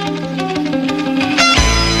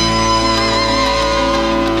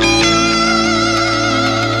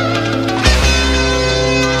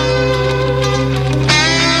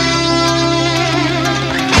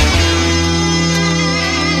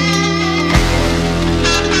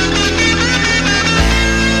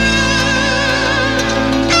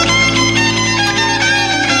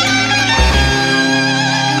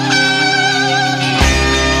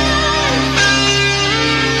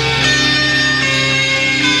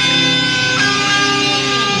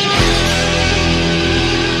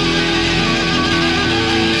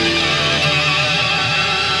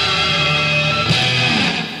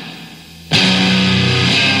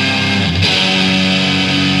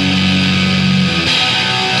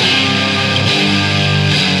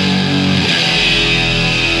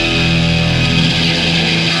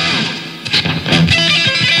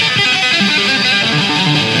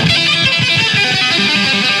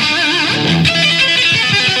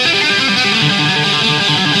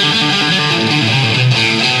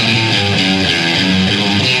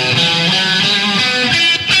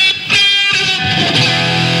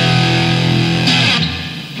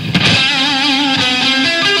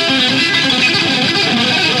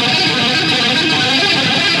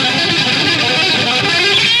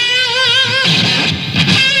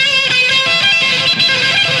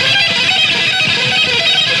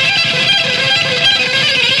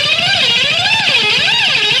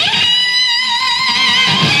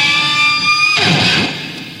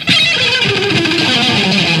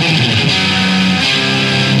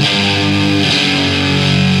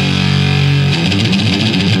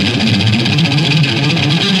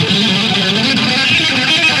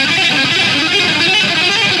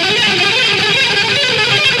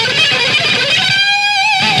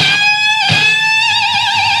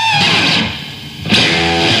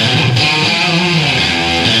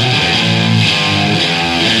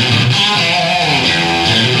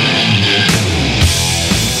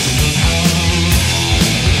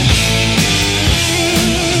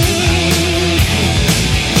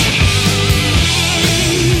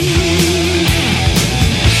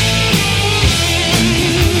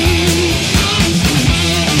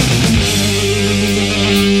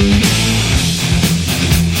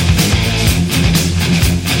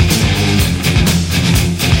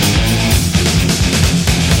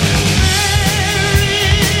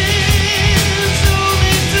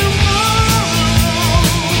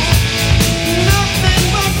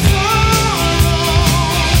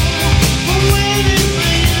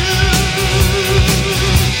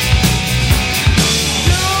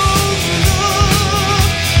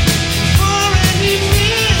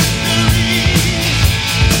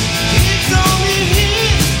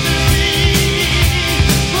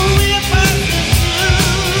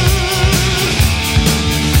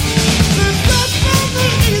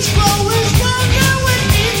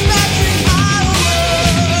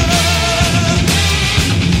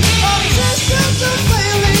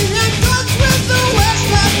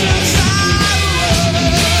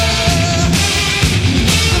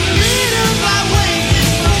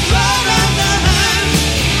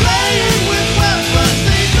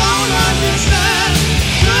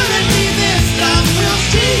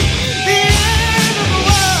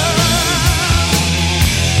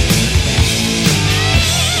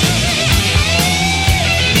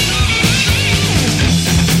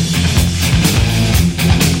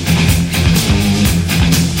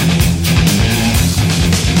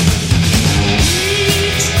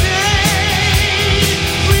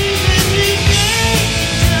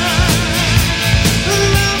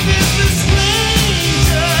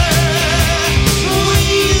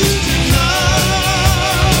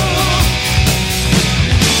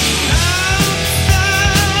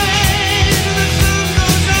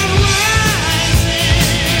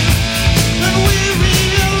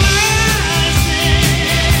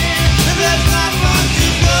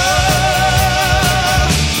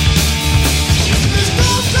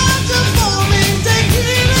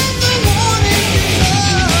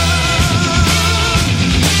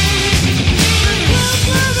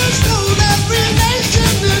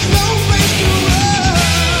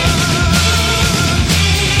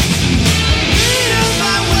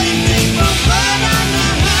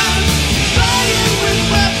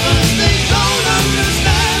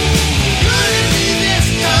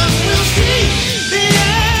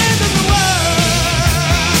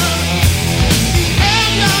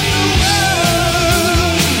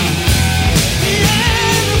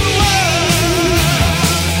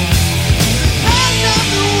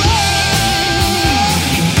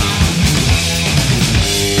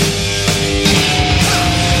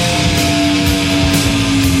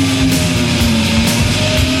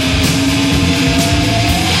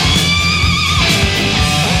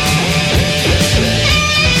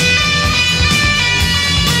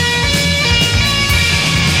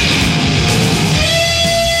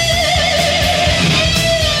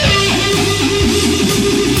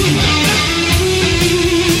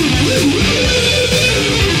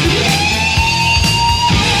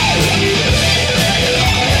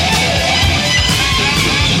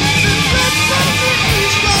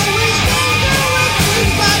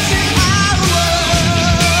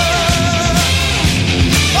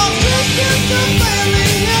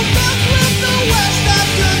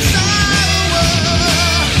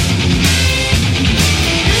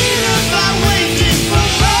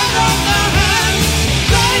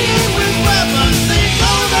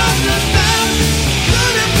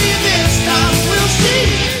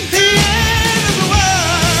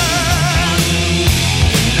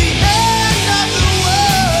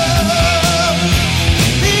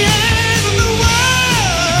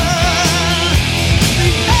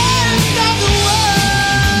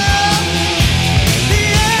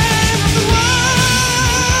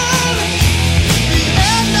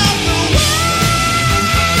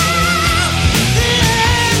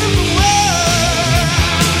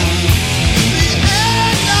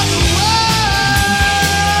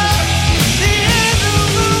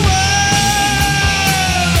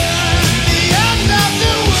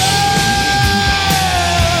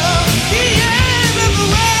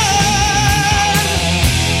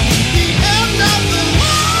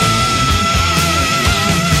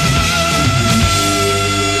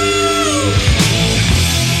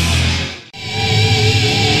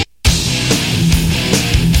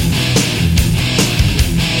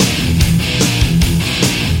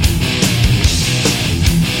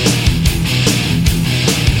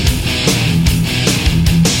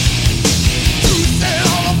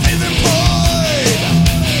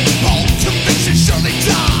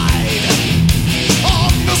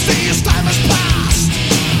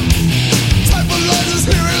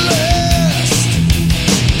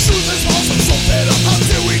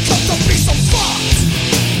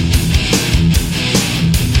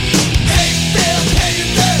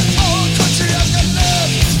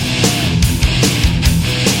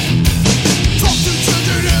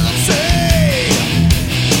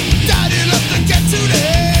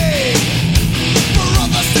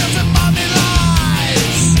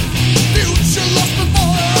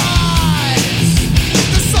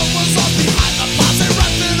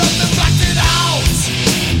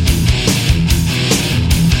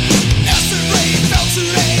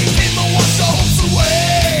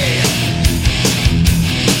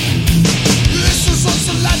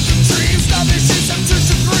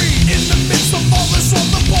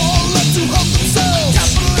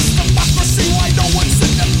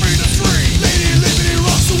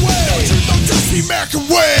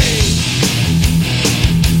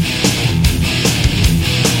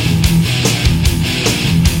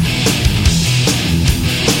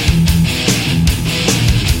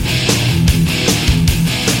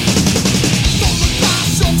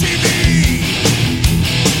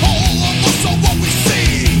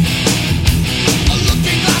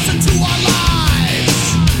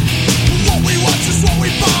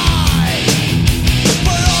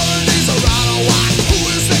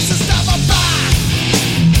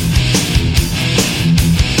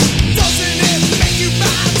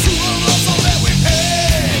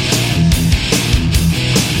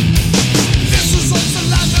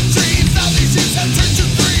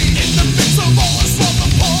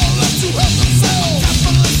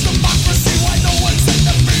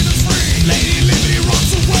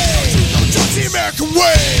 American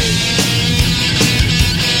way.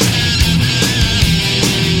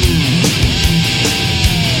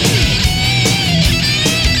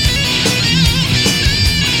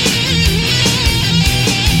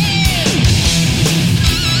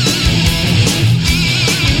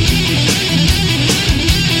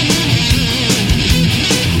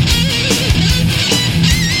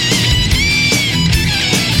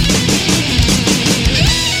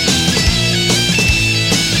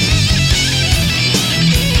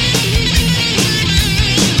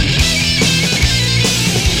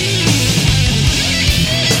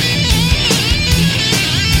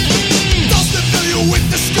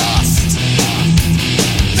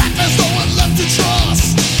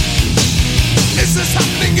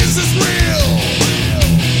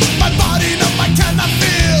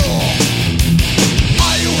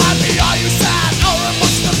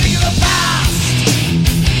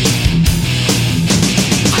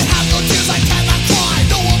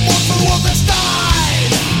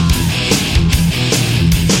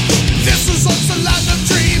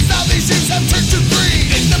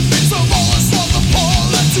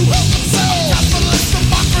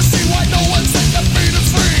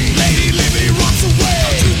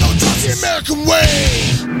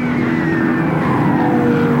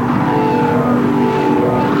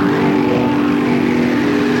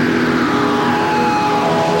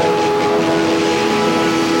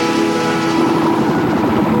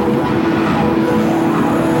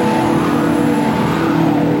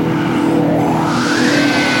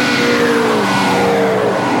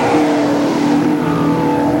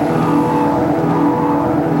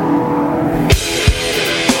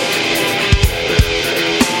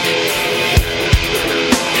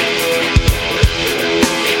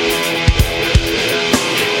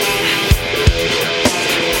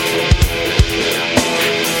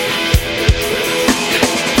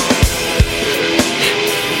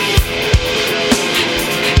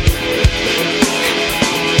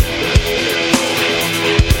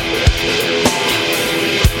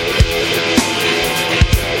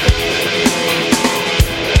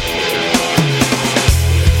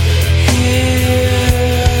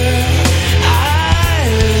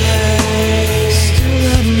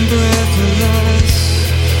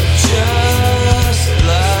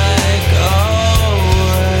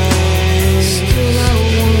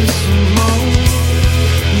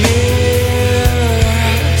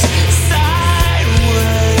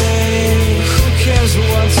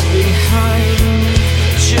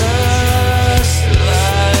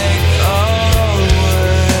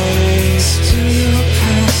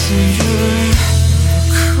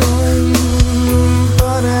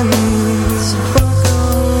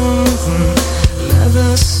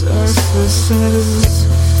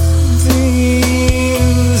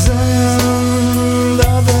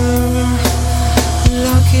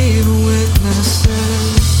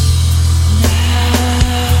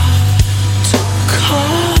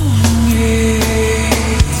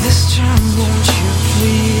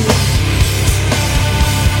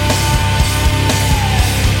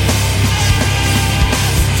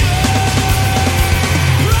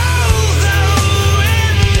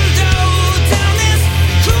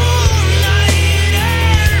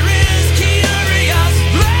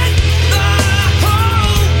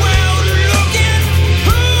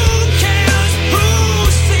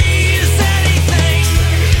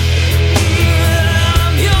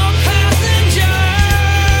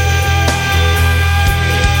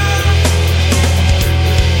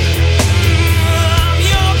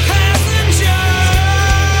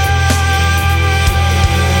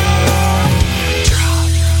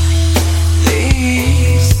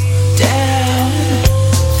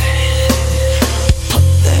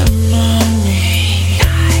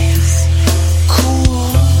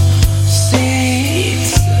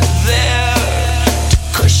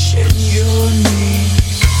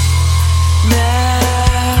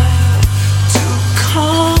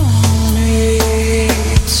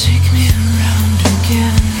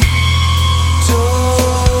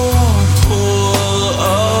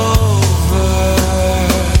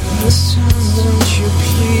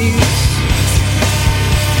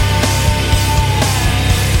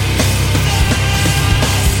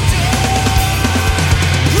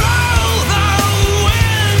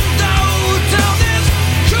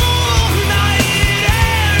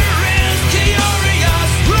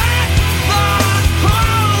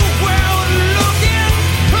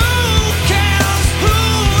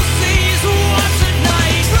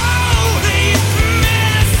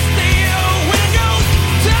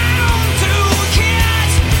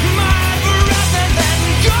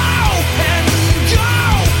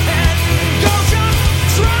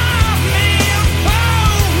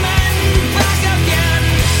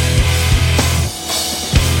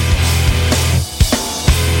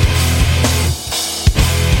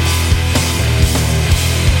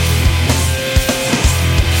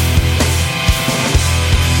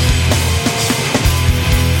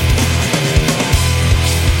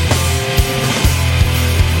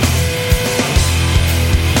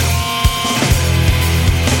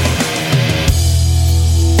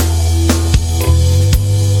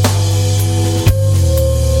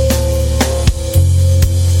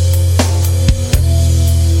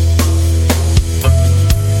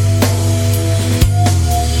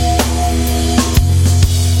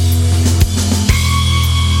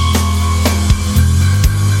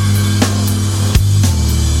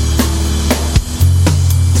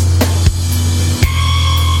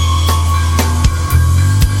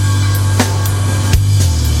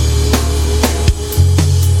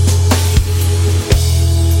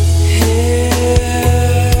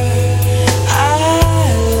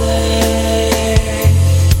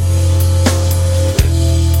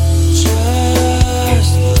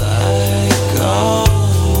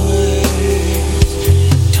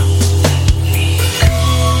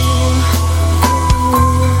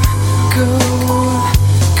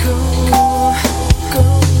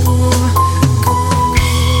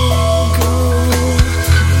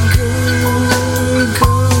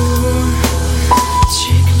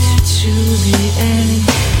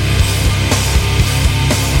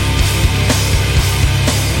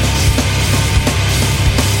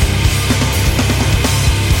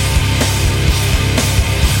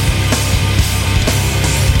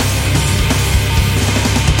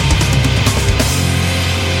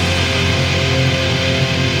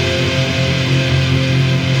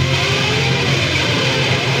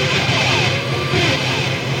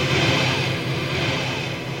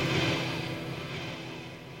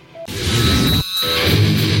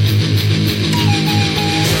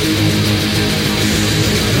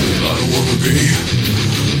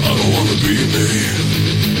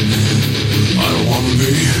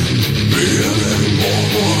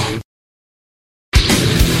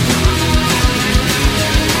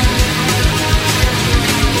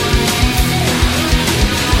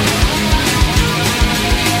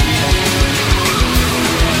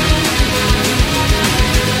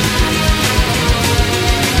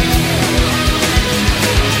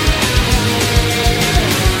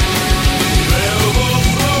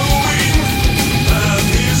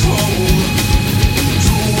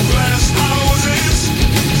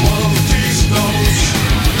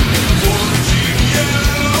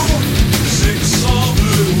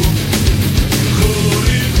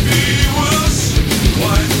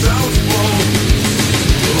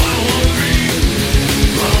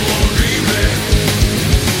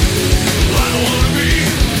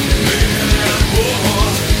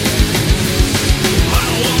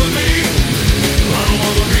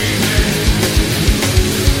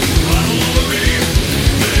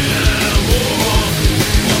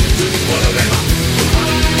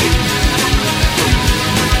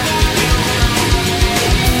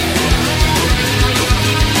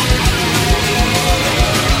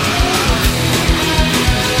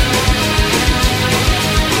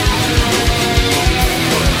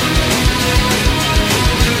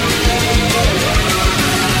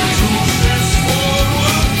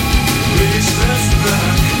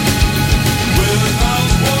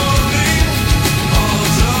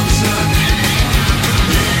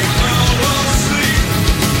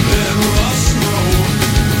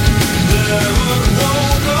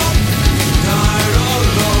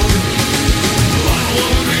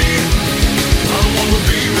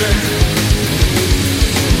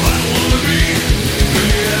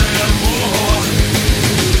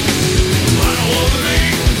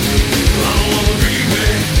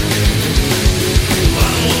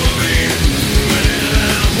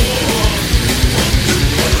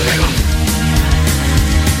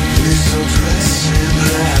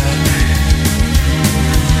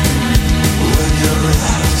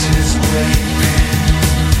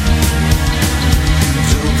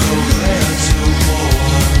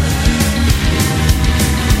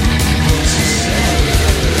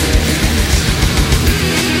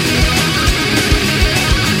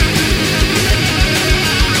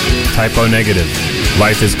 Typo Negative,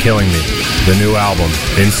 Life is Killing Me, the new album,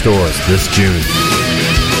 in stores this June.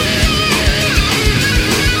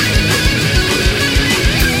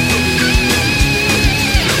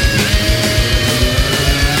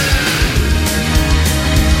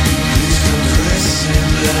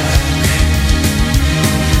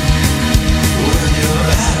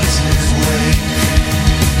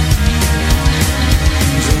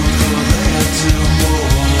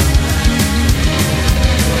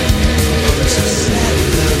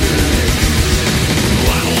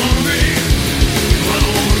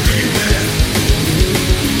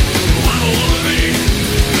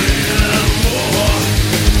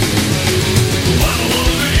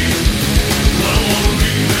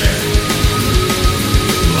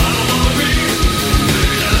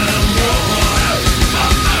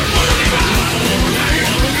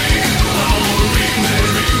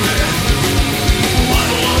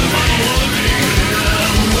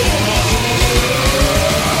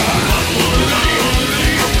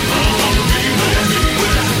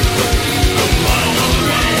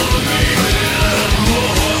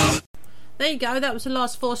 There you go, that was the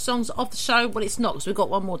last 4 songs of the show. Well, it's not, because we've got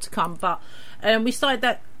one more to come, but we started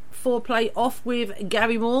that foreplay off with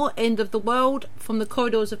Gary Moore, End of the World, from the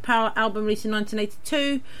Corridors of Power album released in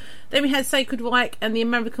 1982. Then we had Sacred Reich and the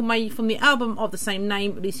American Way from the album of the same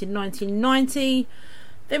name, released in 1990.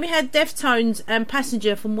 Then we had Deftones and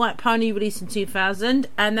Passenger from White Pony, released in 2000.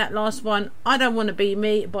 And that last one, I Don't Want to Be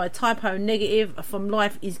Me by Typo Negative from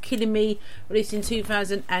Life is Killing Me, released in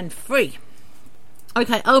 2003.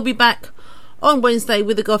 Okay, I'll be back on Wednesday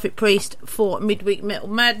with the Gothic Priest for Midweek Metal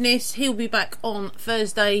Madness. He'll be back on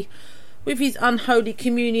Thursday with his Unholy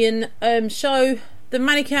Communion show. The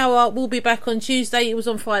Manic Hour will be back on Tuesday. It was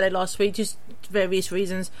on Friday last week, just various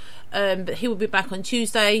reasons. But he will be back on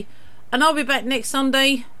Tuesday. And I'll be back next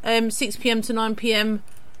Sunday, 6pm to 9pm,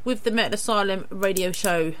 with the Metal Asylum radio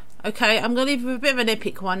show. Okay, I'm going to leave you with a bit of an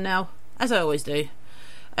epic one now, as I always do.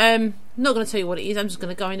 Not going to tell you what it is, I'm just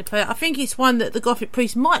going to go into play it. I think it's one that the Gothic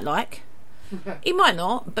Priest might like. He might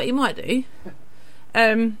not, but he might do.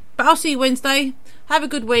 But I'll see you Wednesday. Have a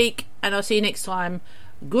good week, and I'll see you next time.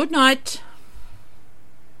 Good night.